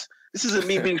right. This isn't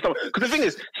me being because the thing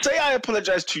is, say I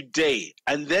apologize today,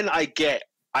 and then I get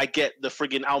the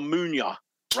friggin' Almunia,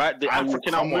 right? The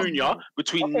African Almunia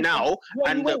between now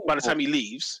and by the time he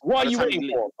leaves. What are you waiting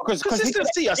for? Because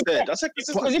consistency, I said because if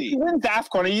consistency. he wins the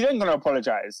AFCON, are you then going to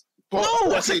apologize? No,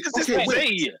 I said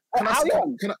consistency.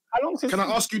 Can I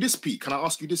ask you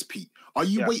this, Pete? Are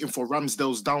you waiting for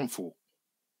Ramsdale's downfall?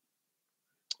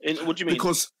 What do you mean?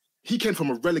 Because he came from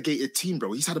a relegated team,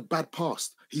 bro. He's had a bad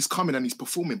past. He's coming and he's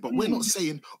performing, but we're not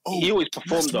saying, he always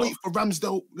performed. Let's wait for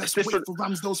Ramsdale. Let's wait for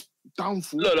Ramsdale's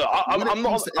downfall. Look, I'm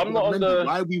not on the.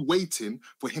 Why are we waiting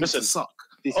for him to suck?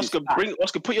 Oscar,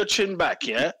 put your chin back,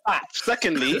 yeah.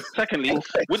 Secondly,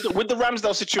 with the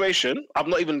Ramsdale situation, I've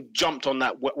not even jumped on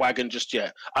that wagon just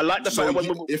yet. I like the fact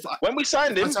when we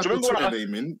signed him.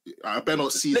 I better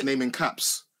not see his name in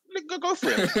caps. Go for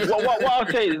it. what I'll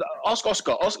say is, ask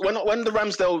Oscar. When the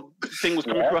Ramsdale thing was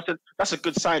coming through, I said that's a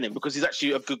good signing because he's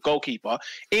actually a good goalkeeper.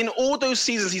 In all those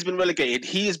seasons he's been relegated,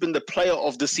 he has been the player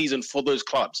of the season for those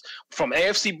clubs. From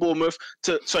AFC Bournemouth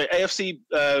AFC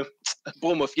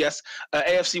Bournemouth, yes,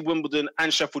 AFC Wimbledon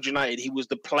and Sheffield United, he was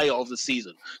the player of the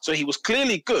season. So he was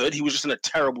clearly good. He was just in a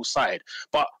terrible side.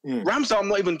 But Ramsdale, I'm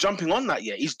not even jumping on that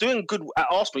yet. He's doing good at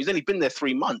Arsenal. He's only been there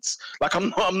 3 months. Like I'm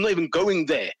not even going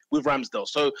there with Ramsdale.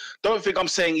 So don't think I'm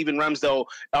saying even Ramsdale.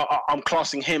 I'm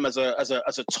classing him as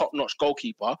a top-notch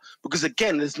goalkeeper because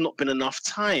again, there's not been enough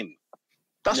time.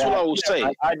 That's what I will say.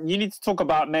 You need to talk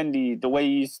about Mendy the way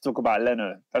you used to talk about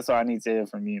Leno. That's what I need to hear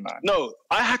from you, man. No,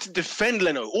 I had to defend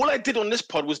Leno. All I did on this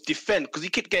pod was defend because he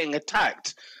kept getting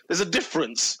attacked. There's a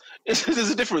difference. There's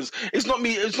a difference. It's not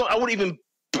me. It's not. I wouldn't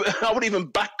even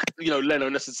back Leno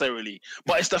necessarily,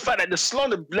 but it's the fact that the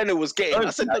slander Leno was getting. I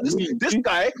said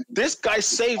this guy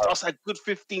saved us a good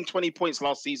 15, 20 points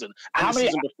last season and the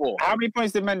season before. How many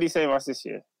points did Mendy save us this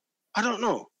year? I don't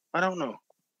know.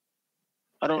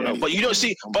 But you don't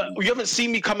see. But you haven't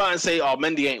seen me come out and say, "Oh,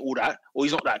 Mendy ain't all that," or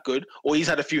 "He's not that good," or "He's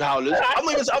had a few howlers."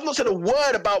 I've not said a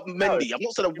word about Mendy. I've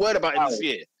not said a word about him this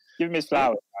year. Give him his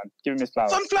flowers, man. Give him his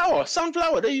flowers.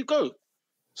 Sunflower. There you go.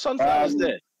 Sunflower's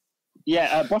there.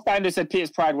 Yeah, Boss Anders said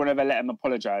Peter's pride will never let him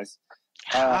apologise.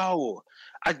 How?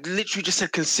 I literally just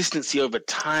said consistency over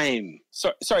time.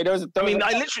 Sorry, there was I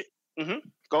literally...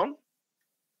 Go on.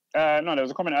 No, there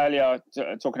was a comment earlier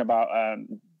talking about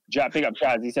big up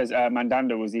Jazz. He says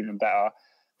Mandanda was even better.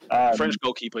 French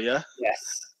goalkeeper, yeah?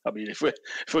 Yes. I mean, if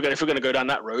we're going to go down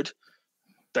that road,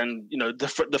 then,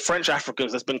 the French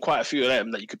Africans, there's been quite a few of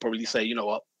them that you could probably say, you know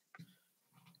what,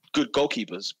 good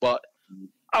goalkeepers. But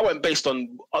I went based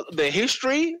on their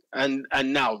history and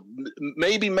now.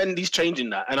 Maybe Mendy's changing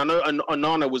that. And I know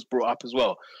Onana was brought up as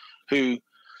well, who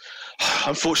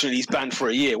unfortunately he's banned for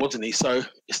a year, wasn't he? So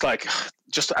it's like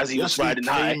just as he was riding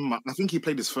high. I think he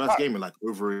played his first game in like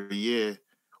over a year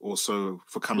or so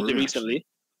for Cameroon. Recently?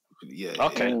 Yeah.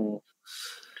 Okay. Yeah.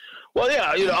 Well,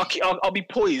 yeah, I'll be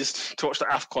poised to watch the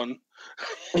AFCON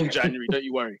in January. Don't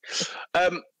you worry.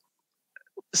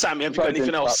 Sammy, have you got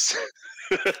anything else?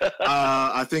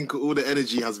 I think all the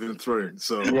energy has been thrown,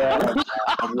 so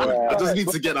I just need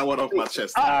to get that one off my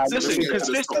chest. Listen,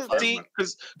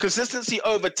 consistency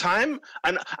over time,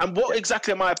 and what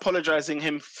exactly am I apologizing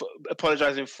for?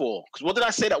 Because what did I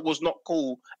say that was not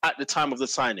cool at the time of the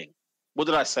signing? What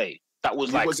did I say? That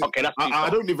was like, okay, that's I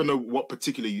don't even know what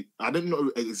particularly. I don't know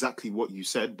exactly what you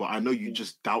said, but I know you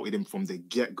just doubted him from the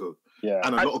get-go. Yeah,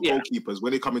 and a lot of goalkeepers,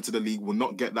 when they come into the league, will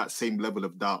not get that same level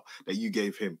of doubt that you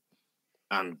gave him.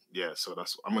 And yeah, so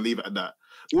I'm gonna leave it at that.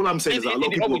 All I'm saying is that a lot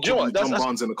of people are calling John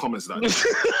Barnes in the comments that.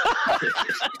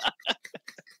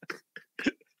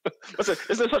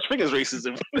 Is there such thing as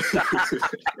racism?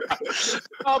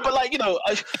 But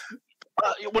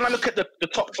when I look at the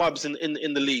top clubs in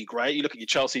the league, right? You look at your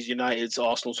Chelsea's, United's,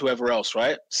 Arsenal's, whoever else,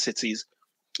 right? Cities,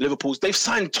 Liverpool's. They've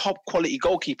signed top quality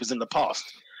goalkeepers in the past.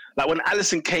 Like when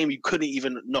Alisson came, you couldn't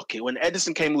even knock it. When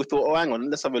Edison came, we thought, oh, hang on,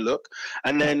 let's have a look.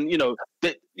 And then,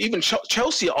 even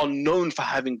Chelsea are known for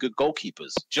having good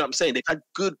goalkeepers. Do you know what I'm saying? They've had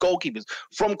good goalkeepers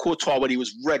from Courtois when he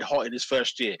was red hot in his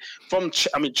first year.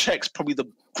 Czech's probably the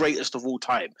greatest of all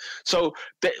time. So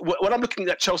when I'm looking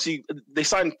at Chelsea, they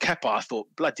signed Kepa. I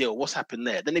thought, bloody hell, what's happened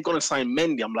there? Then they're going to sign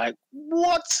Mendy. I'm like,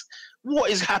 what?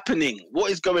 what is happening?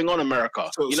 What is going on, America?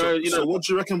 So what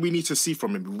do you reckon we need to see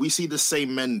from him? We see the same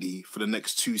Mendy for the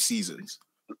next 2 seasons.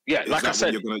 Yeah, like I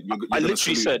said, I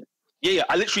literally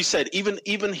said, even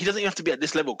he doesn't even have to be at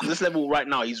this level, because this level right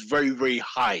now he's very, very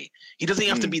high. He doesn't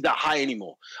even have to be that high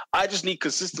anymore. I just need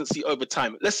consistency over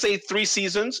time. Let's say 3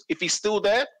 seasons. If he's still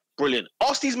there, brilliant.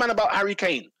 Ask these men about Harry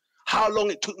Kane. How long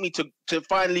it took me to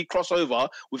finally cross over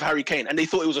with Harry Kane, and they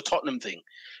thought it was a Tottenham thing.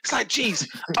 It's like, geez,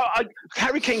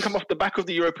 Harry Kane come off the back of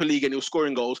the Europa League and he was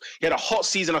scoring goals. He had a hot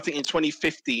season, I think, in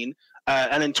 2015,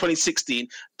 and then 2016.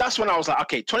 That's when I was like,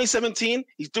 okay, 2017,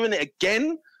 he's doing it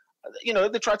again. You know,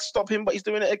 they tried to stop him, but he's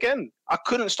doing it again. I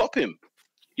couldn't stop him.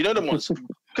 You know the ones.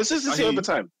 Consistency over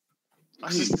time.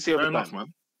 Consistency over time.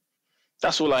 Man.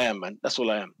 That's all I am, man. That's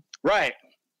all I am. Right.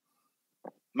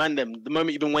 Man, the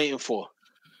moment you've been waiting for.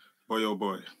 Boy, oh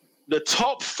boy. The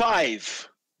top 5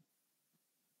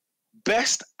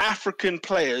 best African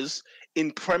players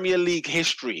in Premier League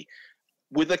history.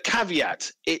 With a caveat,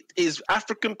 it is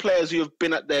African players who have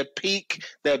been at their peak,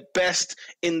 their best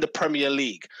in the Premier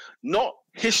League. Not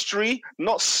history,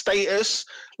 not status,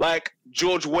 like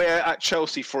George Weah at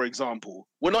Chelsea, for example.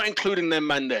 We're not including them,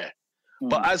 man, there.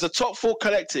 But as a top 4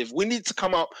 collective, we need to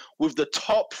come up with the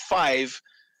top 5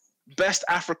 best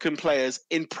African players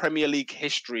in Premier League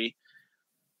history.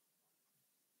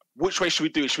 Which way should we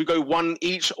do it? Should we go one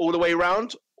each all the way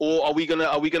around? Or are we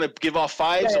gonna give our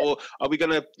 5s, or are we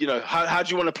gonna, how do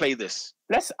you want to play this?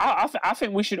 I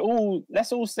think we should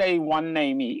let's all say one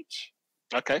name each.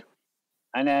 Okay.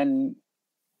 And then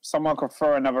someone could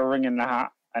throw another ring in the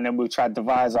hat, and then we'll try to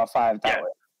devise our 5 that way.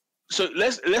 So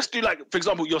let's do, like, for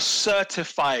example, you're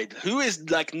certified. Who is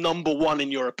like number 1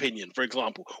 in your opinion, for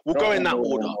example? We'll go in that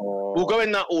order.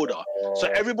 So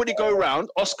everybody go around.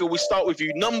 Oscar, we start with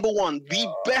you. Number 1, the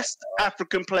best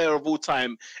African player of all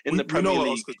time in the Premier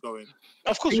League. Oscar's going.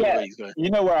 Of course, you know where he's going. You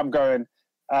know where I'm going.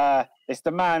 It's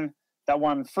the man that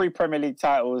won 3 Premier League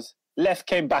titles, left,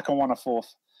 came back, and won a 4th.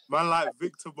 Man like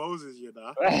Victor Moses,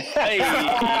 Hey.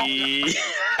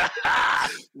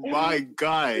 My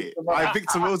guy.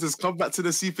 Victor Moses, come back to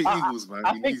the Super Eagles, man.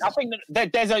 I think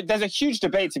that there's a huge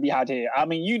debate to be had here. I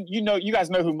mean, you guys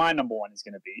know who my number 1 is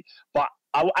going to be, but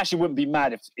I actually wouldn't be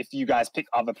mad if you guys pick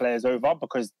other players over,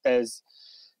 because there's,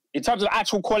 in terms of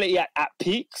actual quality at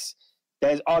peaks,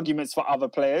 there's arguments for other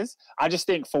players. I just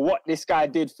think for what this guy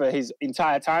did for his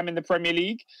entire time in the Premier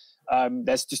League,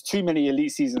 there's just too many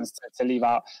elite seasons to leave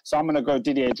out. So I'm going to go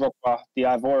Didier Drogba, the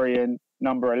Ivorian,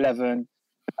 number 11.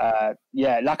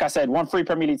 Like I said, won 3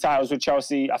 Premier League titles with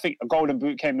Chelsea. I think a Golden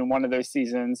Boot came in one of those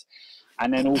seasons,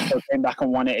 and then also came back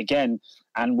and won it again,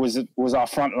 and was our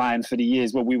front line for the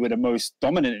years where we were the most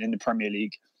dominant in the Premier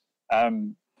League.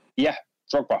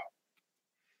 Drogba.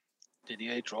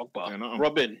 Didier Drogba. Yeah,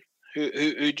 Robin, who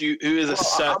is a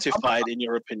certified in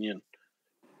your opinion?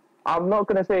 I'm not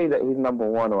going to say that he's number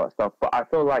 1 or that stuff, but I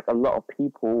feel like a lot of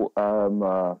people,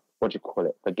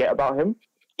 forget about him.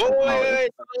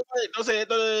 Wait, don't say it.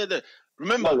 No.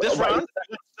 Remember, this round,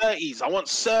 I want 30s. I want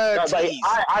 30s. No,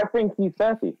 I think he's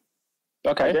 30.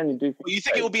 Okay. I genuinely do. You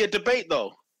think it will be a debate,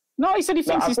 though? No, he said he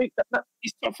thinks he's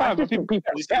top 5. People forget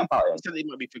about him. He said he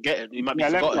might be forgetting. He might be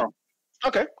forgotten.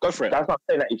 Okay, go for it. That's not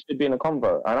saying that he should be in a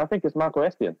convo. And I think it's Michael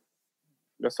Essien.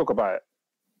 Let's talk about it.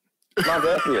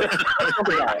 Michael Essien. Let's talk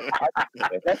about it.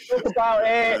 Let's talk about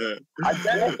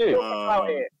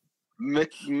it.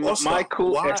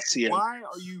 Michael Essien. Why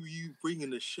are you bringing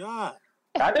the shot?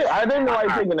 I don't know why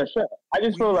he's bringing a shot. I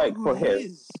just feel like for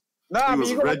him. Nah, he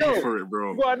was ready for it,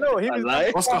 bro. You gotta know. He was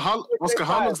like, Oscar, how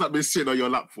long's that been sitting on your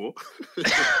lap for?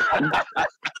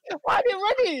 Why are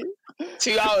you ready?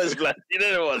 2 hours, blood. You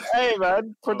know what? Hey,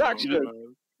 man,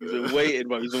 production. He's been waiting,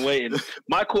 bro. He's been waiting.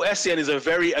 Michael Essien is a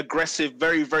very aggressive,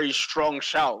 very, very strong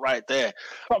shout right there.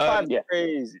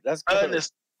 Crazy. That's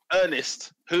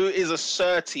Ernest, who is a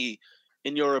certi,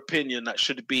 in your opinion, that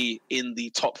should be in the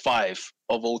top 5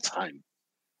 of all time?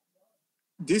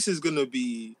 This is gonna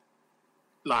be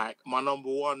like my number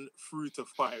 1 through to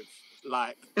 5.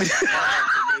 Like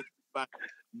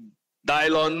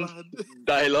Dylon.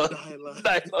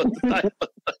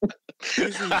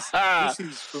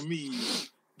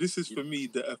 This is for me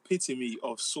the epitome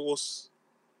of Source.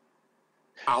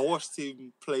 I watched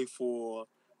him play for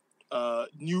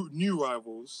new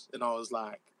rivals, and I was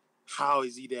like, how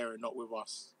is he there and not with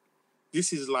us?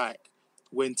 This is like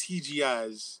when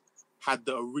TGI's had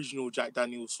the original Jack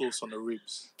Daniel's sauce on the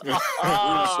ribs.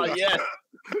 Oh yeah.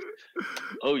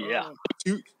 Oh yeah.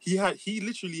 He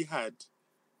literally had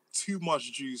too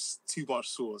much juice, too much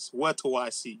sauce. Where to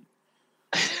YC?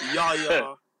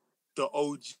 Yaya, the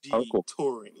OG Uncle.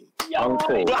 Toure.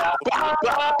 Uncle.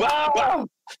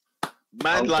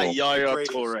 Man like Yaya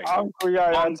Toure.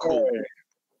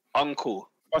 Uncle.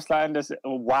 Ross Anderson.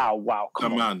 Oh, wow.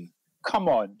 Come on. Come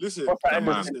on. Listen. Ross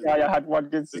Anderson. Yaya had one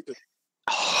good season.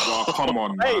 Well, come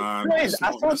on, Hey, man. wait,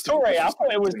 I saw Toure. I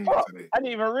thought it was pop. I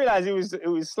didn't even realize it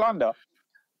was slander.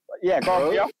 But yeah, go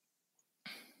on, yeah.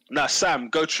 Now, Sam,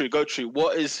 go true. Who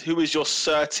is your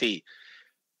Surtee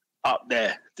up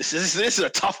there? This is a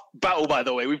tough battle, by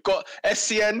the way. We've got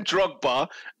SCN, Drogba,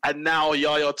 and now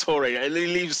Yaya Toure. It only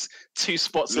leaves 2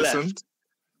 spots left.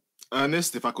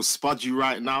 Ernest, if I could spud you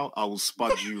right now, I will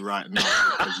spud you right now.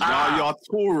 Yaya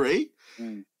Toure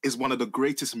is one of the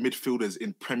greatest midfielders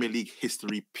in Premier League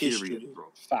history, period, bro.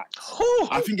 Fact.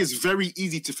 I think it's very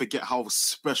easy to forget how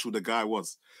special the guy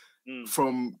was.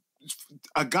 From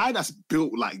a guy that's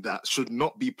built like that should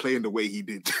not be playing the way he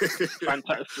did.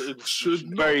 Fantastic. Should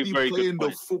not be playing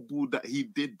the football that he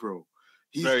did, bro.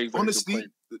 Honestly,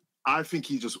 I think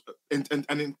he just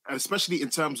and especially in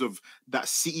terms of that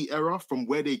City era, from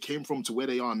where they came from to where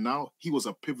they are now, he was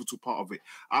a pivotal part of it.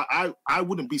 I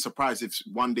wouldn't be surprised if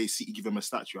one day City give him a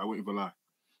statue. I won't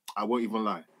even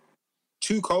lie.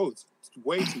 Too cold.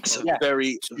 Way too cold. It's a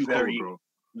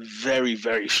very,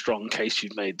 very strong case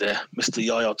you've made there, Mr.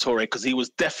 Yaya Toure, because he was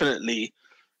definitely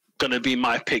going to be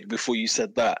my pick before you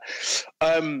said that.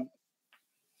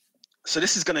 So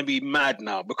this is going to be mad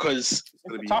now because it's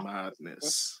going to be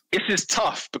madness. This is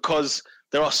tough because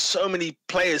there are so many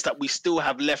players that we still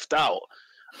have left out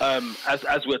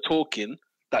as we're talking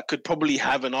that could probably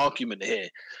have an argument here.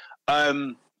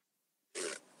 But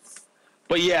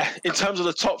yeah, in terms of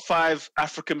the top 5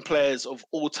 African players of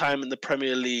all time in the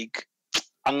Premier League,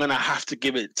 I'm going to have to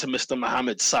give it to Mr.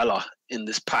 Mohamed Salah in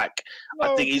this pack.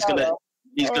 I think he's going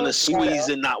to squeeze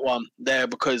in that one there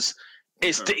because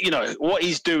it's, what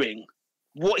he's doing,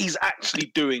 what he's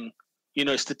actually doing,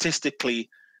 statistically,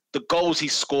 the goals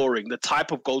he's scoring, the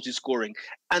type of goals he's scoring,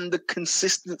 and the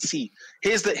consistency.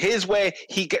 Here's where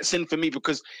he gets in for me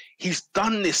because he's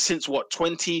done this since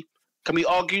 20, can we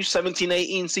argue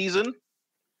 17-18 season,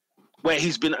 where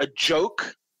he's been a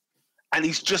joke and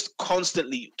he's just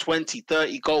constantly 20,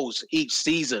 30 goals each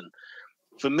season.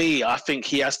 For me, I think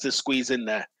he has to squeeze in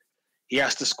there.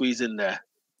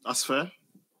 That's fair.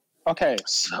 Okay.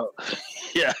 So,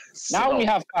 yeah. Now we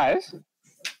have 5.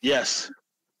 Yes.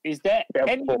 Is there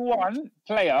any one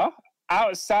player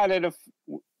outside of the...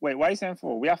 Wait, why are you saying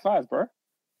 4? We have 5, bro.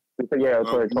 Yeah,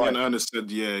 me and Ernest said,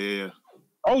 yeah.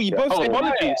 Oh, you both said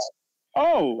apologies.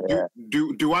 Oh.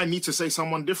 Do I need to say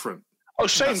someone different? Oh,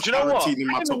 Shane, do you know what? In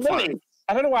my top 5.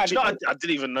 I don't know why. I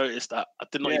didn't even notice that. I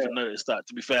did not even notice that,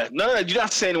 to be fair. No, you don't have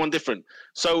to say anyone different.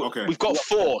 So we've got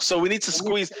 4. So we need to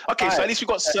squeeze. Okay, so at least we've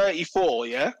got 34,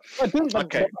 yeah?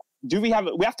 Okay. Do we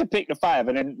have to pick the 5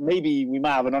 and then maybe we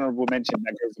might have an honourable mention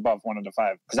that goes above one of the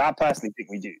 5? Because I personally think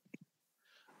we do.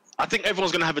 I think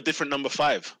everyone's going to have a different number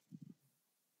 5.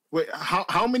 Wait,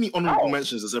 how many honourable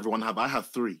mentions does everyone have? I have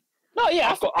 3. No, yeah.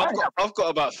 I've got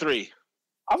about 3.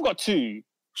 I've got 2.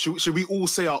 Should we all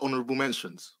say our honourable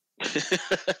mentions?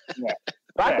 Yeah.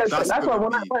 That's why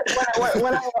when I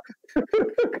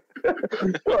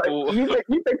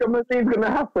you think a machine's gonna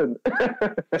happen?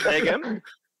 Say again?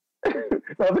 I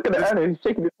was looking at Ernest,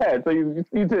 he's shaking his head, so you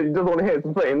just want to hear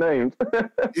some certain names. I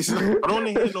don't want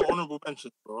to hear no honourable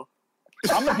mentions, bro.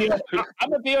 I'm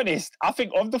gonna be honest. I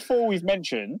think of the 4 we've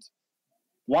mentioned,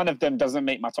 one of them doesn't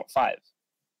make my top 5.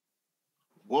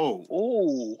 Whoa!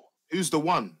 Oh, who's the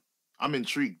one? I'm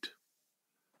intrigued.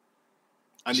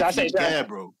 And Should if you dare,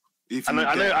 bro.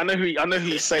 I know who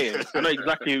he's saying. I know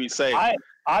exactly who he's saying.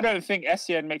 I don't think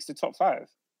SCN makes the top 5.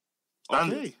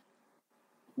 Okay.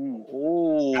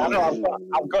 Oh,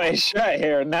 I've got his shirt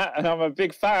here and that, and I'm a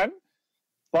big fan.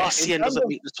 But SCN doesn't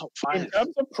make the top 5. In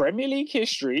terms of Premier League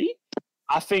history,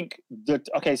 I think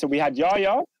so we had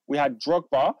Yaya, we had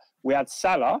Drogba, we had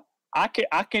Salah. I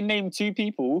can name 2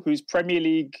 people whose Premier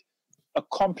League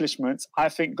accomplishments I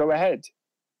think go ahead.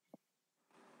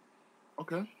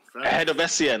 Okay. Ahead of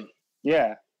SCN.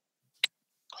 Yeah.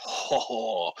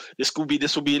 Oh, this will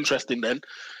be interesting then.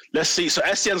 Let's see. So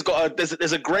SCN's got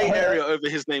there's a grey area over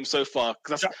his name so far.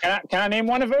 Can I name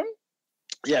one of them?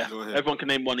 Yeah, everyone can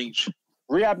name one each.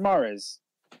 Riyad Mahrez.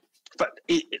 But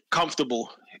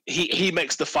comfortable. He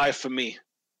makes the 5 for me.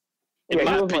 In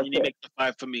my opinion, he makes the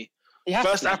 5 for me.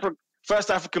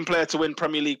 First African player to win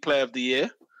Premier League Player of the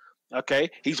Year. Okay,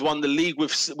 he's won the league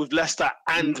with Leicester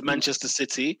and Manchester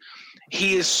City.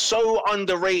 He is so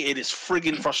underrated. It's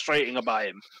frigging frustrating about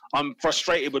him. I'm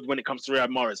frustrated with when it comes to Riyad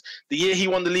Mahrez. The year he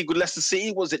won the league with Leicester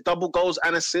City, was it double goals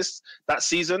and assists that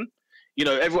season? I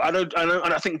know,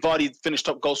 and I think Vardy finished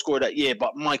top goal scorer that year.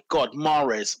 But my God,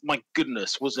 Mahrez, my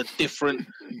goodness, was a different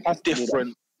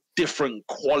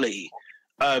quality.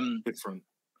 Different.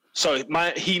 So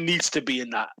he needs to be in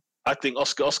that. I think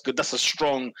Oscar,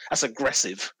 that's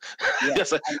aggressive. Yeah.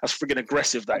 that's freaking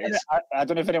aggressive. That is. I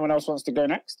don't know if anyone else wants to go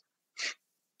next.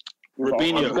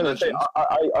 Robinho. I was going to say,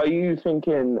 are you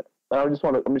thinking? I'm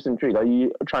just intrigued. Are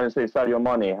you trying to say Sadio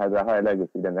Mane has a higher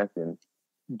legacy than Essien?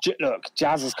 Look,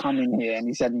 Jazz has come in here and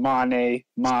he said Mane.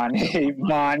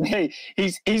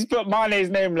 He's put Mane's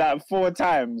name like 4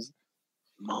 times.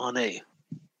 Mane.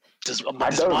 Does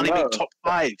Mane make top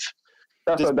 5?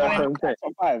 That's what I'm saying.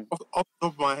 Top 5. Off the top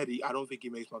of my head, I don't think he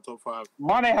makes my top 5.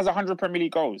 Mane has 100 Premier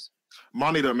League goals.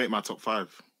 Mane don't make my top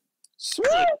 5.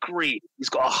 Good grief. He's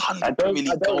got 100 Premier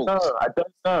League goals. I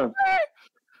don't know.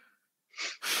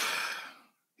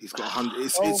 He's got 100.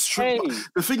 It's true.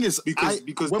 The thing is,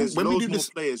 because there's when we loads do more this,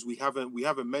 players we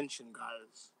haven't mentioned,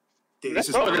 guys.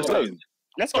 There's loads.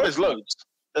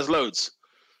 There's loads.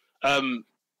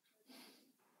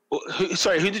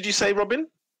 Who did you say, Robin?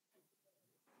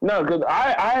 No, because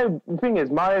the thing is,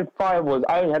 my 5 was,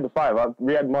 I only had the 5.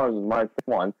 Riyad Mahrez was my 5th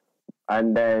one.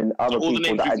 And then other all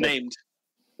people the names you've named.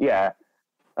 Yeah.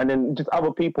 And then just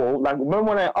other people, like, remember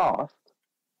when I asked,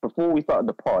 before we started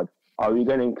the pod, are we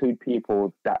going to include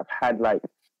people that have had, like,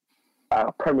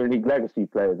 Premier League legacy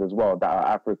players as well that are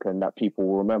African that people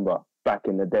will remember back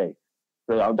in the day?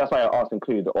 So that's why I asked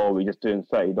include, or are we just doing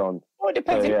 30 on? Well, it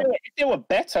depends if they were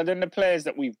better than the players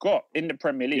that we've got in the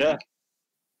Premier League. Yeah.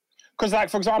 Because, like,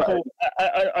 for example,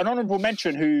 an honourable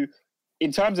mention who,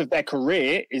 in terms of their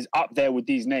career, is up there with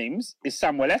these names is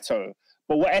Samuel Eto'o.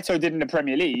 But what Eto'o did in the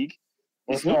Premier League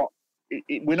is not.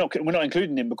 We're not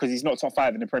including him because he's not top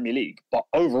 5 in the Premier League. But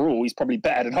overall, he's probably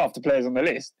better than half the players on the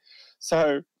list.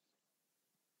 So,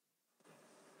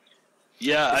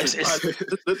 yeah, let's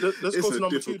go to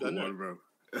number 2 then, bro.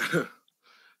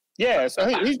 yeah. So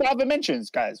who's the other mentions,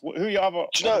 guys? Who are your other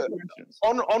mentions?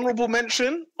 Honourable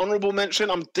mention.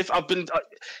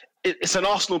 It's an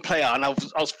Arsenal player, and I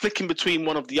was flicking between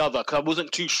one of the other because I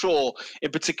wasn't too sure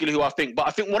in particular who I think. But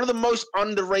I think one of the most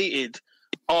underrated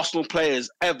Arsenal players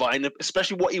ever, and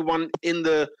especially what he won in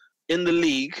the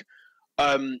league,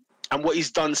 and what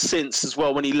he's done since as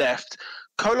well when he left.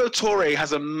 Kolo Touré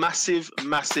has a massive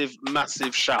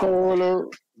shout. You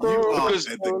are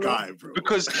the guy, bro.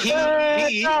 Because he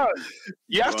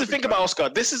you have to think about Oscar.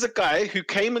 This is a guy who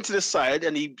came into the side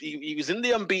and he was in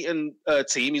the unbeaten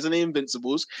team. He's in the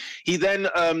Invincibles. He then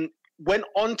went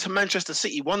on to Manchester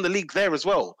City, won the league there as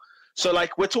well. So,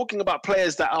 like, we're talking about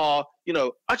players that are,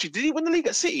 actually, did he win the league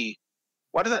at City?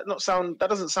 Why does that not sound? That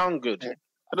doesn't sound good.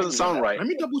 That doesn't sound right. Let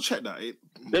me double check that.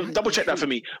 Double check that for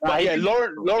me. But yeah,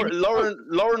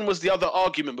 Lauren was the other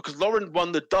argument because Lauren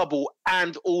won the double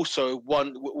and also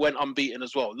went unbeaten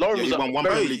as well. Lauren was won one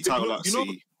Premier League title at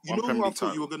City. You know who I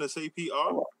thought you were gonna say, Peter?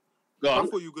 I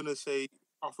thought you were gonna say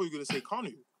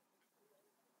Kanu.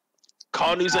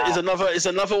 Kanu's is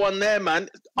another one there, man.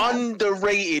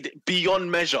 Underrated beyond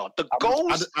measure. The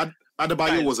goals.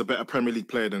 Adebayo was a better Premier League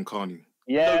player than Kanu.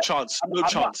 Yeah, no chance. What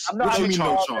do you mean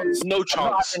no chance? No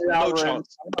chance.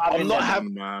 I'm not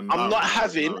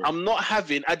having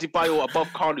Adebayo above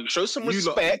Kanu. Show some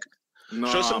respect.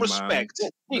 Show some respect.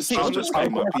 Start to steal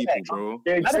my people, bro.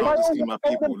 Start to steal my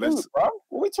people. What are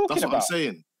we talking about? That's what I'm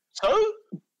saying.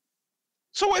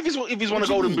 So what if he's won a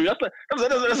golden boot? That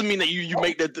doesn't mean that you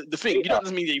make the thing. It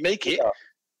doesn't mean that you make it.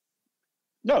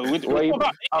 No,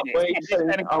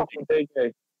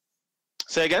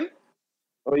 say again.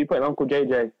 Or are you putting Uncle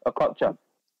JJ a Kocha?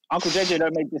 Uncle JJ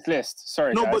don't make this list.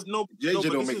 Sorry, guys. JJ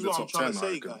don't make the top 10. I'm trying to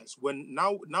say, guys. When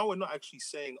now we're not actually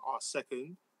saying our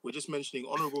second. We're just mentioning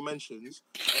honourable mentions.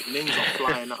 And names are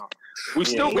flying out. We've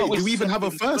still got. Do we even have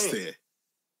a first here?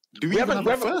 Do we even have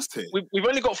a first here? We've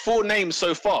only got 4 names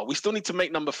so far. We still need to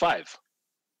make number 5.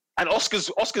 And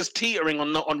Oscar's teetering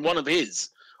on one of his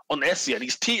on Essien.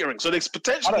 He's teetering. So there's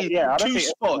potentially 2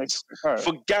 spots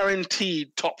for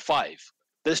guaranteed top 5.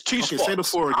 There's 2 spots. Say the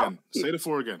 4 again. Say the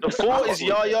 4 again. The 4 is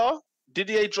Yaya,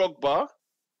 Didier Drogba,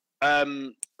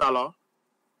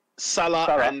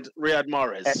 Salah, and Riyad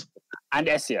Mahrez. And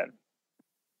Essien.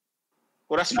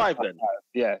 Well, that's 5 then.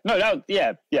 Yeah. No.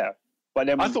 Yeah. But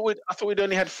then I thought we'd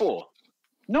only had 4.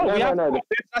 No. The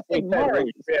fifth. I think Mahrez.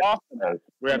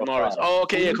 Riyad Mahrez. Oh,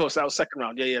 okay. Yeah, of course. That was second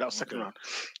round. Yeah, that was second round.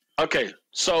 Okay,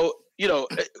 so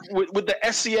with the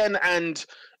Essien and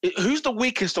who's the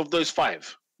weakest of those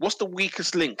 5? What's the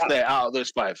weakest link there out of those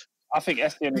 5? I think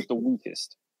Essien is the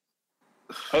weakest.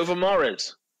 Over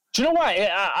Mahrez. Do you know why?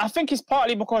 I think it's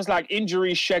partly because like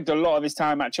injuries shagged a lot of his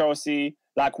time at Chelsea.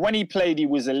 Like when he played, he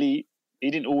was elite.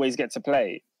 He didn't always get to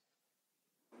play.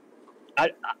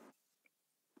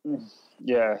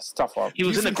 Yeah, it's tough one. He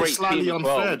was in a great slightly team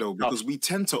unfair though, because we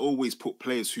tend to always put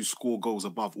players who score goals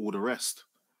above all the rest.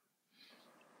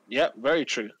 Yeah, very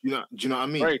true. Do you know what I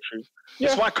mean? Very true. Yeah.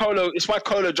 It's why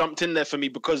Kolo jumped in there for me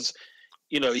because,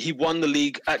 he won the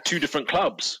league at 2 different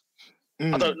clubs.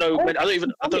 I don't know. I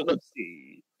don't know.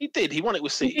 He did. He won it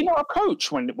with City. Was he not a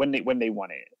coach when they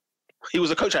won it? He was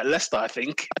a coach at Leicester, I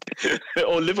think,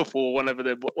 or Liverpool, one of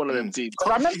them teams.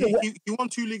 I remember he won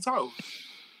 2 league titles.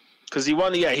 Because he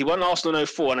won Arsenal in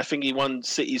 2004, and I think he won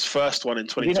City's first one in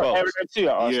 2012.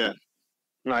 Yeah.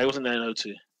 No, he wasn't there in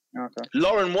 2002. Okay.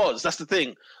 Lauren was. That's the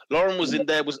thing. Lauren was in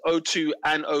there. Was 2002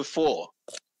 and 2004,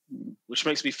 which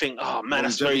makes me think, oh man,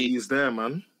 that's very. He's there,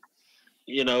 man.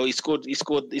 He scored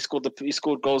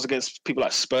goals against people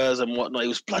like Spurs and whatnot. He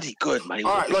was bloody good, man. He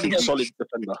was a bloody solid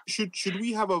defender. Should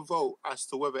we have a vote as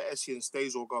to whether Essien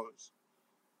stays or goes?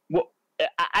 Well,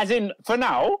 as in for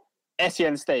now,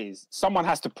 Essien stays. Someone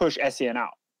has to push Essien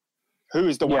out. Who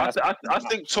is the one? I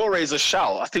think Toure is a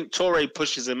shout. I think Toure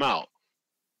pushes him out.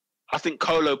 I think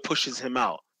Kolo pushes him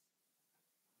out.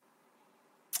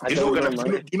 You know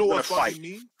what's bugging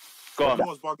me? Go on. You know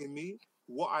what's bugging me?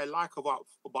 What I like about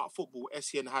football,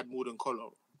 Essien had more than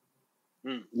Kolo.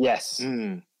 Yes,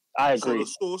 I agree.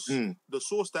 So the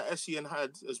source that Essien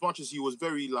had, as much as he was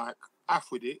very af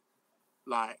with it,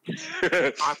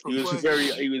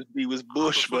 he was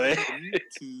bush, boy.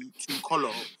 to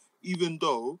Kolo, even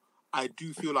though I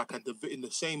do feel like in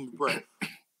the same breath,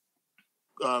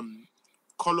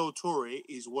 Kolo Toure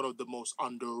is one of the most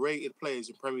underrated players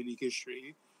in Premier League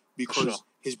history because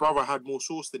his brother had more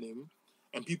sauce than him,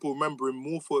 and people remember him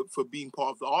more for being part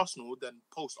of the Arsenal than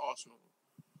post Arsenal.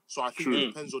 So I think it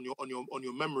depends on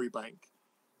your memory bank.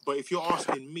 But if you're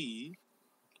asking me,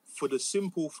 for the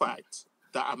simple fact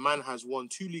that a man has won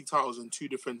 2 league titles in 2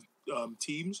 different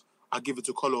teams, I give it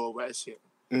to Kolo over Essien.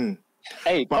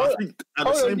 Hey, but I think at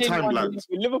the same time, lads,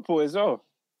 with Liverpool as well.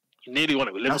 He nearly won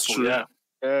it with Liverpool. True. Yeah.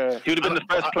 He would have been the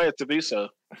first player to do so.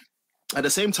 At the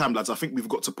same time, lads, I think we've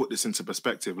got to put this into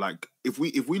perspective. Like, if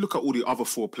we look at all the other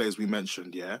 4 players we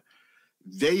mentioned,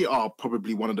 they are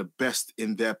probably one of the best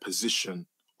in their position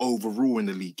overall in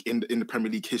the league, in the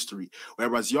Premier League history.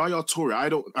 Whereas Yaya Toure,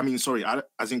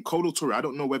 as in Kolo Toure, I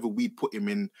don't know whether we put him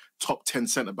in top 10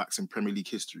 centre-backs in Premier League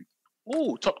history.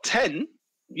 Oh, top 10?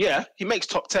 Yeah, he makes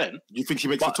top 10. Do you think he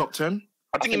makes the top 10?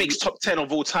 I think he makes top 10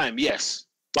 of all time, yes.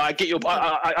 But I get your...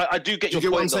 I do get your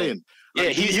point, what I'm saying? Yeah,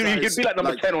 he'd be like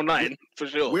number 10 or 9, for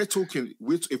sure. If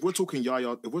we're talking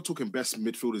Yaya, if we're talking best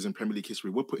midfielders in Premier League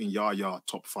history, we're putting Yaya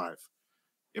top 5,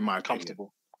 in my opinion.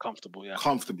 Comfortable, yeah.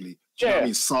 Comfortably. Do you know what I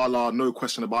mean? Salah, no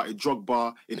question about it.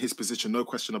 Drogba in his position, no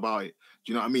question about it.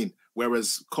 Do you know what I mean?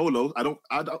 Whereas Kolo, I would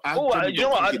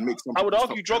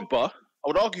argue Drogba.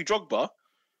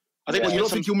 I think you don't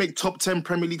think he'll make top 10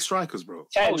 Premier League strikers, bro?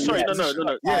 10, oh, sorry,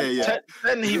 no. Yeah.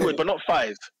 10 he would, but not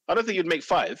 5. I don't think he'd make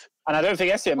 5. And I don't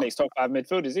think Essien makes top 5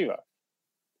 midfielders either.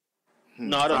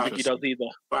 No, I don't think he does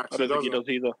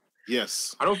either.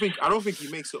 Yes. I don't think he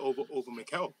makes it over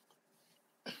Mikel.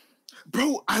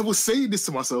 Bro, I was saying this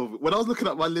to myself. When I was looking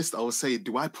at my list, I was saying,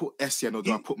 do I put Essien or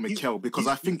do I put Mikel? Because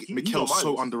I think Mikel's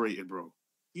so underrated, bro.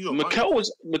 Mikel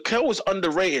was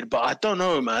underrated, but I don't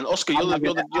know, man. Oscar, I'm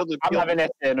having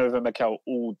Essien over Mikel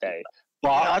all day.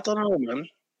 But I don't know, man.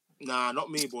 Nah,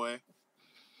 not me, boy.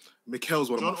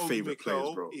 Mikel's one of my favourite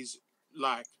players, bro. Is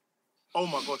like, oh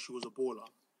my gosh, he was a baller.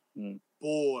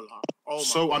 Baller. Oh my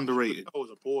so gosh, underrated. Mikel was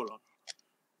a baller.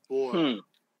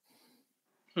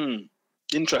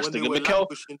 Interesting. When they Mikel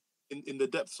in the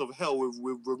depths of hell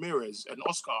with Ramirez and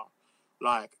Oscar,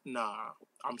 like, nah,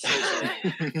 I'm so sorry.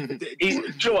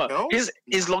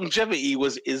 His longevity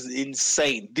is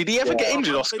insane. Did he ever get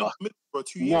injured, Oscar?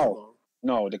 2 years ago.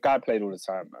 No, the guy played all the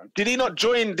time, man. Did he not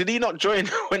join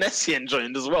when Essien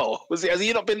joined as well? Has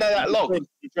he not been there that long?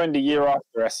 He joined the year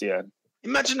after Essien.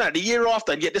 Imagine that, the year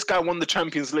after, and yet this guy won the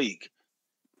Champions League.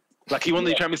 Like, he won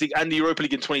the Champions League and the Europa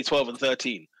League in 2012 and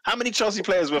 13. How many Chelsea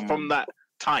players were from that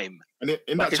time? And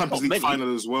in that Champions League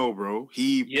final as well, bro.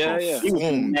 He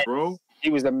performed, bro. He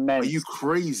was immense. Are you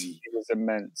crazy? He was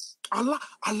immense. I lie?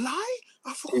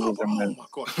 I forgot. Oh my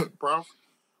god, bro.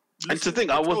 And to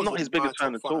think, I was not his biggest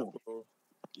fan at all.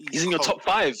 He's in your top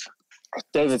 5.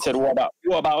 David said, "What about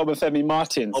Obafemi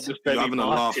Martins?" You're having a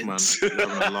laugh, man. You're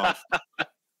having a laugh.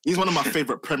 He's one of my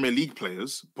favourite Premier League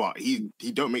players, but he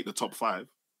don't make the top 5.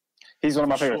 He's one of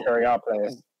my favourite Serie A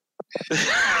players.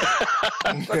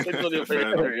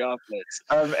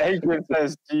 Adrian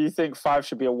says, do you think 5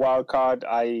 should be a wild card,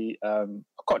 i.e.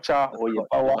 Kocha or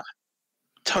Yeboah?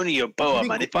 Tony Yeboah,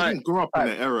 man. We didn't grow up in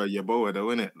the era of Yeboah, though,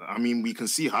 innit? I mean, we can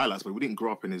see highlights, but we didn't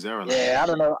grow up in his era. Yeah, I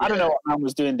don't know what man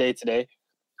was doing day to day.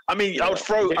 I mean, I'd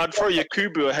throw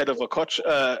Yakubu ahead of a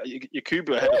Kocha.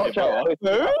 Yakubu ahead of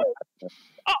Yeboah.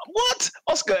 What?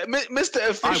 Oscar, Mr.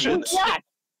 Efficient.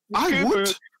 I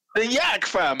would. The Yak,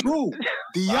 fam. Bro,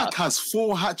 the Yak has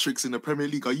 4 hat-tricks in the Premier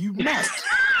League. Are you mad?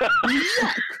 The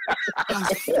Yak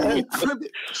has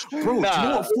 4 Bro, do you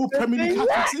know what 4 Premier League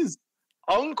hat-tricks is?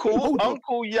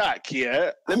 Uncle Yak,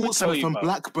 yeah. Let me tell you, from man.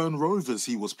 Blackburn Rovers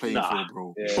he was playing for,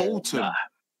 bro. Yeah. Bolton.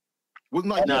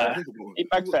 He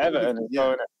bags for Everton.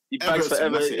 He bags for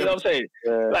Everton. You know what I'm saying?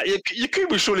 Yeah. Like,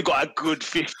 Yakubu surely got a good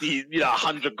 50,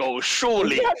 100 goals.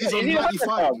 Surely. He's on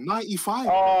 95. 95.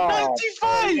 Oh,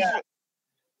 95! yeah.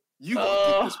 You got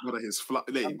to give this brother his flat.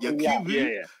 Yakubu.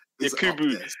 Yeah. is Yakubu. up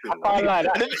there still. I can't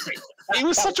lie, He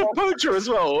was such a poacher as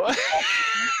well.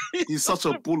 He's such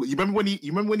a bull. You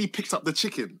remember when he picked up the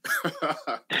chicken?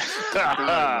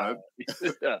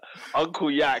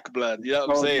 Uncle Yak, blood. You know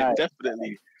what I'm saying? Nice.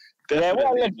 Definitely. Yeah, what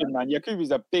a legend, man.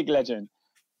 Yakubu's a big legend.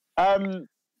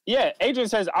 Yeah, Adrian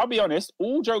says, I'll be honest,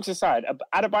 all jokes aside,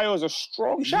 Adebayo is a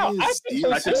strong shout. I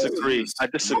disagree.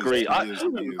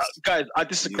 Guys, I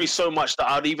disagree Yes. so much that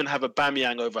I'd even have a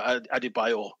Bamiyang over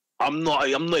Adebayo. I'm not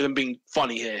even being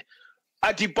funny here.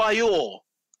 Adebayo.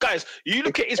 Guys, you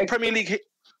look at his Premier League.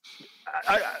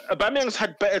 Aubameyang's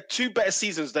had two better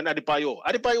seasons than Adebayo.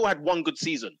 Adebayo had one good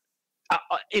season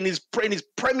in his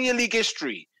Premier League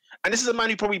history, and this is a man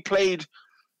who probably played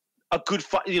a good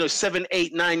 7,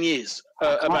 8, 9 years.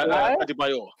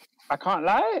 Adebayo. I can't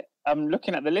lie. I'm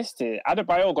looking at the list here.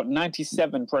 Adebayo got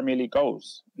 97 Premier League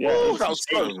goals. Yeah, Ooh, that was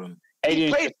close.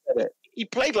 He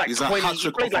played like He's 20. a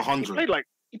hat-trick of 100.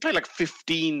 He played like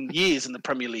 15 years in the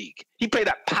Premier League. He played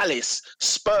at Palace,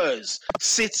 Spurs,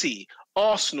 City,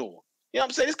 Arsenal. You know what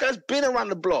I'm saying? This guy's been around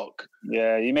the block.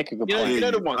 Yeah, you make a good point. You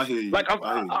know the one. Like,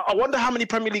 I wonder how many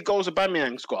Premier League goals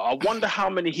Aubameyang's got. I wonder how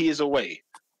many he is away.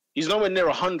 He's nowhere near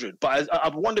 100, but I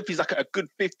wonder if he's like a good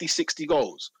 50, 60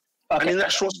 goals. Okay. And in that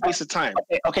short space of time.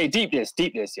 Okay, deep this.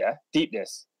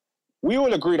 We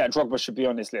all agree that Drogba should be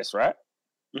on this list, right?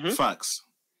 Mm-hmm. Facts.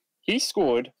 He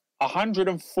scored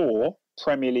 104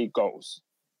 Premier League goals.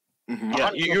 Mm-hmm.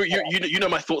 Yeah, you know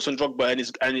my thoughts on Drogba and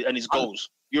his goals.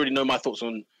 You already know my thoughts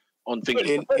on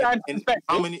thinking. In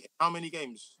how many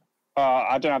games?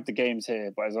 I don't have the games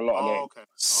here, but there's a lot of games. Okay.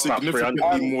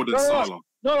 Significantly more than Salah.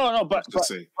 No, but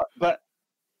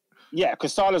yeah,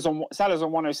 because Salah's on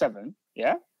 107.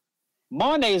 Yeah,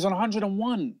 Mane is on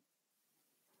 101.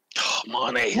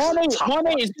 Mane is going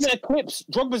to eclipse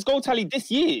Drogba's goal tally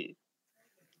this year.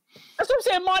 That's what I'm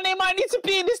saying. Mane might need to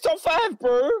be in this top 5,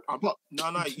 bro.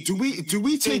 No. Do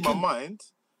we take my mind?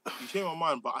 You change my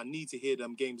mind, but I need to hear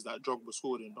them games that Drogba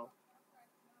scored in, though.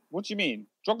 What do you mean?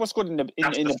 Drogba scored in the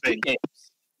big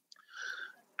games.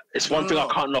 It's one thing I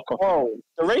can't knock off. Oh,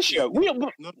 the ratio.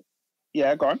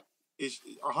 Yeah, go on. It's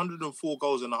 104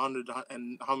 goals in 100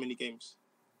 and how many games?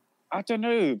 I don't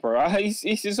know, bro. It's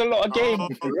a lot of games.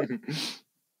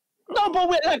 No,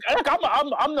 but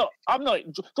I'm not.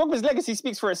 Drogba's legacy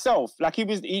speaks for itself. Like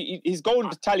his goal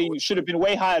tally should have been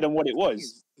way higher than what it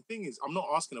was. The thing is, I'm not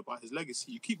asking about his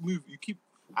legacy. You keep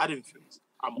adding things.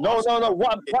 No.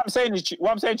 What I'm saying to you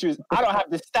is, I don't have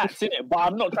the stats in it, but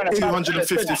I'm not trying to.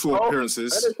 254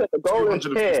 appearances.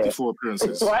 254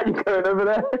 appearances. Why are you going over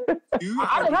there?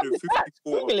 I don't have the stats.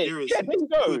 Google it. Yeah, there you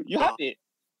go. You have it.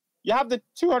 You have the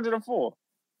 204.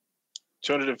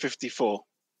 254.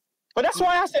 But that's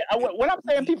why I said, when I'm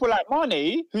saying people like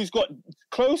Mane, who's got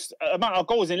close amount of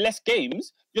goals in less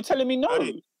games, you're telling me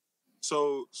no.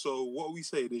 So what we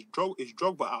say is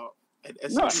Drogba out and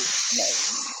No.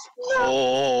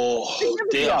 Oh,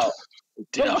 dear.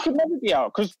 Drogba could never be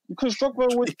out because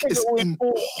Drogba would take it all in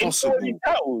 40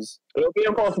 battles. It'll be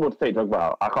impossible to take Drogba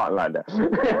out. I can't lie there.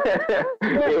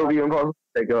 It'll be impossible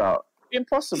to take him out.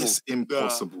 Impossible. It's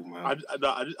impossible, man.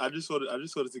 I just wanted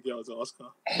to get out to Oscar.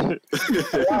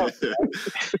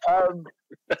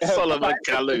 Solomon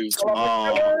Kalou.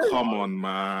 Oh, come on,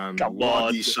 man. What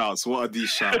are these shouts? Let me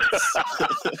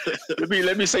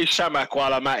say Shamak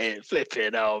while I'm at it. Flip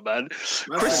it now, man.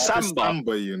 Chris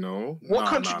Samba, you know. What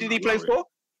country did he play for?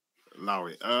 Allow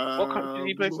it. What country did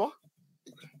he play for?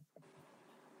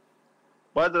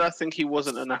 Why did I think he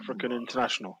wasn't an African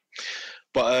international?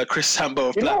 But Chris Samba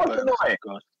of Blackburn.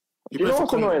 You know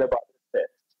what's annoying about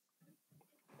this?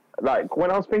 Like,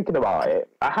 when I was thinking about it,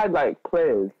 I had, like,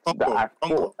 players that I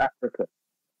thought African.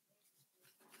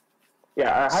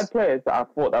 Yeah, I had players that I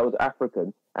thought that was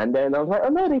African. And then I was like, oh,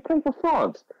 no, they play for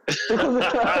France.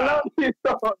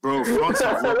 Bro, France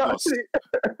have lost.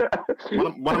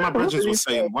 One of my brethren was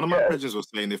saying,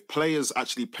 if players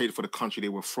actually played for the country they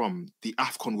were from, the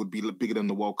AFCON would be bigger than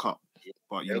the World Cup.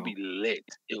 But it'll be lit.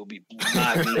 It'll be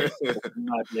mad lit.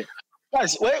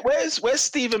 Guys, where's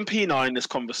Stephen Pienaar in this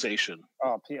conversation?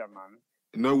 Oh, Peter, man.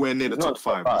 Nowhere near the top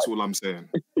 5. That's all I'm saying.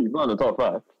 He's not in the top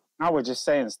 5. Now we're just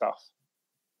saying stuff.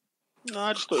 No,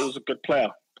 I just thought he was a good player.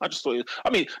 I just thought. I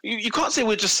mean, you can't say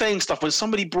we're just saying stuff when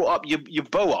somebody brought up your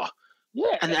boa.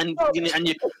 Yeah, and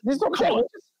you. Come on.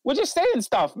 We're just saying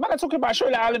stuff. Man, I'm talking about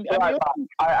Shola Alam.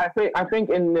 I think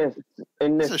in this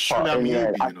part,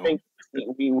 I think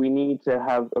we need to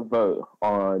have a vote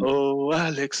on. Oh,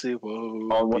 Alexi, whoa.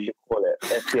 On what you call it,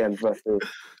 SCN versus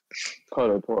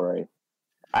Kolo Touré,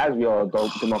 as we are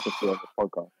democracy on the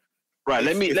podcast. Right.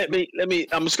 Let me.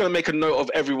 I'm just going to make a note of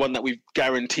everyone that we've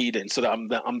guaranteed in, so that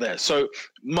I'm there. So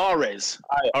Mahrez.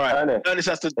 All right. Ernest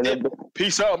has to dip.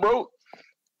 Peace out, bro.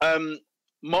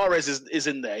 Mahrez is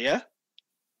in there, yeah.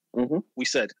 Mm-hmm. We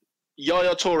said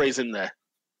Yaya Touré's in there.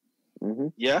 Mm-hmm.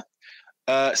 Yeah.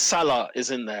 Salah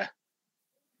is in there.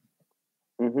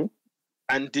 Mm-hmm.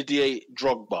 And Didier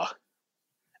Drogba.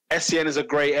 SCN is a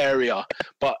grey area,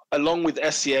 but along with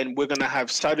SCN, we're going to have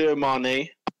Sadio Mane.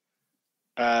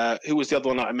 Who was the other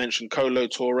one that I mentioned? Kolo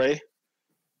Touré.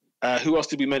 Who else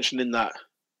did we mention in that?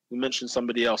 We mentioned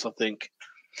somebody else, I think.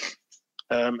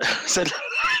 Said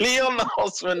Leon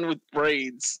Osman with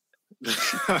braids.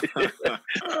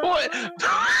 What?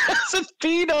 That's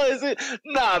Pina, is it?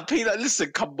 Nah, Pina,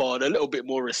 listen, come on, a little bit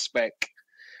more respect.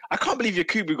 I can't believe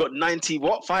Yakubu got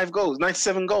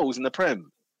 97 goals in the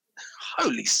Prem.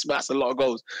 Holy smart, that's a lot of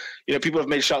goals. You know, people have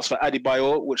made shouts for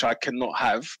Adebayor, which I cannot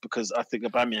have because I think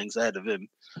Aubameyang's ahead of him.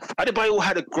 Adebayor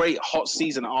had a great hot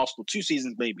season at Arsenal, 2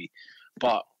 seasons maybe,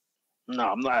 but no,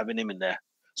 I'm not having him in there.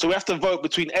 So we have to vote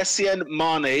between SCN,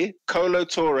 Mane, Kolo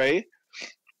Touré.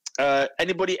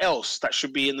 Anybody else that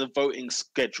should be in the voting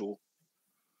schedule?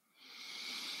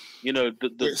 You know,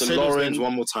 the Lauren.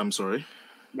 One more time, sorry.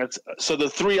 So the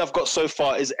 3 I've got so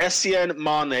far is SCN,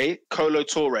 Mane, Kolo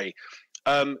Touré.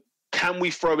 Can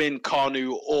we throw in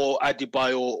Kanu or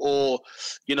Adebayor or,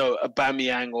 you know,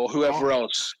 Aubameyang or whoever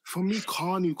else? For me,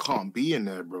 Kanu can't be in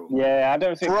there, bro. Yeah, I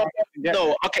don't think.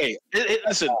 No, okay.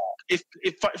 Listen, if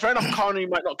fair enough, Kanu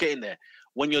might not get in there.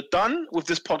 When you're done with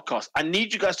this podcast, I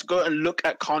need you guys to go and look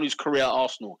at Kanu's career at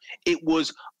Arsenal. It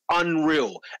was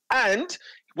unreal. And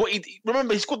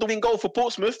remember, he scored the winning goal for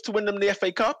Portsmouth to win them the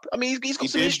FA Cup. I mean, he's got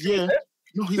some history. Yeah.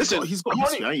 No, he's got history.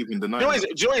 I ain't even denying it. Do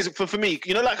you know what it is? For me,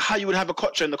 you know, like how you would have a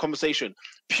Kocha in the conversation,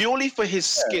 purely for his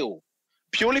skill.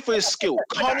 Purely for his skill.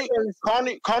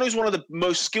 Kanu's one of the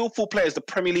most skillful players the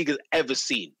Premier League has ever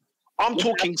seen. I'm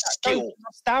talking skill.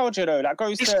 Nostalgia, though. That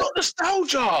goes. It's not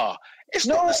nostalgia. It's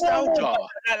not nostalgia.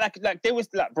 Like there was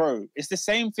bro. It's the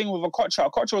same thing with Okocha.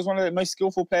 Okocha was one of the most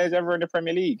skillful players ever in the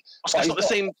Premier League. It's not the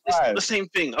same. It's not the same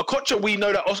thing. Okocha, we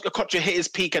know that Okocha hit his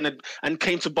peak and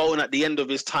came to Bolton at the end of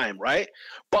his time, right?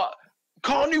 But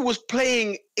Kanu was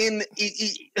playing in.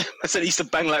 I said he used to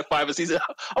bang like 5 a season.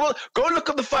 Go look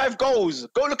at the 5 goals.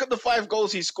 Go look at the 5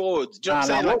 goals he scored. Do you know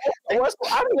what I'm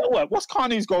saying? What's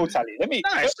Kanu's goal tally?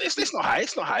 It's not high.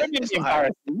 It's not high.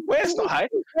 It's not high.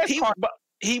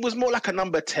 He was more like a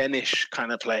number 10-ish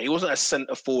kind of player. He wasn't a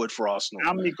centre forward for Arsenal.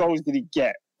 How many goals did he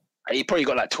get? He probably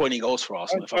got like 20 goals for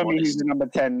Arsenal. If I'm honest. He's the number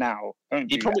 10 now.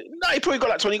 He probably got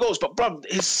like 20 goals. But bro,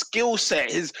 his skill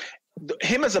set,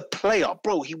 him as a player,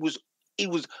 bro, he was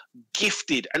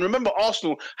gifted. And remember,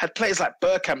 Arsenal had players like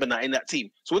Bergkamp and that in that team.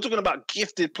 So we're talking about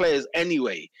gifted players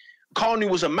anyway. Kanu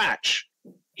was a match.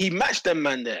 He matched them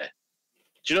man there.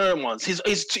 Do you know them ones? His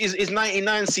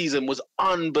 99 season was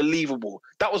unbelievable.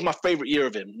 That was my favorite year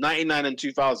of him. 99 and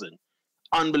 2000.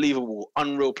 Unbelievable.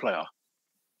 Unreal player.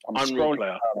 I'm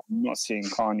not seeing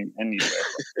Kanu anywhere.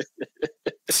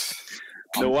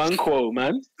 Nwankwo,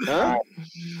 man. Huh?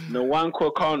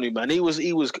 Nwankwo Kanu, man. He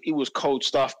was cold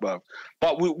stuff, bro.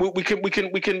 But we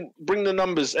can bring the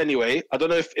numbers anyway. I don't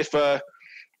know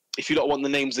if you don't want the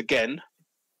names again.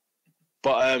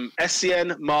 But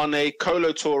SCN, Mane,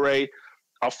 Kolo Touré,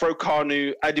 I'll throw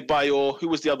Kanu, Adebayor. Who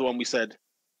was the other one we said?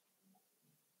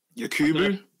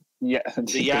 Yakubu? Yeah.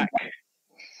 The Yak.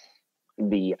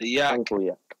 The Yak. Uncle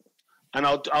Yak. And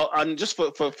and just for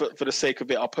the sake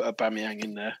of it, I'll put Aubameyang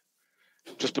in there.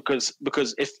 Just because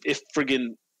if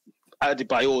friggin'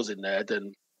 Adebayor's in there,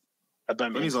 then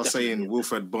Aubameyang. These are saying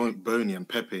Wilfred Boney and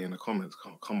Pepe in the comments.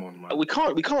 Come on, man. We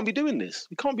can't be doing this.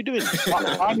 We can't be doing this.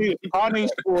 Kanu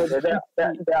scored.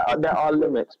 There are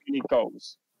limits. Many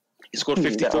goals. He scored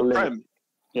 54 Prem.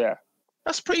 Yeah.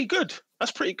 That's pretty good.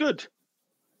 Pretty good.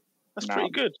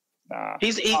 Nah. He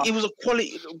was a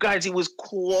quality guys. He was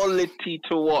quality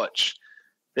to watch.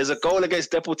 There's a goal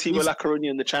against Deportivo La Coruña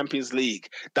in the Champions League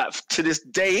that, to this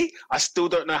day, I still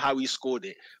don't know how he scored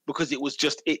it because it was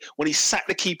just it when he sat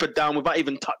the keeper down without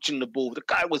even touching the ball. The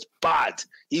guy was bad.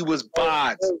 He was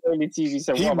bad.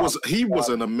 He was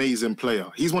an amazing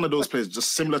player. He's one of those players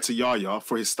just similar to Yaya.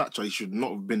 For his stature, he should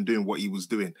not have been doing what he was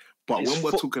doing. But when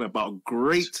we're talking about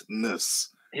greatness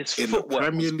in the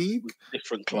Premier League,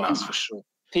 different class for sure.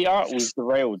 PR was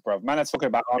derailed, bro. Man, that's talking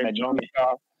about Ahmed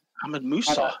Musa. Ahmed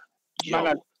Musa.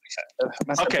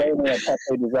 Okay.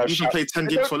 You can play 10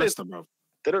 gigs for Leicester, bro.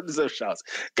 They don't deserve shouts,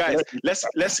 guys.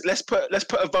 Let's put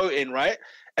a vote in, right?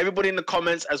 Everybody in the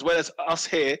comments, as well as us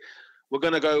here, we're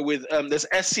gonna go with there's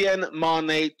Essien,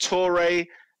 Mane, Toure,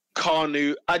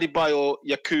 Kanu, Adebayor,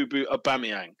 Yakubu,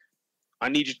 Aubameyang. I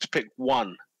need you to pick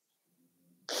one.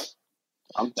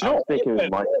 I'm thinking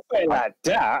like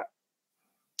that.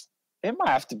 It might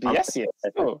have to be Essien.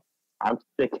 I'm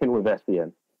sticking with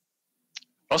Essien.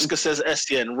 Oscar says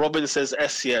Essien. Robin says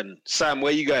Essien. Sam,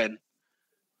 where you going?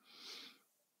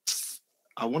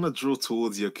 I want to draw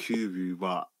towards Yakubu,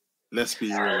 but let's be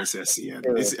real, it's Essien.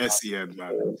 It's Essien,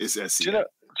 man. It's Essien. Do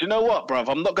you know what, bruv?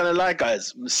 I'm not going to lie,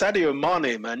 guys. Sadio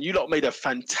Mane, man, you lot made a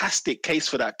fantastic case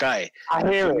for that guy.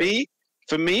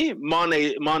 For me,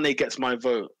 Mane gets my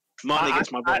vote. Mane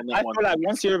gets my vote on that I one. feel like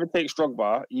once you overtake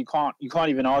Drogba, you can't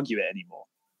even argue it anymore.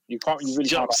 You really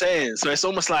you know what I'm saying? So it's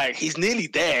almost like he's nearly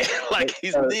there. Like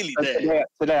he's nearly there.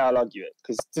 Today I'll argue it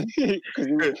because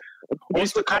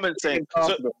what's the comment saying?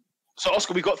 So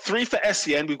Oscar, we got 3 for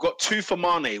Essien, we've got 2 for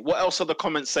Mane. What else are the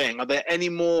comments saying? Are there any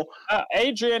more?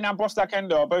 Adrian and Bostak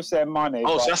Endo are both saying Mane.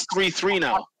 Oh, so that's 3-3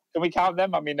 now. Can we count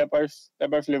them? I mean, they're both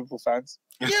Liverpool fans.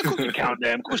 Yeah, of course you count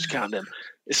them. Of course you count them.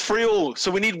 It's 3-3.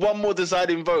 So we need one more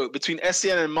deciding vote between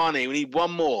Essien and Mane. We need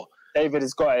one more. David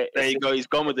has got it. There you go. He's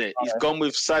gone with it. He's gone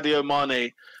with Sadio Mane.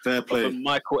 Fair play.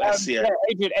 Michael Essien.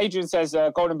 Yeah, Adrian says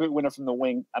Golden Boot winner from the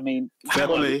wing. I mean, fair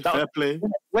play.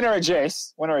 Winner of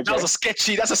Jace. That's a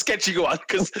sketchy one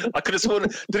because I could have sworn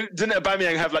didn't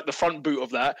Aubameyang have like the front boot of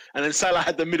that, and then Salah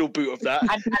had the middle boot of that,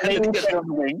 and they all played on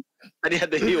the wing, and he had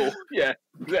the heel. Yeah,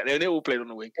 exactly. And they all played on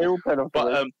the wing.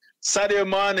 But Sadio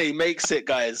Mane makes it,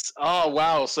 guys. Oh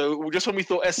wow! So just when we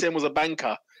thought Essien was a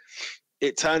banker,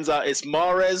 it turns out it's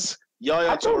Mahrez,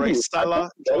 Yaya Toure, Salah,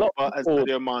 and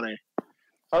Sadio Mane.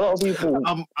 A lot of people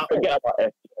forget about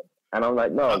Essien, and I'm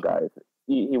like, no, guys,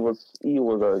 he was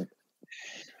a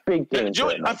big game.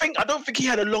 I don't think he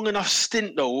had a long enough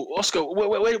stint though. Oscar,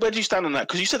 where do you stand on that?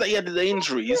 Because you said that he had the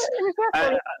injuries.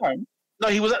 No,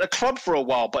 he was at the club for a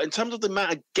while, but in terms of the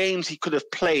amount of games he could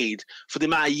have played for the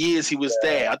amount of years he was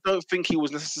there, I don't think he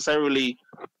was necessarily.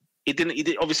 He didn't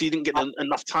get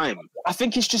enough time. I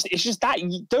think it's just that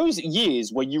those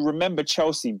years where you remember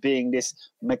Chelsea being this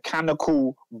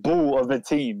mechanical bull of a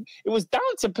team. It was down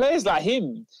to players like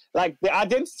him. Like the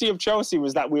identity of Chelsea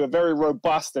was that we were very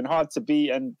robust and hard to beat.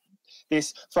 And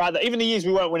this even the years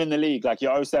we weren't winning the league, like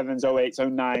your 07s, 08s,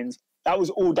 09s, that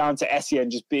was all down to Essien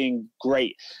just being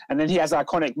great. And then he has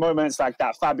iconic moments like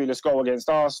that fabulous goal against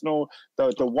Arsenal,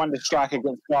 the wonder strike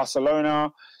against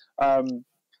Barcelona.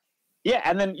 Yeah,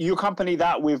 and then you accompany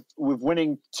that with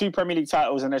winning 2 Premier League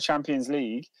titles and a Champions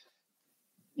League.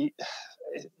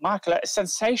 Michael,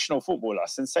 sensational footballer,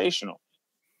 sensational.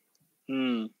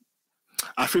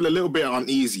 I feel a little bit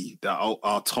uneasy that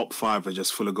our top 5 are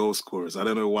just full of goal scorers. I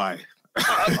don't know why.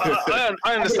 I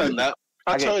understand that.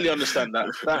 I totally understand that.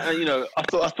 You know, I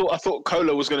thought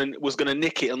Kolo was gonna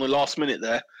nick it on the last minute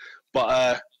there,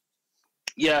 but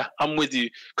yeah, I'm with you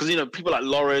because you know people like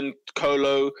Lauren,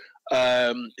 Kolo.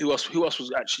 Who else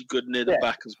was actually good near the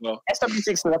back as well?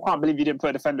 SW6, I can't believe you didn't put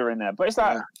a defender in there. But it's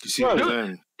like,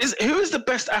 who is the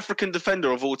best African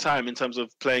defender of all time in terms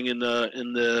of playing in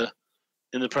the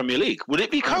Premier League? Would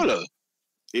it be Kolo?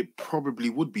 It probably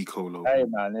would be Kolo. Hey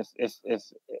man, if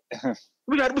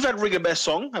we've had Rigobert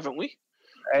Song, haven't we?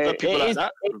 People like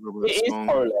that.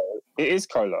 It is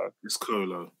Kolo. It's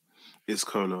Kolo. It's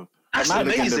Kolo. That's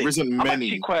amazing. There isn't many. I'm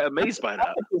actually quite amazed by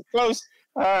that. It's close.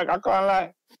 I can't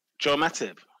lie. Joe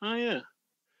Matip. Oh yeah.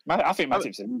 I think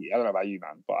Matip's elite. I don't know about you,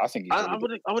 man, but I think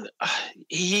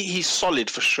he's solid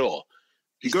for sure.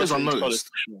 He goes unnoticed.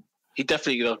 Sure. He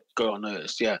definitely go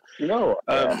unnoticed. Yeah. You know,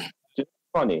 just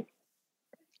funny.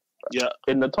 Yeah.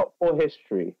 In the top 4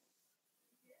 history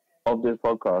of this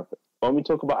podcast, when we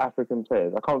talk about African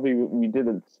players, I can't believe we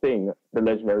didn't sing the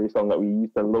legendary song that we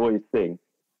used to always sing.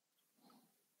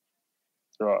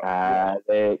 Right.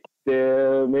 Alex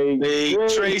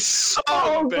Trace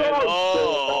Song.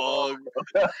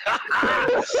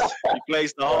 He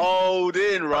plays the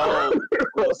holding role.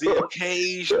 Was the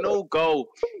occasional goal.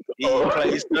 He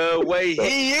plays the way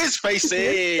he is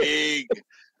facing.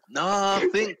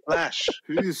 Nothing flash.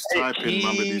 Who's typing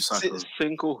Mamadou Sakho?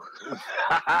 Single.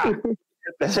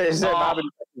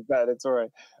 It's all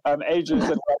right. Adrian said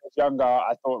when I was younger,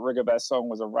 I thought Rigobert Song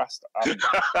was a Rasta.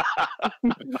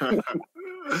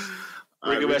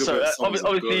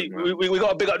 Obviously, we got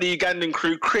to big up the Ugandan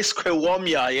crew. Chris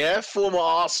Kwewomya, yeah, former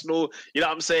Arsenal. You know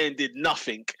what I'm saying? Did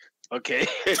nothing. Okay,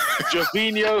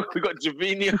 Gervinho. We got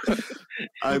Gervinho.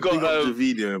 I got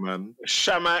Gervinho, man.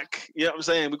 Shamak. You know what I'm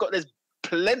saying? There's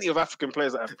plenty of African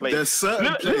players that have played. There's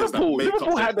certain players that make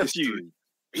Liverpool up had a history. few.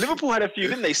 Liverpool had a few,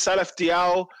 didn't they? Salif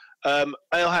Diao, El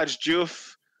Hadj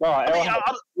Diouf.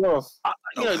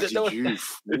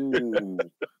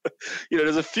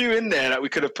 There's a few in there that we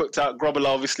could have put out. Grobbelaar,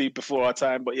 obviously, before our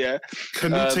time, but yeah.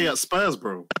 Canute at Spurs,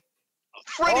 bro.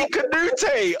 Freddie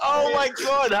Canute. Oh my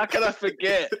God, how can I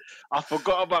forget? I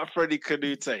forgot about Freddie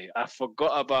Canute.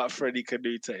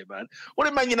 Man. What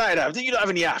did Man United have? Did you not have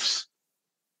any AFs?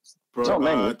 Bro, not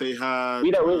many. They had.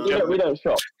 We don't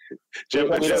shop.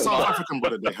 What's the South African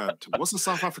brother they had? What's the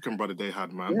South African brother they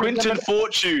had, man? Quinton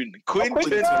Fortune.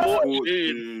 Quinton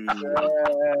Fortune.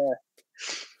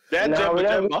 They're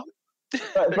Jemba.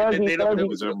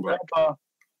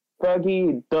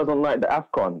 Fergie doesn't like the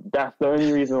AFCON. That's the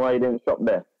only reason why he didn't shop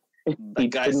there. He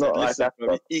did not like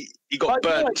AFCON. He got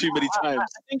burnt too many times.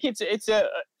 I think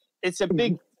it's a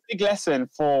big lesson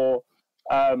for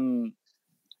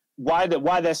why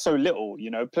they're so little. You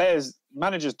know,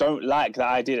 managers don't like the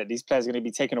idea that these players are going to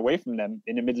be taken away from them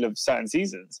in the middle of certain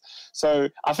seasons. So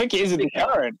I think it is a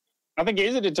deterrent.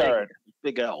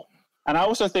 Big L. And I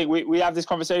also think we have this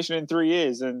conversation in 3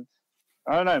 years, and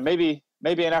I don't know, maybe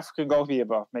an African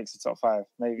goalkeeper makes the top 5.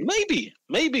 Maybe.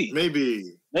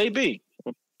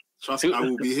 Trust me, I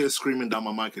will be here screaming down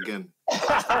my mic again.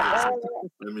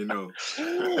 Let me know.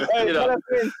 Sully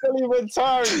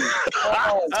Muntari.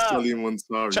 Sully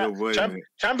Muntari, your boy, mate.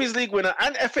 Champions League winner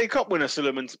and FA Cup winner,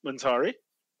 Sully Muntari.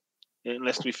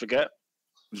 Lest we forget.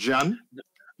 Jean.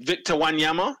 Victor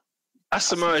Wanyama.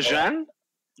 Asamoah Gyan.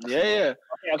 Yeah.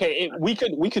 Okay. We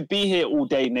could be here all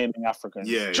day naming Africans.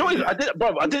 Yeah.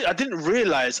 I didn't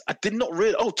realize.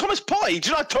 Oh, Thomas Partey. Do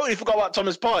you know? I totally forgot about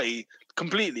Thomas Partey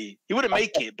completely. He wouldn't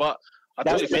make it, but I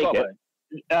totally forgot about it.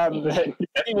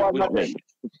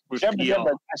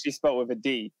 Jemba actually spelled with a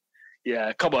D.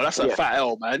 Yeah, come on, that's a fat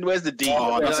L, man. Where's the D?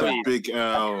 Oh, that's a big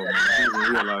L. Man. I didn't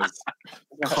even realize.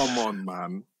 Come on,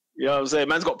 man. You know what I'm saying?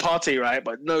 Man's got Partey, right?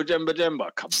 But no Jemba.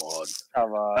 Come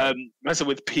on. Messing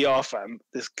with PR, fam.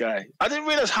 This guy. I didn't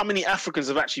realize how many Africans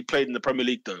have actually played in the Premier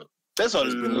League, though. There's a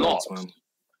lot. Man.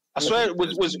 I swear,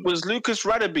 was Lucas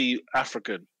Radaby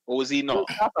African, or was he not?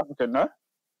 South African, no?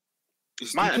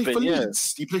 Might have been,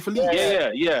 Leeds. He played for Leeds.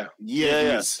 Yeah. He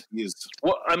is.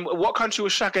 What country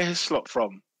was Shaka Hislop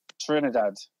from?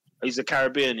 Trinidad. He's a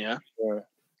Caribbean, yeah.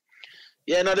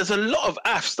 Yeah, no, there's a lot of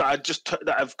AFs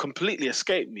that have completely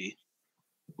escaped me,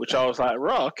 which I was like,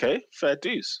 okay, fair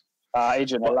dues.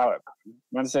 Adrian, allow it.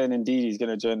 Man saying Indeed he's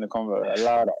going to join the convo.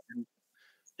 Allow that.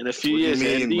 In a few years,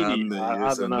 I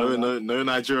don't know. No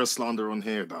Nigeria slander on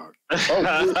here, dog. We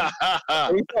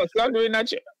got slander in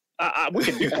Nigeria. We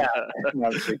can do that.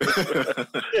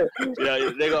 Yeah,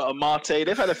 they got a Mate.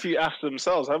 They've had a few AFs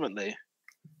themselves, haven't they?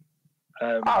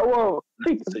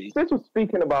 Since we're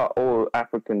speaking about all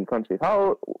African countries,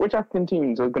 which African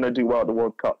teams are going to do well at the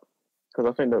World Cup? Because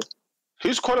I think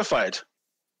who's qualified?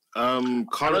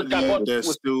 Currently,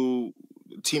 there's still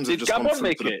teams have just come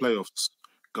through to the playoffs.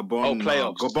 Gabon,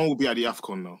 playoffs. Gabon will be at the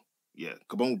AFCON now. Yeah,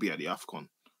 Gabon will be at the AFCON.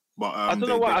 But I don't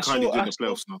know why they're kind of doing the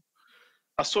playoffs now.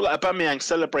 I saw like Aubameyang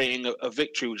celebrating a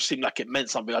victory, which seemed like it meant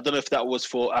something. I don't know if that was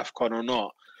for AFCON or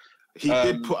not. He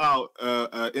did put out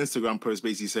an Instagram post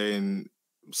basically saying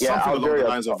something along the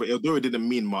lines of, although it didn't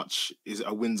mean much, is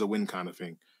a win's a win kind of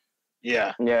thing.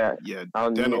 Yeah. They're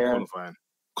not qualifying.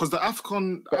 Because the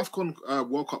AFCON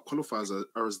World Cup qualifiers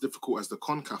are as difficult as the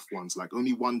CONCACAF ones. Like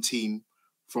only one team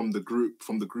from the group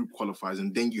qualifies,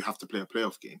 and then you have to play a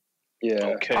playoff game. Yeah.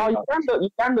 Okay.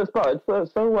 Uganda started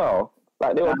so well.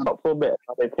 Like they were top for a bit,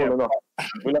 but they've fallen off.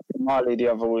 We lost Mali the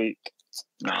other week.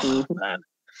 Oh, man.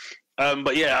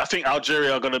 But yeah, I think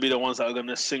Algeria are going to be the ones that are going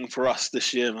to sing for us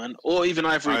this year, man. Or even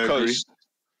Ivory Coast.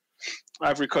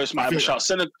 Ivory Coast might have a shot.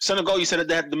 Senegal, you said that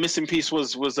they had the missing piece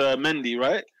was Mendy,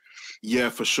 right? Yeah,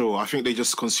 for sure. I think they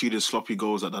just conceded sloppy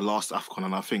goals at the last AFCON,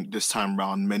 and I think this time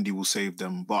round Mendy will save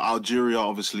them. But Algeria,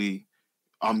 obviously,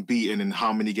 unbeaten in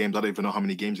how many games? I don't even know how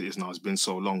many games it is now. It's been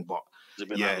so long, but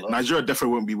yeah, Nigeria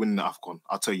definitely won't be winning the AFCON.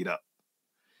 I'll tell you that.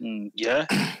 Yeah?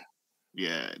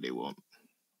 Yeah, they won't.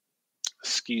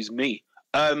 Excuse me.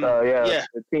 The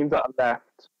teams that are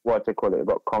left, what they call it,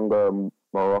 got Congo,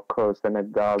 Morocco,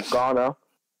 Senegal, Ghana.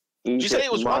 Did you say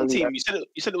it was one team? You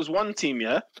said it was one team,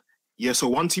 yeah? Yeah, so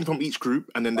one team from each group,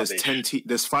 and then there's 10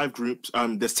 there's 5 groups.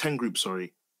 There's 10 groups,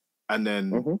 sorry, and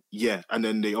then and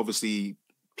then they obviously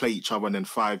play each other, and then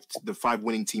the 5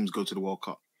 winning teams go to the World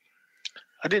Cup.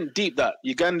 I didn't deep that.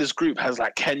 Uganda's group has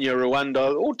like Kenya,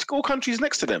 Rwanda, all countries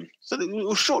next to them. So it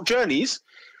was short journeys,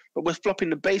 but we're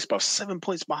flopping the base, bruv. 7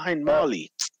 points behind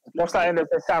Mali. What's that?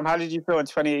 Sam, how did you feel in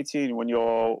 2018 when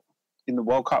you're in the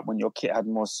World Cup when your kit had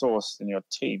more sauce than your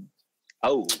team?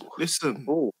 Oh,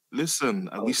 listen,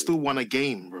 we still won a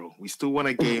game, bro. We still won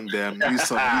a game there.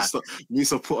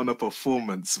 Musa put on a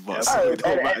performance, but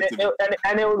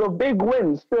and it was a big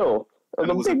win still.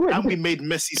 And we made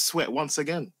Messi sweat once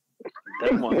again.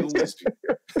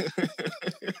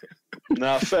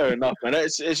 No, fair enough, man.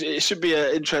 It should be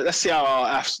an interest. Let's see how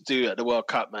our AFs do at the World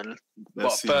Cup, man.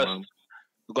 Let's see, man.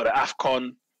 We've got the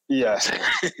AFCON. Yeah.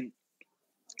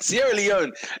 Sierra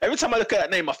Leone. Every time I look at that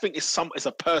name, I think it's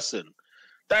a person.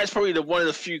 That is probably one of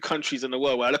the few countries in the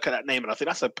world where I look at that name and I think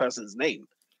that's a person's name.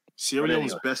 Sierra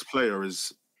Leone's best player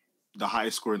is the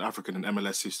highest scoring African in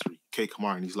MLS history, K.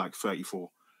 Kamara, and he's like 34.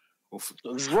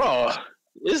 Raw,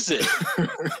 is it?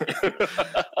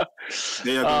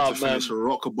 They are going to finish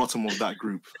rock bottom of that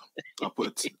group. I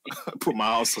put my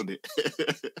house on it.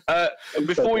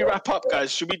 Before we wrap up, guys,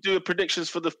 should we do predictions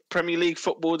for the Premier League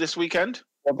football this weekend?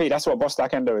 Well, Pete, that's what Boss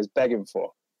Endo is begging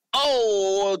for.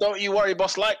 Oh, don't you worry,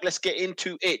 Boss Like. Let's get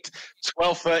into it.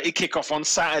 12:30 kickoff on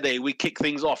Saturday. We kick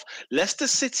things off. Leicester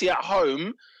City at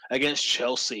home against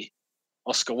Chelsea.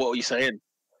 Oscar, what are you saying?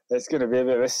 It's going to be a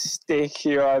bit of a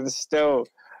sticky one still.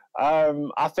 I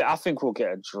think we'll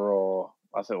get a draw.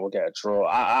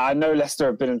 I know Leicester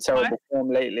have been in terrible form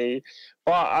lately,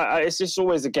 but it's just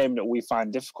always a game that we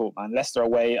find difficult, man. Leicester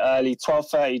away early,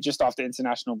 12:30, just after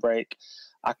international break.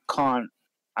 I can't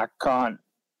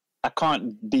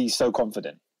be so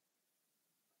confident.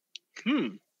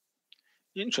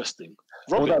 Interesting.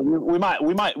 Although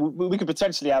we could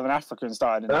potentially have an African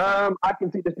starting. I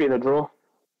can see this being a draw.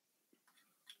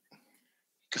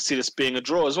 Could see this being a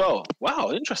draw as well.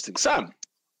 Wow, interesting. Sam?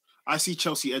 I see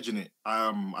Chelsea edging it.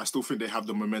 I still think they have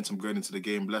the momentum going into the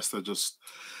game. Leicester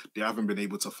they haven't been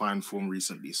able to find form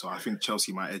recently, so I think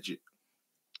Chelsea might edge it.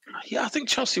 Yeah, I think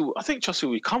Chelsea will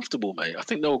be comfortable, mate. I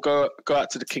think they'll go out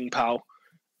to the King Power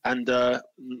and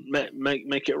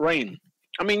make it rain.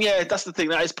 I mean, yeah, that's the thing.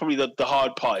 That is probably the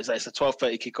hard part, is that it's a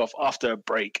 12:30 kickoff after a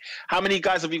break. How many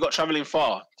guys have you got travelling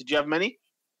far? Did you have many?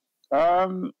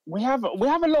 We have a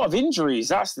lot of injuries.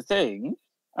 That's the thing.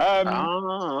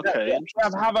 Okay. We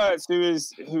have Havertz,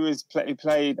 who has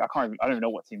played. I don't even know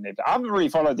what team they play. I haven't really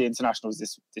followed the internationals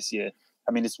this year.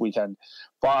 I mean, this weekend.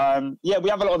 But we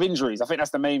have a lot of injuries. I think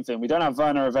that's the main thing. We don't have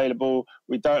Werner available.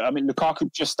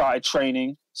 Lukaku just started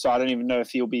training, so I don't even know if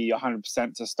he'll be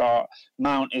 100% to start.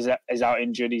 Mount is out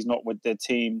injured. He's not with the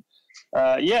team.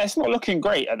 It's not looking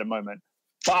great at the moment.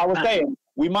 But I was saying,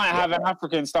 we might have an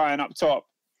African starting up top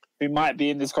who might be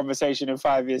in this conversation in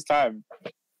 5 years' time.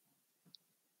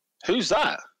 Who's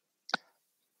that?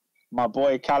 My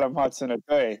boy Callum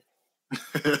Hudson-Odoi.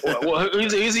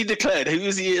 Who's he declared?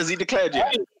 Has he declared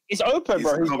yet? It's open,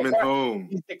 bro. He's coming home.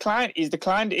 He's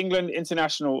declined England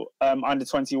international under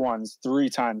 21s 3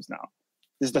 times now.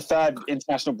 This is the 3rd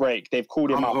international break. They've called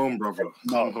him up. Come home, brother.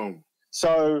 Come home.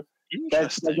 So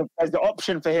there's the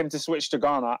option for him to switch to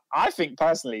Ghana. I think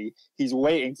personally, he's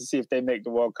waiting to see if they make the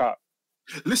World Cup.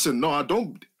 Listen,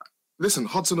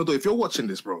 Hudson-Odoi, if you're watching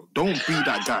this, bro, don't be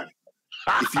that guy.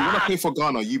 If you want to play for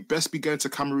Ghana, you best be going to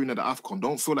Cameroon at the AFCON.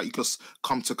 Don't feel like you just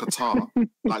come to Qatar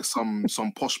like some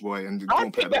posh boy and go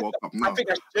and play at the World Cup. No, I think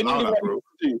that's genuinely what he wants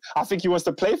to do. I think he wants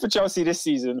to play for Chelsea this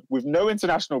season with no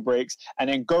international breaks and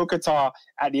then go Qatar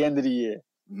at the end of the year.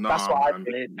 That's what I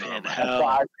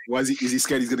think. Why is he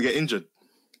scared he's going to get injured?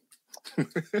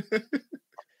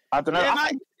 I don't know.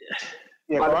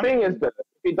 But the thing is that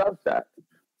if he does that,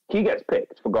 he gets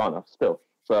picked for Ghana still.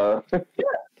 So, yeah.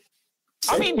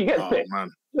 I mean, he gets picked. Man.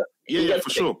 Yeah, for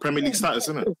sure. Premier League status,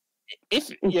 isn't it?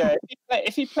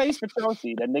 If he plays for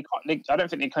Chelsea, then they can't. I don't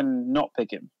think they can not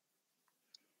pick him.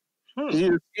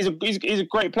 He's a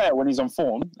great player when he's on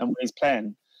form and when he's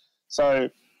playing. So,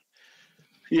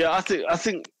 yeah, I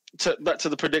think back to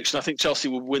the prediction. I think Chelsea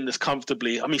will win this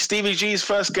comfortably. I mean, Stevie G's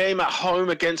first game at home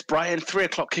against Brighton,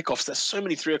 3:00 kickoffs. There's so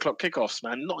many 3:00 kickoffs,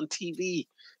 man. Not on TV.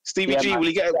 Stevie G, man. Will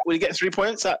he get 3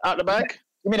 points out the bag?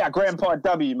 Give me that Graham Potter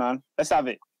W, man. Let's have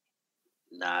it.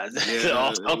 Nah,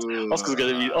 Oscar's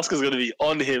gonna be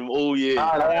on him all year.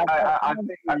 I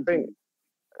think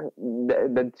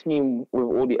the team with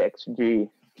all the XG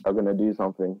are gonna do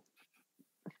something.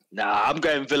 Nah, I'm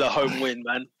going Villa home win,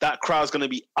 man. That crowd's gonna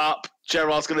be up.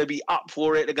 Gerrard's gonna be up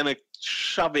for it. They're gonna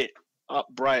shove it up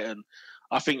Brighton.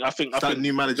 I think that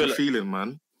new manager feeling,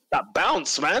 man. That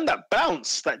bounce, man. That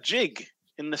jig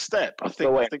in the step.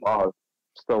 Still waiting.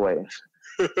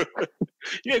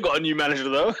 You ain't got a new manager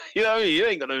though. You know what I mean? You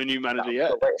ain't got no new manager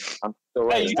yet. I'm still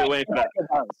waiting. Hey, you still waiting for that?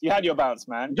 You had your bounce,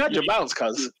 man. You had your bounce,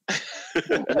 cuz.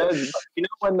 You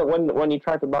know when you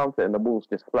try to bounce it and the ball's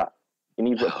just flat, you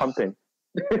need to pump in.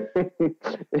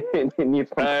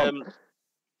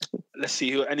 Let's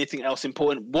see. Anything else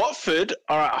important? Watford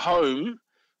are at home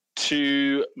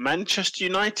to Manchester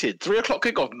United. 3:00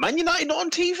 kickoff. Man United not on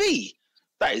TV.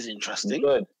 That is interesting.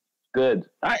 Good.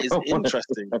 That is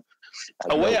interesting.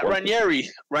 Away at Ranieri.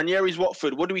 Ranieri's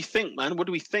Watford. What do we think, man? What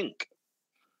do we think?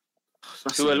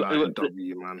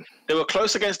 They were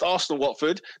close against Arsenal,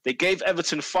 Watford. They gave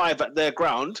Everton 5 at their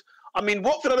ground. I mean,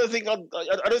 Watford, I don't think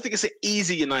it's an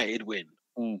easy United win.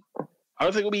 I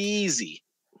don't think it'll be easy.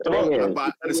 But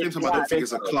at the same time, I don't think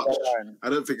it's a clutch. I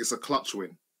don't think it's a clutch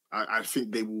win. I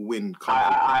think they will win.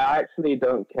 I actually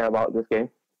don't care about this game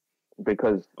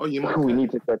because we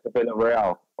need to go to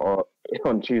Villarreal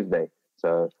on Tuesday.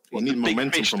 So we need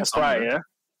momentum from somewhere.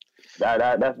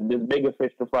 That's the bigger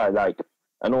fish to fry.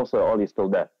 And also Ollie's still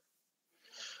there.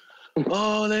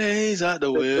 Ollie's at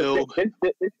the wheel.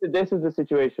 This is the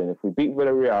situation. If we beat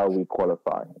Villarreal, we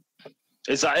qualify.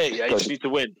 Is that it? Yeah, you just need to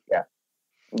win. Yeah.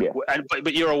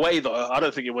 But you're away though. I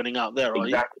don't think you're winning out there, are you?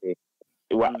 Exactly.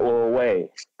 We're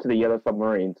away to the Yellow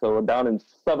Submarine. So we're down in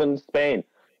southern Spain.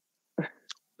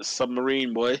 The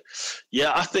submarine, boy.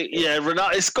 Yeah, I think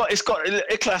Ronaldo. It's got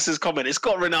Iklas's comment. It's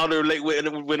got Ronaldo late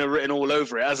winner written all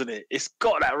over it, hasn't it? It's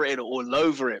got that written all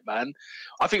over it, man.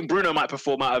 I think Bruno might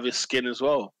perform out of his skin as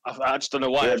well. I just don't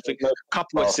know why. I think a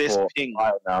couple assists.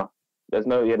 Now. There's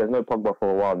no Pogba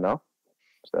for a while now.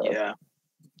 So. Yeah.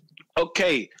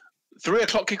 Okay.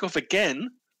 3:00 kickoff again.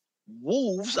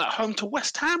 Wolves at home to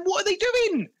West Ham. What are they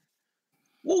doing?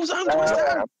 Wolves at home to West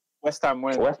Ham. West Ham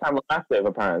win. West Ham were massive,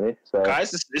 apparently. So. Guys,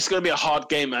 this is going to be a hard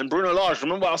game, man. Bruno Lage.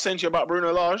 Remember what I was saying to you about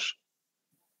Bruno Lage?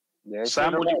 Yeah,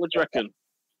 Sam, what do you reckon?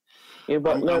 Yeah,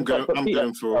 I'm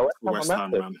going for West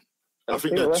Ham, man. I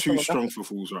think they're too strong for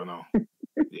Wolves right now.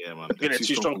 Yeah, man. They're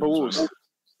too strong for Wolves. Right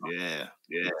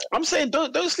yeah. I'm saying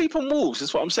don't sleep on Wolves.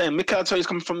 That's what I'm saying. Mikel Arteta's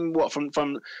coming from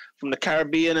the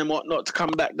Caribbean and whatnot to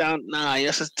come back down. Nah,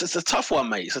 it's a tough one,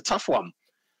 mate. It's a tough one.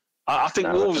 I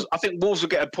think Wolves will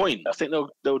get a point. I think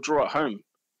they'll draw at home.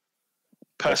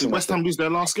 Did West Ham lose their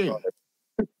last game?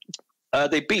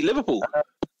 They beat Liverpool.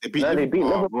 They beat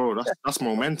Liverpool. Bro, that's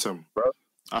momentum.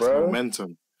 That's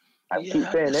momentum. I keep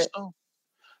saying it.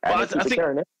 But I think,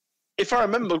 if I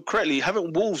remember correctly,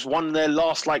 haven't Wolves won their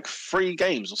last 3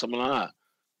 games or something like that?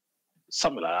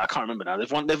 Something like that. I can't remember now. They've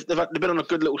been on a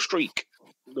good little streak.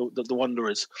 The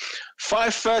Wanderers.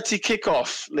 5:30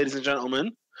 kickoff, ladies and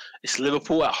gentlemen. It's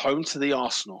Liverpool at home to the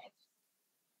Arsenal.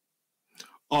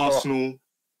 Arsenal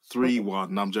 3-1.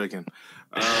 No, I'm joking.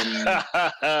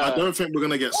 I don't think we're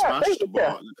gonna get smashed.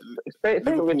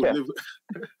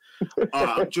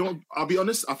 I'll be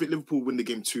honest. I think Liverpool win the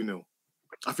game 2-0.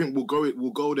 I think we'll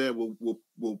go there.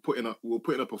 We'll put in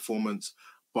a performance,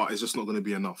 but it's just not going to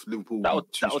be enough. Liverpool will be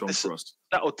too strong for us.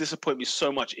 That will disappoint me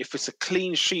so much. If it's a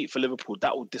clean sheet for Liverpool,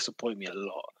 that will disappoint me a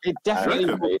lot. It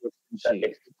definitely will.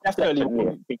 Definitely.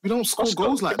 We don't score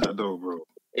goals like that, though, bro.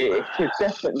 It's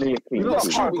definitely a clean sheet. We don't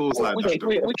score goals like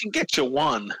that. We can get you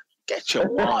one. Get your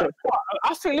one.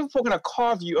 I think Liverpool are going to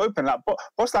carve you open.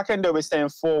 Boss Endo is saying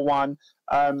 4-1.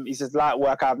 He says, light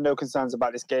work. I have no concerns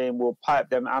about this game. We'll pipe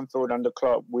them. Anfield under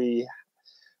Klopp. We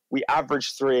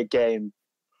average 3 a game.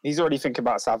 He's already thinking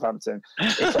about Southampton.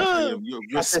 You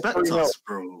respect us,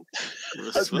 bro.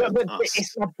 It's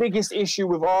my biggest issue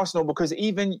with Arsenal because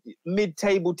even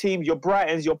mid-table teams, your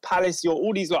Brightons, your Palace, your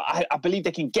all these, I believe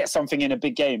they can get something in a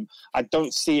big game. I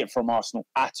don't see it from Arsenal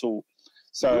at all.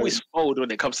 So we always fold when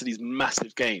it comes to these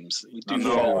massive games. We do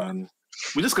man.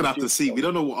 We're just gonna have to see. We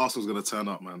don't know what Arsenal's gonna turn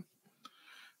up, man.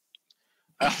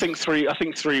 I think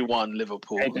 3-1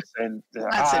 Liverpool.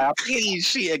 That's a clean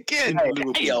sheet again. Hey,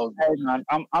 man,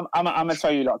 I'm gonna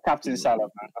tell you, Captain Salah,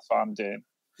 man. That's what I'm doing.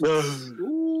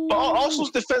 But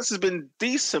Arsenal's defense has been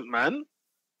decent, man.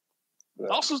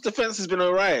 Arsenal's defense has been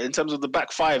alright in terms of the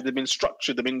back five. They've been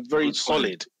structured. They've been very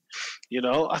solid. You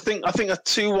know, I think a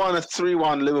 2-1, a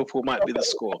 3-1 Liverpool might be the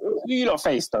score. Who you lot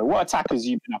faced though? What attackers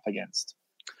you been up against?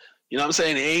 You know what I'm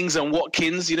saying? Ings and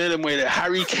Watkins. You know them with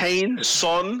Harry Kane,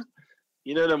 Son.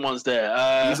 You know them ones there.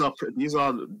 These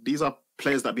are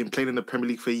players that have been playing in the Premier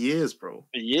League for years, bro.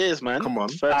 For years, man. Come on.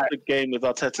 First big game with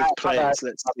Arteta's players.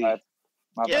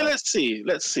 Let's see.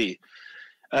 Let's see.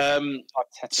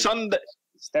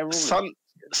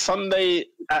 Sunday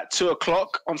at 2:00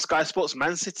 on Sky Sports.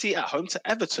 Man City at home to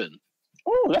Everton.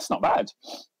 Oh, that's not bad.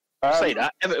 Say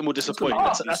that Everton will disappoint.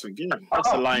 That's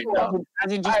a line.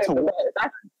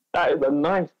 That is a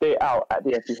nice day out at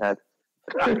the Etihad.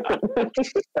 You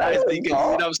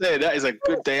know what I'm saying? That is a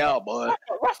good day out, boy.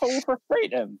 Rafa will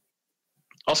frustrate them.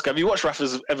 Oscar, have you watched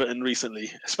Rafa's Everton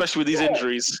recently, especially with these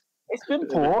injuries? It's been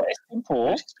poor. It's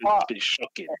been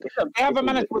shocking. They have a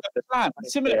manager with a plan.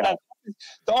 Similar to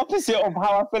the opposite of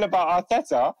how I feel about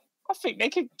Arteta. I think they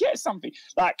could get something.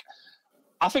 Like,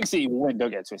 I think City will win,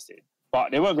 don't get twisted.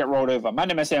 But they won't get rolled over. Man,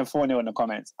 they're saying 4-0 in the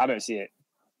comments. I don't see it.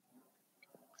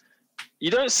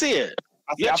 You don't see it?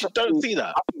 You actually don't see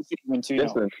that? I think City win 2-0.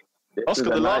 Listen, Oscar,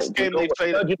 the last game they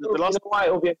played... You know why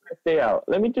it'll be a fresh day out?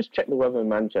 Let me just check the weather in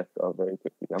Manchester very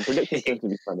quickly. I'm predicting it's going to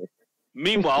be sunny.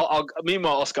 Meanwhile,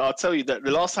 Oscar, I'll tell you that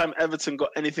the last time Everton got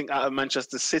anything out of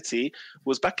Manchester City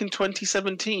was back in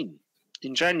 2017,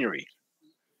 in January.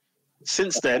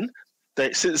 Since then,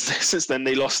 they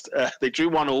lost. They drew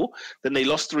 1-1, then they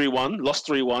lost 3-1, lost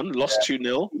 3-1, lost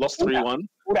 2-0, lost 3-1.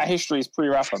 All that history is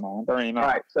pre-Rafa, man. Don't really know.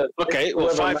 Right, so okay, well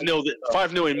 5-0.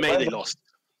 5-0 in May they lost.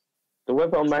 The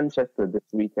weather on Manchester this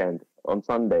weekend on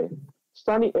Sunday: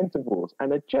 sunny intervals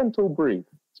and a gentle breeze.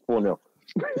 It's 4-0.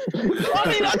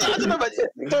 I don't know, but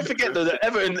don't forget though that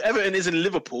Everton is in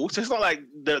Liverpool, so it's not like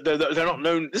they're not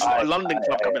known. This is not a London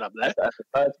club coming up there. That's the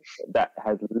person that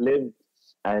has lived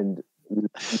and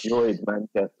enjoyed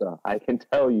Manchester. I can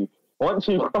tell you, once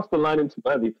you cross the line into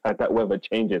Merseyside, that weather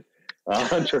changes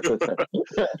 100%.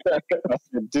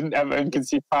 Didn't Everton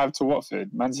concede 5 to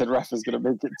Watford? Man said Rafa's going to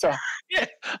make it tough. Yeah,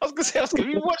 I was going to say, have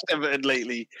you watched Everton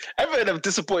lately? Everton have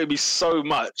disappointed me so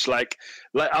much. Like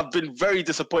I've been very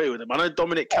disappointed with them. I know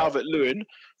Dominic Calvert-Lewin,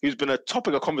 who's been a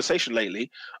topic of conversation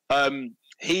lately.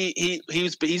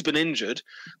 He's been injured.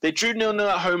 They drew 0-0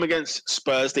 at home against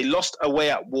Spurs. They lost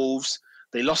away at Wolves.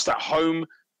 They lost at home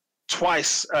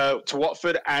twice to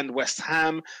Watford and West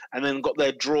Ham, and then got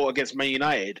their draw against Man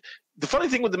United. The funny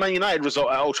thing with the Man United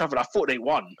result at Old Trafford, I thought they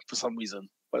won for some reason,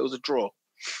 but it was a draw.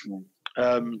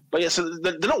 But yeah, so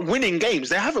they're not winning games.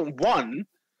 They haven't won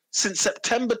since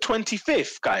September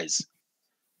 25th, guys.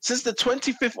 Since the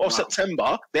 25th of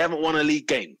September, they haven't won a league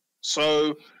game.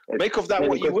 So make of that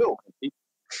what you will.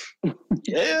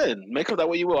 Yeah, make of that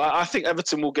what you will. I think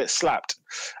Everton will get slapped.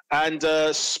 And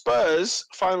Spurs,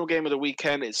 final game of the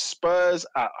weekend, is Spurs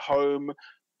at home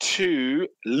to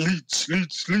Leeds.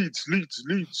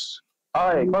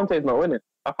 Aye, Conte's not winning.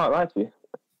 I can't lie to you.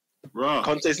 Bro.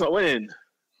 Conte's not winning.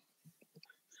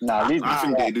 Nah, Leeds. I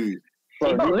think they do.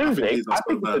 He's not losing. I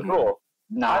think it's a draw.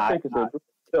 Nah, I think it's a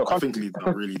draw. I think Leeds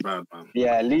are really bad, man.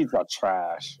 Yeah, Leeds are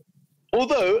trash.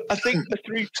 Although I think the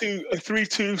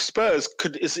 3-2 Spurs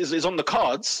is on the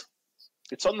cards.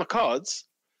 It's on the cards.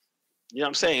 You know what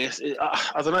I'm saying?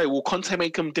 I don't know. Will Conte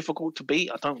make them difficult to beat?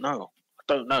 I don't know.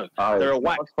 They're a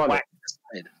whack side.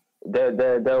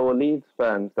 There were Leeds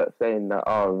fans that saying that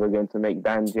we're going to make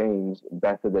Dan James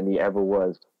better than he ever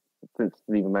was since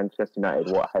leaving Manchester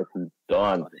United. What has he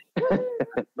done?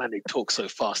 Man, they talk so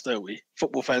fast, don't we?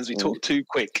 Football fans, we talk too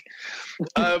quick.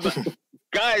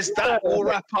 Guys, that will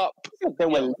wrap up. They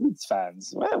were Leeds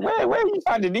fans. Where are you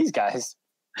finding these guys?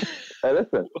 Hey,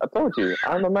 listen, I told you,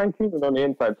 I'm a Mancunian on the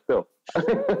inside still.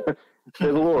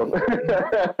 There's war.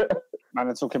 Man,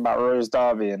 they're talking about Rose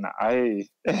Derby and that.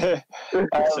 Get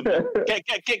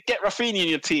Rafinha in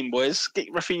your team, boys.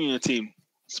 Get Rafinha in your team.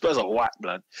 Spurs are whack,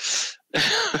 blood.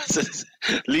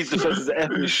 Leeds defense is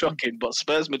effing shocking, but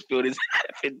Spurs midfield is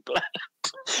effing bland.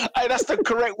 Hey, that's the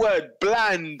correct word,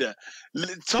 bland.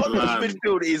 Tottenham's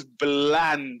midfield is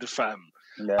bland, fam.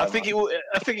 Yeah, I think it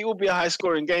will be a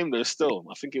high-scoring game, though. Still,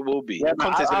 I think it will be. Yeah,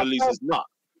 Conte's going to lose his nut.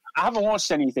 I haven't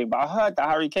watched anything, but I heard that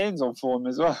Harry Kane's on form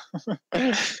as well.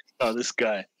 Oh, this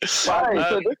guy. Right,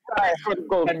 so this guy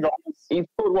he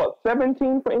scored what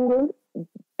 17 for England in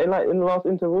the last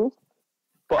intervals,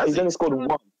 but he's only scored 1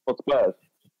 for Spurs.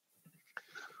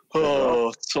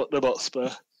 Oh, Tottenham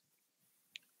Hotspur.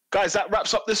 Guys, that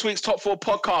wraps up this week's Top 4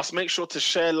 podcast. Make sure to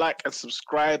share, like, and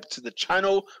subscribe to the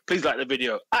channel. Please like the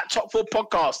video at Top 4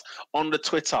 Podcast on the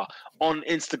Twitter, on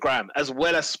Instagram, as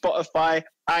well as Spotify,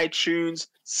 iTunes,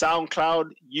 SoundCloud,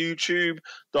 YouTube,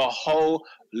 the whole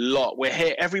lot. We're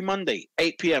here every Monday,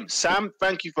 8 p.m. Sam,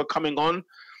 thank you for coming on.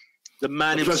 The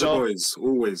man himself. Pleasure, boys.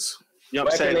 Always. You know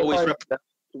what I'm saying? Always.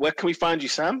 Where can we find you,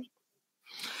 Sam?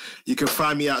 You can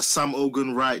find me at Sam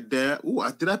Ogun right there.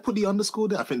 Oh, did I put the underscore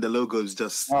there? I think the logo is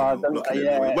just blocking it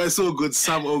anyway. But it's all good.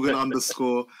 Sam Ogun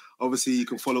underscore. Obviously, you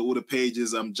can follow all the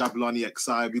pages. Jabulani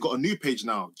XI. We've got a new page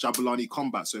now, Jabulani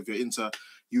Combat. So if you're into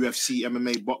UFC,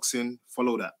 MMA, boxing,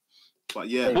 follow that. But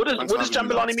yeah. What does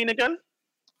Jabulani mean again?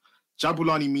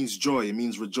 Jabulani means joy. It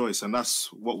means rejoice. And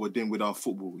that's what we're doing with our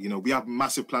football. You know, we have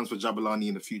massive plans for Jabulani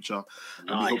in the future.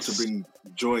 And we hope to bring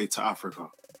joy to Africa.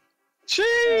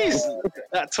 Jeez,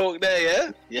 that talk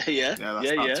there, yeah. Yeah,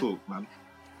 that's talk, man.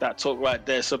 That talk right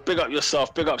there. So big up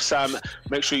yourself, big up Sam.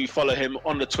 Make sure you follow him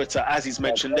on the Twitter, as he's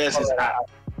mentioned. There's his app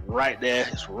right there.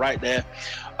 It's right there.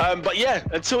 But yeah,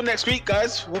 until next week,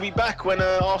 guys, we'll be back when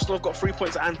Arsenal have got 3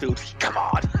 points at Anfield. Come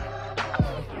on.